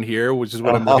down here, which is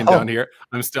what I'm looking down here.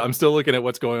 I'm still looking at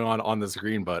what's going on the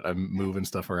screen, but I'm moving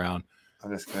stuff around.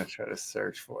 I'm just gonna try to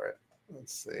search for it.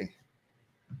 Let's see.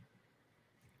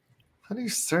 How do you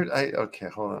search? Okay,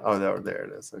 hold on. Oh, there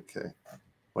it is. Okay.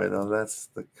 Wait, no, that's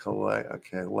the collect.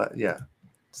 Okay,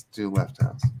 let's do Left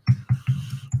House.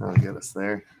 That'll get us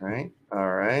there, right? All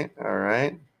right.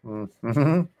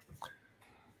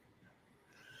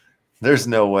 There's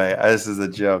no way. This is a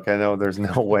joke. I know there's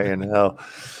no way in hell.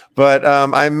 But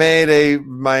I made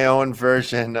my own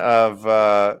version of,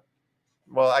 I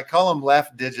call them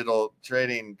left digital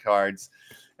trading cards.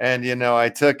 And, you know, I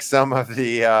took some of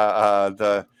they're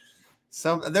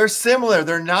similar.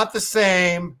 They're not the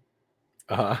same.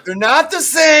 They're not the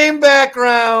same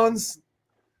backgrounds.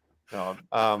 No,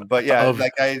 but yeah,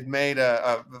 like I made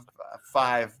a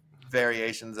 5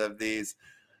 variations of these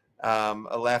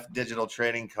left digital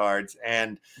trading cards,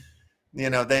 and you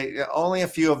know, only a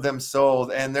few of them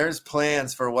sold, and there's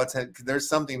plans for there's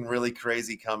something really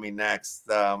crazy coming next.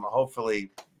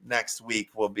 Hopefully next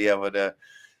week we'll be able to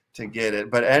get it,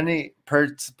 but any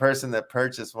person that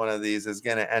purchased one of these is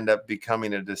going to end up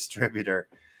becoming a distributor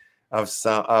of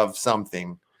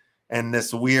something, and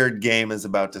this weird game is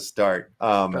about to start.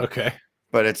 Okay.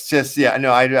 but it's just, yeah,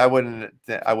 no, I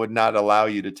would not allow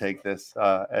you to take this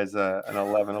as an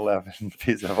 1111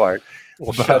 piece of art.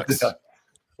 Well, shucks.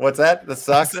 What's that? The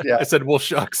sucks? Yeah. I said, well,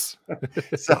 shucks.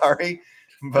 Sorry,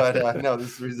 but no,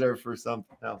 this is reserved for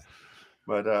something else.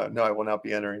 But no, I will not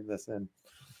be entering this in.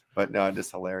 But no,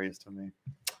 it's hilarious to me.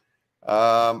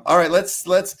 All right,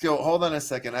 let's go. Hold on a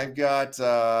second. I've got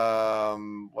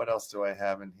what else do I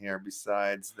have in here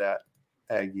besides that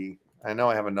Aggie? I know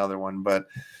I have another one, but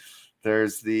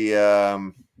there's the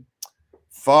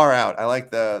Far Out. I like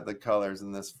the colors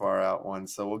in this Far Out one,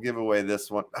 so we'll give away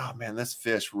this one. Oh man, this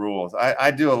fish rules.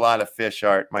 I do a lot of fish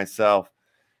art myself.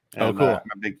 And, oh, cool. I'm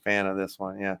a big fan of this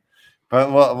one. Yeah,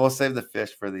 but we'll save the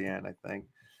fish for the end, I think.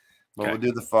 But we'll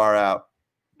do the Far Out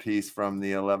piece from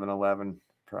the 1111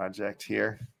 project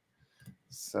here.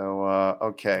 So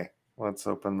okay, let's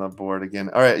open the board again.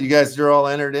 All right, you guys are all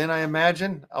entered in, I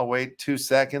imagine. I'll wait 2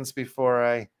 seconds before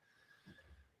I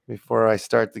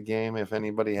start the game if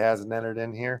anybody hasn't entered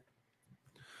in here.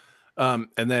 And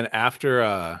then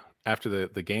after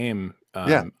the game,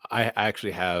 I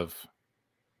actually have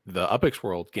the UpX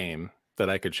World game that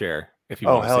I could share if you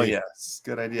want to see. Oh hell yes,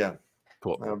 good idea.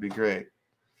 Cool. That would be great.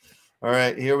 All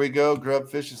right, here we go.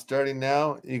 Grubfish is starting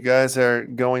now. You guys are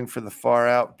going for the Far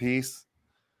Out piece.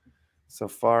 So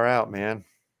Far Out, man.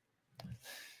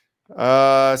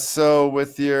 So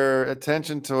with your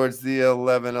attention towards the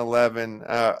 1111,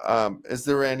 is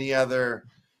there any other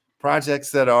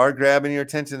projects that are grabbing your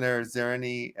attention, or is there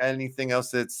anything else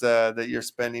that's that you're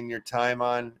spending your time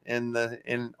on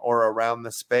in or around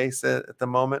the space at the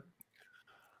moment?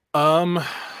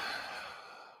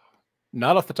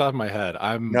 Not off the top of my head.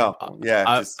 I've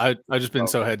just been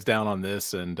so heads down on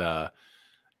this, and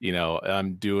you know,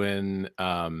 I'm doing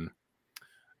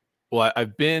well,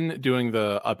 I've been doing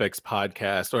the UpX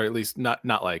podcast, or at least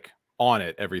not like on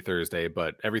it every Thursday,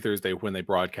 but every Thursday when they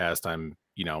broadcast, I'm,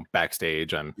 you know,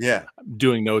 backstage. I'm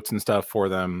doing notes and stuff for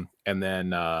them, and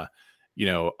then you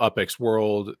know, UpX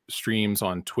World streams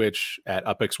on Twitch at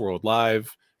UpX World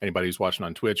Live. Anybody who's watching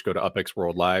on Twitch, go to UpX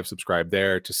World Live, subscribe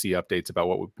there to see updates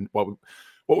about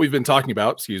what we've been talking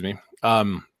about. Excuse me.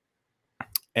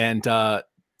 And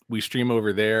we stream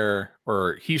over there,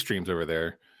 or he streams over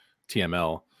there,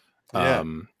 TML,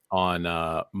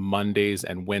 on Mondays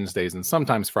and Wednesdays, and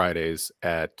sometimes Fridays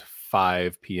at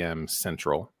 5 p.m.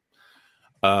 Central.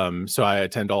 So I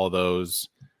attend all of those,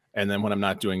 and then when I'm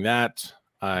not doing that,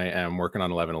 I am working on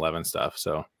 1111 stuff.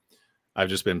 So I've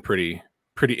just been pretty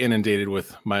inundated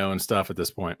with my own stuff at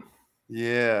this point.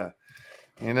 Yeah.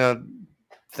 You know,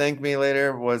 Thank Me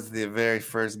Later was the very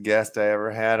first guest I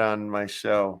ever had on my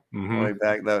show way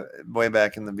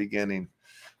back in the beginning.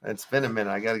 It's been a minute.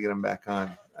 I got to get him back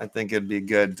on. I think it'd be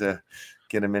good to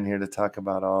get him in here to talk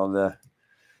about all the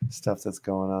stuff that's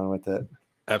going on with it.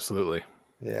 Absolutely.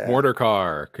 Yeah. Mortar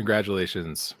car.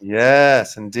 Congratulations.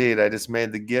 Yes, indeed. I just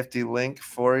made the Gifty link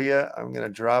for you. I'm going to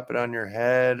drop it on your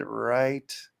head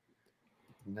right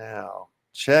now.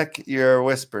 Check your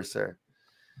whisper, sir.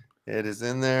 It is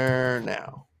in there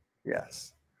now.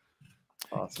 Yes.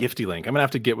 Awesome. Gifty link. I'm gonna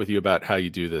have to get with you about how you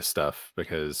do this stuff,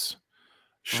 because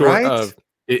short of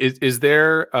is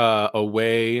there a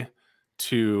way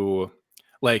to,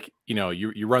 like, you know,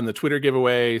 you run the Twitter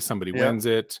giveaway, somebody wins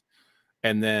it,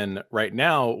 and then right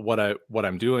now what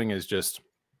I'm doing is just,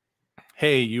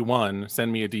 hey, you won,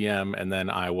 send me a DM, and then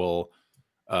I will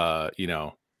you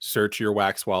know, search your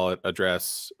Wax wallet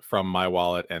address from my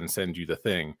wallet and send you the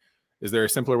thing. Is there a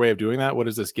simpler way of doing that? What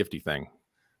is this Gifty thing?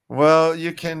 Well,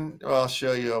 you can, I'll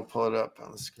show you. I'll pull it up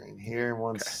on the screen here.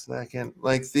 One second.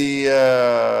 Like the,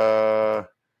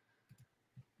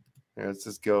 here, let's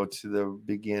just go to the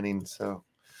beginning. So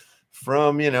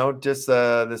from, you know, just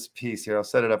this piece here, I'll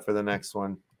set it up for the next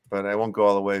one, but I won't go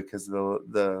all the way because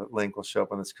the link will show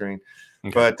up on the screen.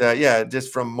 Okay. But yeah,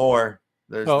 just from more,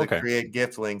 there's the create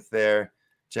gift link there,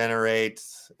 generate,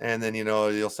 and then, you know,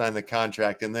 you'll sign the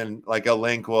contract, and then like a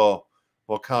link will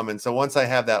come. And so once I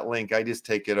have that link, I just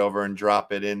take it over and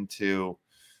drop it into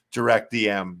direct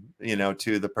DM, you know,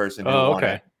 to the person who won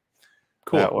it.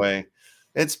 Cool. That way.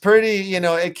 It's pretty, you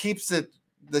know, it keeps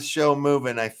the show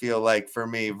moving, I feel like, for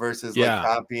me, versus like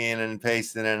copying and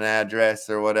pasting an address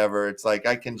or whatever. It's like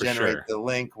I can generate the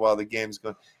link while the game's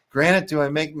going. Granted, do I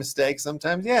make mistakes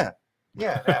sometimes? Yeah.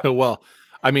 Yeah. Well,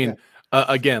 I mean,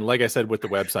 again, like I said with the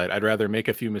website, I'd rather make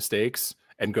a few mistakes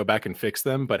and go back and fix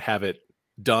them, but have it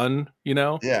done, you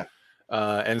know? Yeah.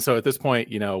 And so at this point,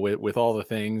 you know, with all the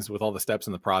things, with all the steps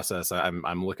in the process,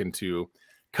 I'm looking to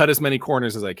cut as many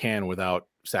corners as I can without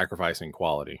sacrificing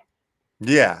quality.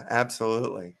 Yeah,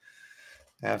 absolutely.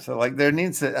 Absolutely. Like there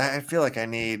needs to, I feel like I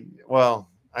need, well,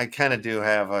 I kind of do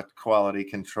have a quality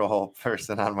control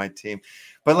person on my team,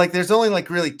 but like there's only like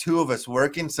really 2 of us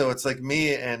working, so it's like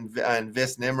me and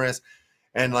Vis Nimris,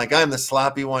 and like I'm the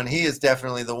sloppy one. He is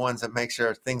definitely the ones that make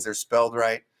sure things are spelled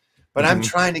right. But I'm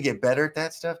trying to get better at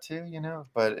that stuff too, you know.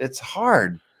 But it's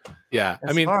hard. Yeah,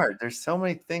 I mean, hard. There's so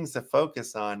many things to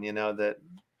focus on, you know. That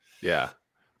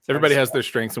everybody has their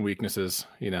strengths and weaknesses,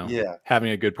 you know. Yeah,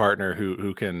 having a good partner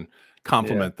who can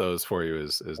complement those for you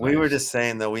is we nice. Were just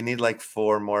saying though, we need like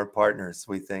 4 more partners,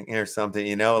 we think, or something,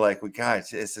 you know, like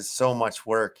guys, this is so much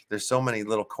work. There's so many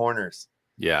little corners.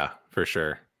 Yeah, for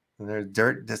sure. And there's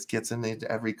dirt just gets into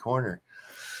every corner.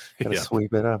 Gotta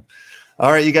sweep it up.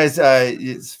 All right, you guys, a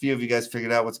few of you guys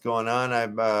figured out what's going on.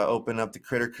 I've opened up the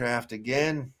Crittercraft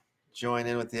again. Join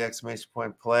in with the exclamation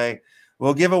point play.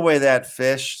 We'll give away that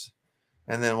fish,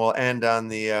 and then we'll end on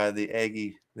the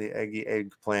eggy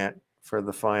eggplant for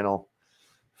the final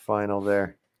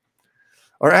there.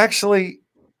 Or actually,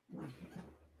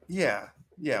 yeah,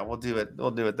 we'll do it.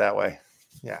 We'll do it that way.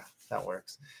 Yeah, that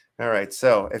works. All right.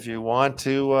 So if you want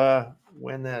to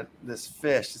win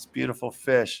this beautiful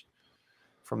fish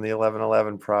from the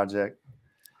 1111 project,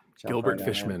 Gilbert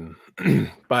Fishman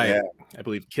by I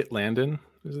believe Kit Landon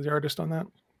is the artist on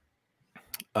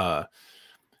that.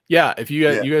 Yeah, if you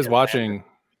guys watching,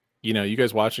 you know,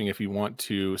 if you want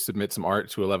to submit some art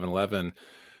to 1111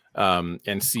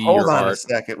 and see Hold your on art. a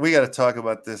second. We got to talk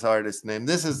about this artist's name.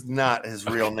 This is not his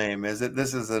real name, is it?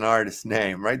 This is an artist's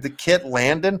name, right? The Kit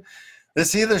Landon.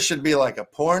 This either should be like a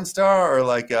porn star or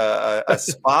like a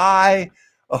spy,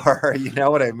 or you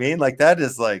know what I mean? Like that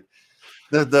is like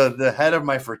the head of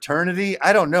my fraternity.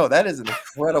 I don't know. That is an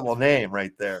incredible name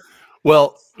right there.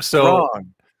 Well, so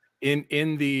in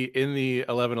the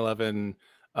 1111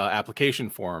 application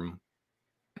form,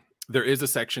 there is a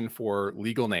section for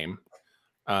legal name,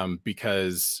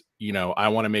 because, you know, I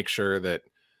want to make sure that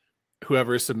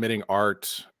whoever is submitting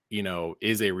art, you know,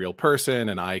 is a real person,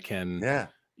 and I can,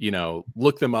 you know,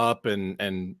 look them up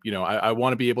and you know, I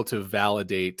want to be able to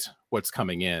validate what's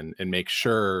coming in and make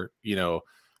sure, you know,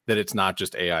 that it's not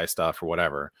just AI stuff or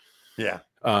whatever. Yeah.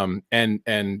 And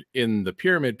in the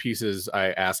pyramid pieces,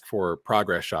 I ask for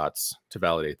progress shots to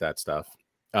validate that stuff.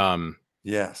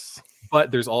 Yes.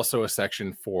 But there's also a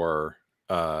section for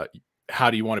how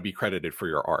do you want to be credited for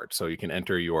your art? So you can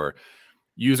enter your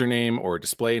username or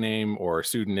display name or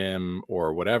pseudonym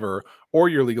or whatever, or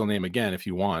your legal name again if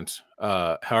you want,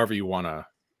 however you want to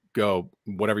go,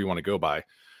 whatever you want to go by.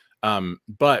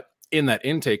 But in that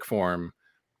intake form,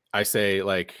 I say,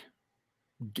 like,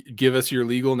 give us your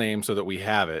legal name so that we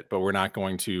have it, but we're not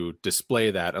going to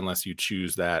display that unless you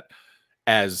choose that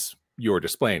as your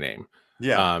display name.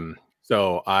 Yeah.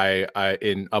 So I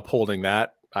in upholding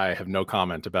that, I have no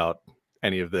comment about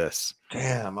any of this.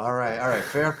 Damn. All right.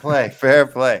 Fair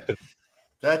play.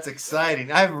 That's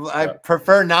exciting. I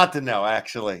prefer not to know,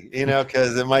 actually, you know,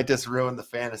 because it might just ruin the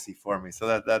fantasy for me.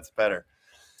 So that's better.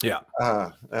 Yeah.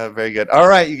 Very good. All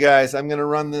right, you guys, I'm going to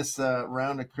run this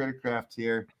round of Crittercraft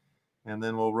here, and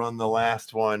then we'll run the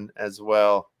last one as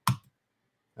well.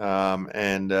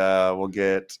 And we'll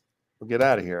get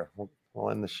out of here. We'll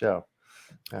end the show.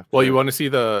 Well, you want to see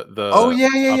the Oh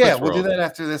yeah. We'll do that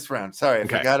after this round. Sorry, I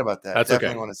forgot about that. That's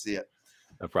definitely want to see it.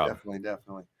 No problem.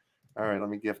 Definitely. All right, let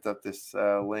me gift up this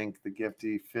link, the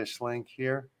Gifty Fish link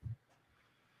here.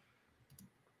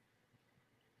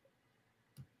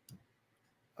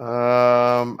 Do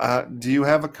you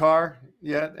have a car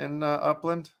yet in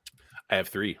Upland? I have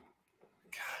 3.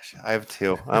 Gosh, I have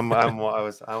 2. I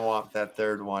want that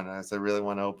third one, as I really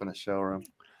want to open a showroom.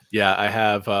 Yeah, I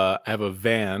have a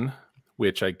van,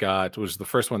 which I got, was the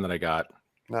first one that I got.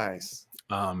 Nice.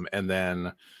 And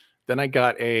then I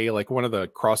got one of the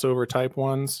crossover type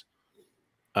ones.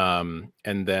 And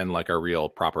then like a real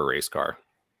proper race car.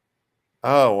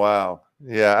 Oh wow.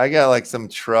 Yeah, I got like some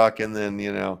truck, and then,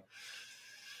 you know,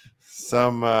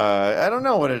 some I don't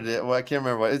know what it is. Well, I can't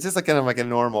remember what. It's just like kind of like a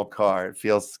normal car. It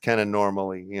feels kind of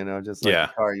normally, you know, just like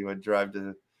a car you would drive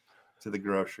to the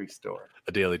grocery store.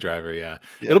 A daily driver, yeah.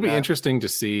 It'll be interesting to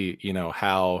see, you know,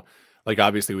 how, like,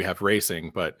 obviously we have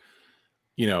racing, but,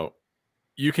 you know,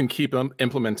 you can keep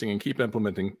implementing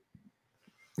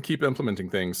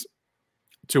things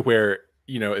to where,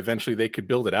 you know, eventually they could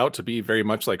build it out to be very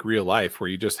much like real life, where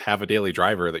you just have a daily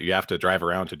driver that you have to drive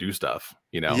around to do stuff,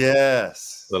 you know?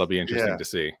 Yes. That'll be interesting to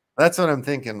see. That's what I'm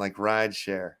thinking, like ride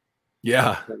share.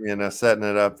 Yeah. You know, setting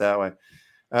it up that way.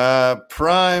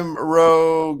 Prime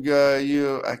Rogue,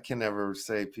 I can never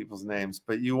say people's names,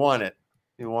 but you want it.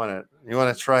 You want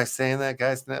to try saying that,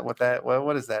 guys?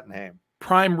 What is that name?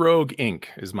 Prime Rogue Inc.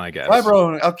 is my guess. Prime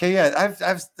Rogue. Okay, yeah.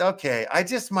 Okay.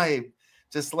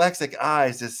 dyslexic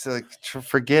eyes. Just like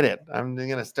forget it. I'm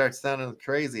gonna start sounding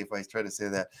crazy if I try to say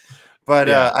that. But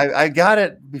I got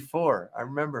it before. I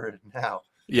remember it now.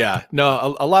 Yeah,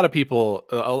 no, a lot of people,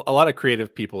 a lot of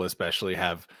creative people especially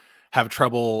have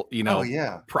trouble, you know,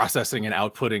 processing and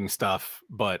outputting stuff.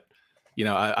 But, you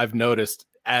know, I've noticed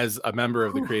as a member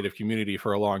of the creative community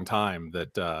for a long time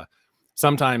that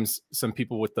sometimes some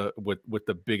people with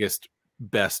the biggest,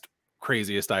 best,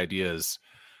 craziest ideas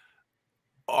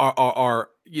are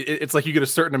it's like you get a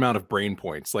certain amount of brain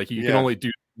points. Like you can only do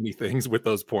many things with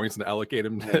those points and allocate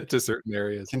them to certain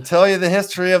areas. Can tell you the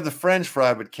history of the French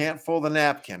fry, but can't fold a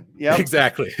napkin. Yeah,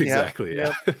 exactly. Yeah,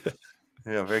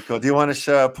 very cool. Do you want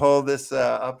to pull this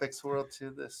UpX World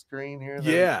to the screen here?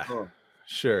 Yeah,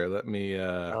 sure. Let me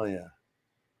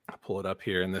pull it up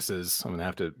here. And this is, I'm gonna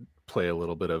have to play a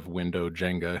little bit of window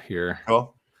Jenga here.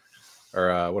 Cool.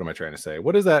 Or what am I trying to say?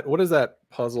 What is that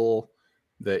puzzle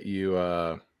that you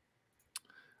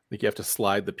like you have to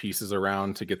slide the pieces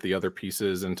around to get the other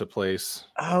pieces into place?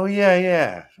 Oh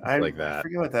yeah. I like that. I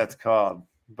forget what that's called,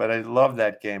 but I love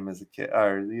that game as a kid.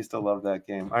 Or I used to love that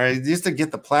game. I used to get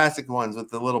the plastic ones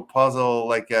with the little puzzle,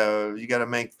 like you got to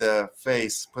make the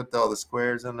face, put all the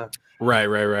squares in the.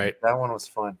 Right. That one was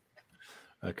fun.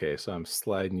 Okay, so I'm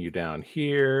sliding you down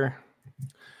here,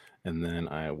 and then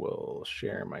I will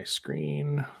share my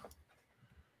screen.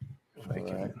 If I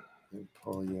can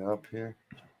pull you up here.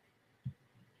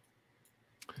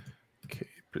 Okay,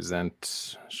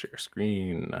 present, share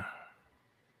screen.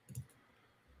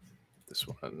 This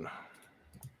one.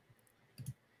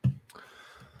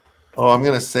 Oh, I'm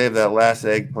going to save that last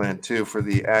eggplant too for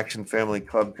the Action Family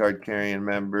Club card carrying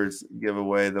members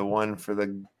giveaway. The one for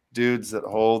the dudes that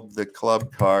hold the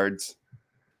club cards.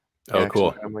 Oh,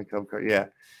 cool. Family Club card. Yeah.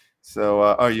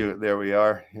 So, there we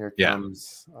are. Here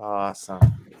comes. Awesome.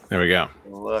 There we go.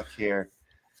 Look here.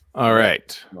 All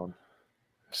right.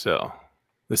 So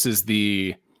this is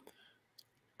the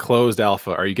closed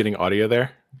alpha. Are you getting audio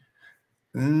there?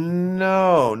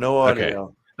 No audio.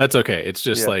 Okay. That's okay. It's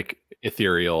just like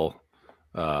ethereal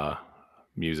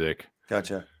music.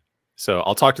 Gotcha. So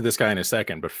I'll talk to this guy in a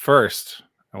second, but first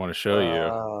I want to show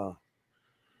you.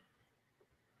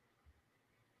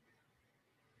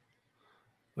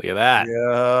 Look at that.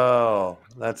 Yo,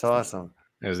 that's awesome.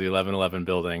 There's the 1111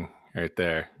 building right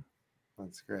there.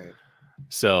 That's great.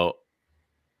 So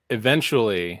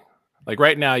eventually, like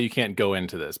right now, you can't go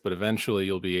into this, but eventually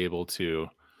you'll be able to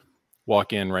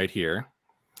walk in right here.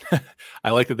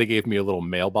 I like that they gave me a little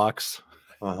mailbox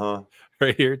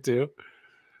right here too.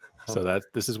 So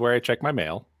this is where I check my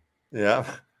mail. Yeah.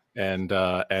 And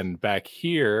back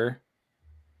here,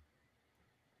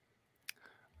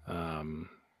 nope,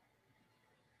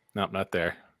 not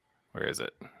there. Where is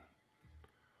it?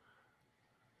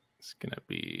 It's gonna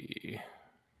be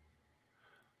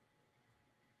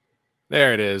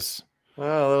there. It is.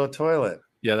 Oh, a little toilet.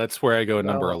 Yeah, that's where I go.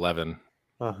 Number 11.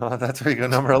 That's where you go.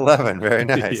 Number 11. Very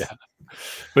nice. Yeah.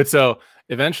 But so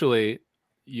eventually,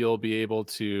 you'll be able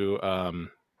to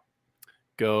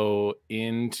go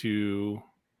into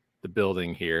the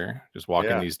building here. Just walk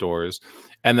in these doors,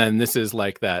 and then this is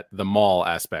like the mall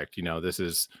aspect. You know, this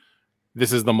is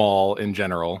the mall in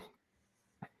general.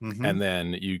 And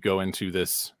then you go into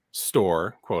this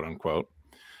store, quote unquote.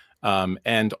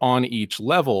 And on each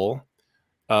level,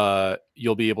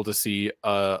 you'll be able to see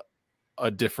a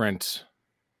different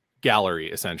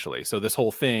gallery, essentially. So this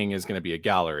whole thing is going to be a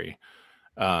gallery.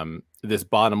 This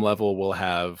bottom level will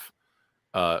have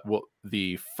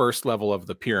the first level of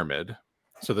the pyramid.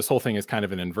 So this whole thing is kind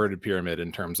of an inverted pyramid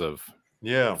in terms of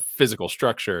physical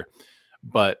structure,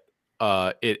 but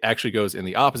it actually goes in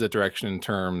the opposite direction in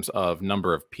terms of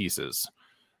number of pieces.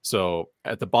 So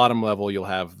at the bottom level, you'll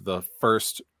have the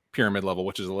first pyramid level,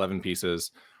 which is 11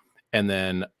 pieces. And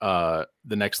then the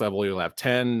next level, you'll have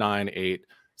 10, 9, 8,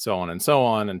 so on and so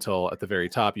on, until at the very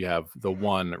top, you have the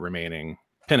one remaining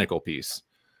pinnacle piece.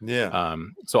 Yeah.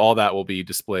 So all that will be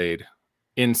displayed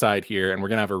inside here. And we're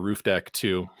going to have a roof deck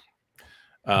too.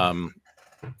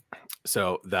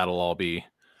 So that'll all be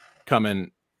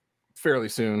coming fairly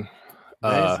soon.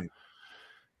 So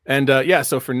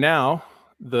for now,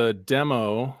 the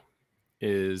demo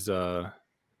is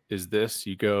this.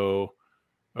 You go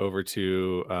over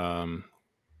to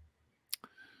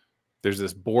there's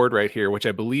this board right here, which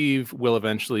I believe will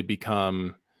eventually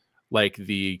become like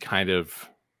the kind of,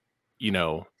 you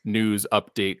know, news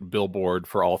update billboard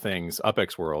for all things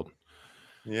UpX World.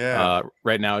 Yeah.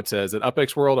 Right now it says at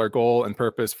UpX World, our goal and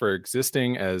purpose for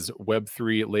existing as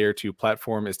Web3 Layer 2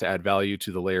 platform is to add value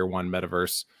to the Layer 1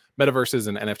 metaverses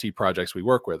and NFT projects we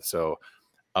work with. So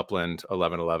Upland,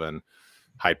 1111,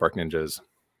 Hyde Park Ninjas.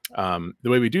 The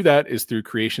way we do that is through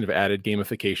creation of added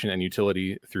gamification and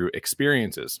utility through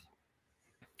experiences.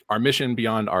 Our mission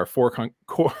beyond our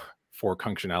core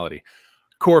functionality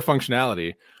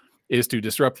is to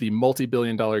disrupt the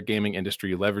multi-billion-dollar gaming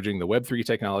industry, leveraging the Web3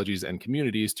 technologies and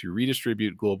communities to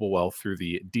redistribute global wealth through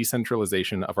the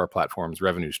decentralization of our platform's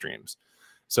revenue streams.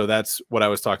 So that's what I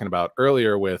was talking about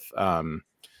earlier with,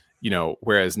 you know,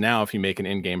 whereas now if you make an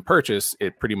in-game purchase,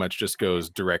 it pretty much just goes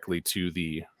directly to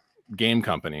the game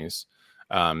companies.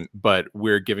 But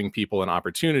we're giving people an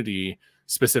opportunity,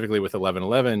 specifically with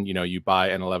 1111, you know, you buy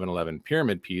an 1111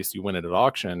 pyramid piece, you win it at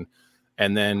auction,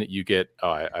 and then you get,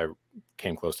 I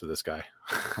came close to this guy.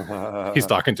 He's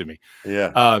talking to me.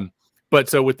 Yeah. But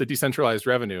so with the decentralized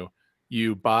revenue,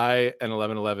 you buy an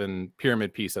 1111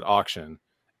 pyramid piece at auction,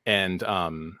 and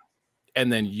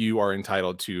then you are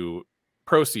entitled to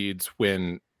proceeds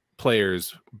when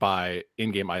players buy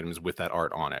in-game items with that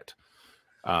art on it.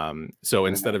 So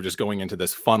instead of just going into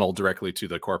this funnel directly to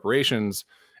the corporations,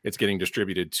 it's getting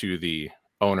distributed to the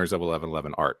owners of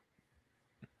 1111 art.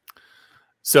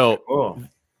 So cool.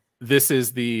 This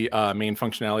is the main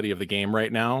functionality of the game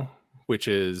right now, which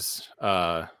is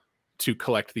to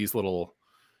collect these little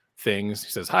things.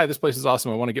 He says, "Hi, this place is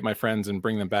awesome. I want to get my friends and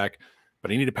bring them back,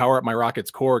 but I need to power up my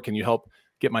rocket's core. Can you help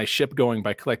get my ship going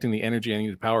by collecting the energy I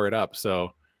need to power it up?"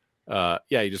 So yeah,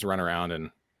 you just run around and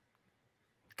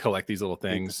collect these little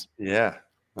things. Yeah.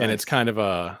 Nice. And it's kind of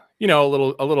a, you know,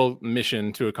 a little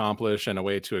mission to accomplish and a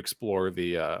way to explore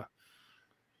the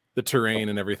terrain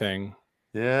and everything.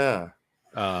 Yeah.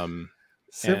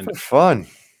 Super fun.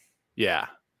 Yeah.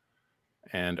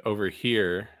 And over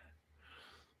here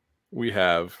we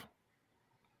have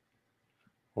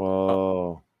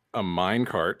a mine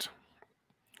cart,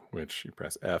 which you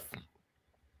press F,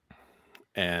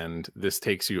 and this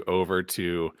takes you over to,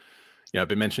 you know, I've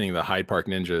been mentioning the Hyde Park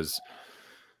Ninjas.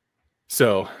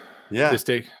 So yeah, this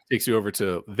takes you over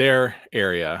to their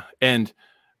area, and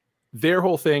their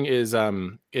whole thing is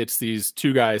it's these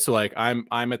two guys. So like I'm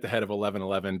at the head of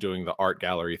 1111 doing the art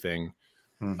gallery thing.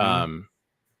 Mm-hmm.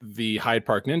 The Hyde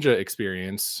Park Ninja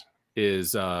experience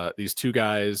is these two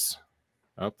guys.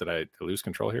 Oh, did I lose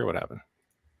control here? What happened?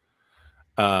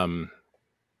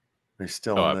 They're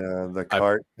still on the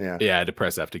cart. Yeah. I had to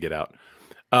press F to get out.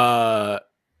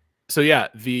 So yeah,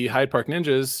 the Hyde Park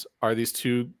Ninjas are these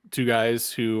two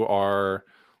guys who are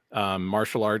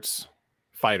martial arts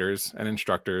fighters and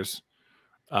instructors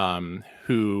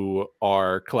who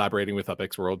are collaborating with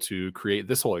UpX World to create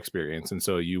this whole experience. And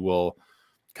so you will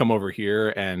come over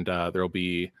here, and there'll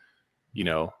be, you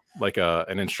know, like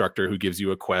an instructor who gives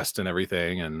you a quest and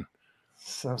everything. And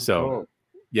so cool.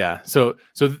 Yeah, so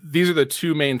these are the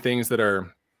two main things that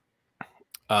are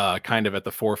kind of at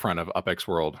the forefront of UpX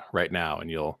World right now,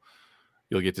 and you'll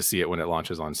get to see it when it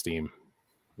launches on Steam.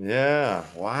 Yeah,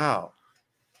 wow,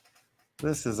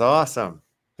 this is awesome.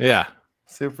 Yeah,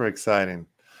 super exciting.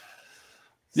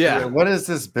 So yeah, what is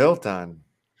this built on?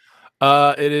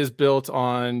 It is built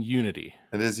on Unity.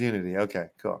 It is Unity. Okay,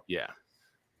 cool. Yeah.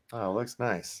 Oh, it looks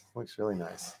nice. Looks really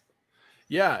nice.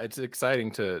 Yeah, it's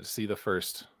exciting to see the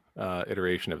first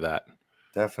iteration of that.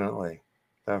 Definitely.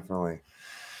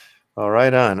 All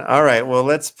right on. All right, well,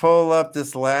 let's pull up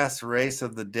this last race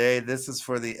of the day. This is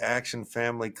for the Action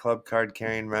Family Club card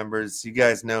carrying members. You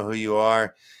guys know who you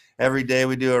are. Every day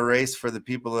we do a race for the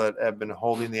people that have been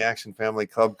holding the Action Family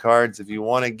Club cards. If you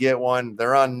want to get one,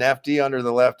 they're on Nifty under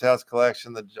the Left House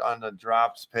collection on the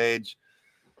drops page.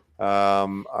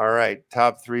 All right,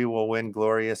 top 3 will win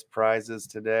glorious prizes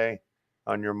today.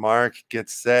 On your mark,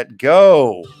 get set,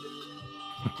 go.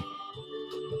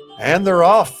 And they're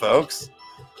off, folks.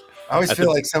 I always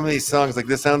feel like some of these songs, like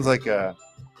this sounds like a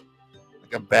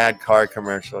bad car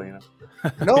commercial, you know.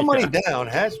 No money down,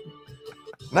 has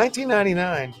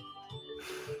 1999.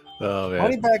 Oh man.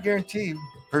 Money back guarantee,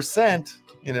 %,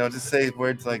 you know, just say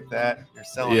words like that. You're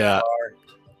selling a car.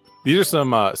 These are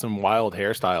some wild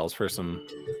hairstyles for some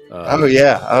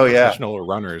professional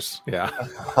runners. Yeah.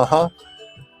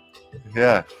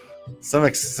 Yeah.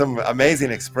 Some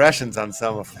amazing expressions on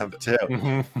some of them too.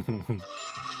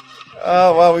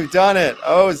 Oh, well, we've done it.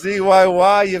 Oh,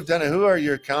 ZYY, you've done it. Who are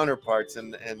your counterparts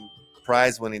in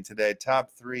prize winning today?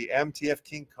 Top 3, MTF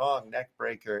King Kong,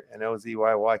 Neckbreaker, and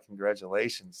OZYY.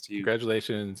 Congratulations to you.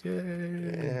 Congratulations. Yay.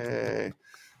 Yay.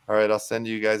 All right, I'll send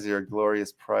you guys your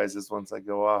glorious prizes once I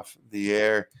go off the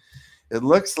air. It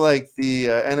looks like the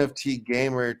NFT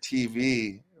Gamer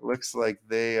TV looks like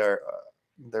they're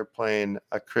playing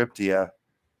Cryptia.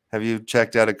 Have you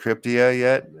checked out Cryptia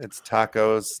yet? It's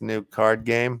Taco's new card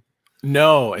game.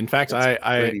 No, in fact, I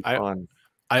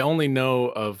only know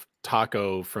of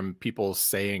Taco from people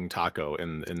saying Taco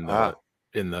in the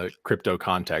in the crypto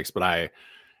context, but I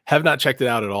have not checked it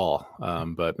out at all.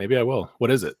 But maybe I will.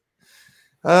 What is it?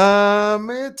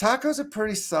 Taco's a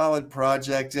pretty solid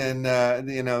project, and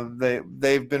you know,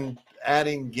 they've been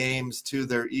adding games to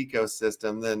their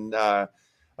ecosystem. Then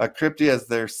Cryptia is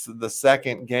the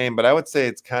second game, but I would say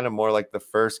it's kind of more like the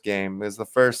first game. Is the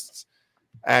first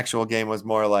actual game was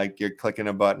more like you're clicking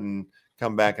a button,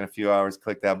 come back in a few hours,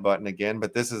 click that button again.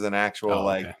 But this is an actual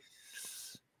like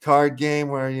card game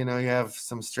where, you know, you have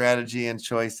some strategy and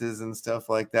choices and stuff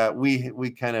like that.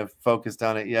 We kind of focused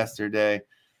on it yesterday,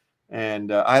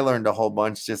 and I learned a whole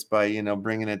bunch just by, you know,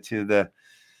 bringing it to the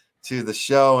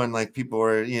show, and like people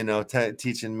were, you know,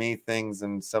 teaching me things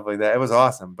and stuff like that. It was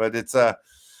awesome. But it's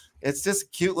just a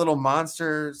cute little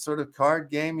monster sort of card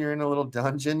game. You're in a little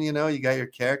dungeon, you know, you got your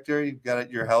character, you've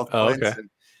got your health points, and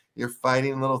you're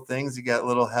fighting little things. You got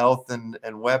little health and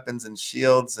weapons and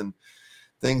shields and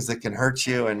things that can hurt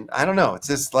you. And I don't know, it's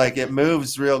just like, it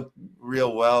moves real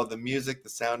well. The music, the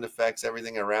sound effects,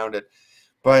 everything around it.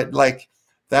 But like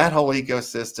that whole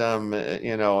ecosystem,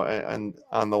 you know, and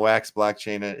on the Wax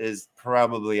blockchain is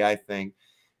probably, I think,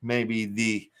 maybe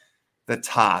the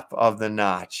top of the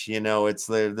notch. You know, it's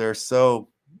they're so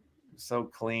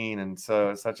clean, and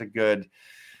such a good,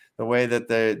 the way that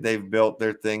they've built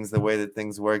their things, the way that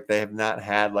things work. They have not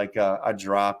had like a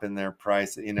drop in their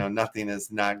price. You know, nothing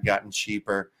has not gotten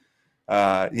cheaper,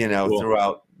 you know,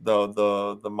 throughout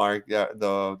the mark,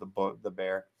 the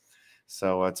bear.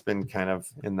 So it's been kind of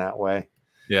in that way.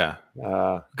 Yeah.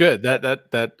 Good.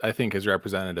 That I think is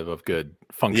representative of good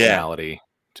functionality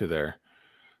to their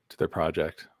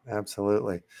project.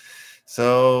 Absolutely.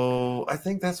 So I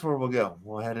think that's where we'll go.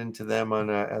 We'll head into them on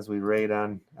as we raid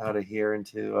on out of here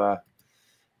into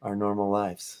our normal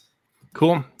lives.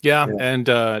 Cool. Yeah. And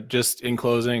just in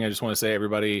closing, I just want to say,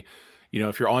 everybody, you know,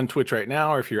 if you're on Twitch right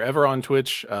now, or if you're ever on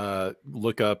Twitch,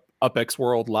 look up UpX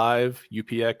World Live,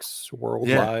 UPX World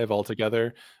Live all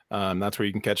together. That's where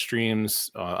you can catch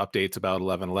streams, updates about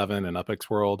 1111 and UpX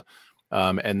World.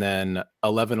 And then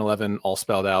 1111 all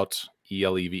spelled out,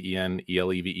 ELEVEN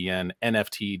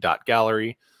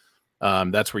NFT.gallery.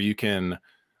 That's where you can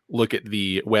look at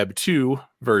the Web 2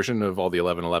 version of all the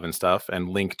 1111 stuff and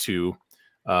link to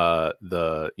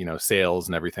the, you know, sales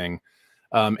and everything.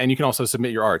 And you can also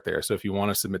submit your art there. So if you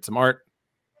want to submit some art,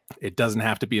 it doesn't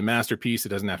have to be a masterpiece. It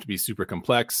doesn't have to be super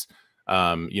complex.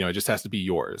 You know, it just has to be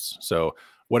yours. So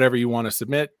whatever you want to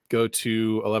submit, go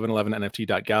to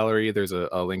 1111nft.gallery. There's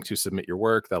a link to submit your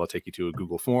work. That'll take you to a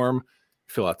Google form.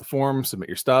 Fill out the form, submit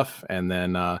your stuff, and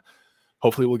then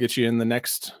hopefully we'll get you in the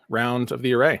next round of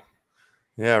the array.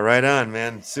 Yeah, right on,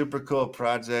 man. Super cool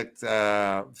project.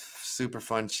 Super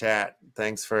fun chat.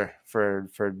 Thanks for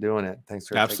doing it. Thanks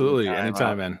for absolutely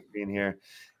anytime, man. Being here,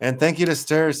 and thank you to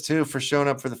Sters too for showing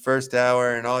up for the first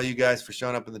hour, and all you guys for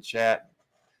showing up in the chat.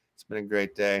 It's been a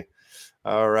great day.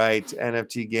 All right,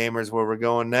 NFT gamers, where we're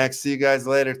going next. See you guys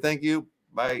later. Thank you.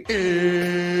 Bye.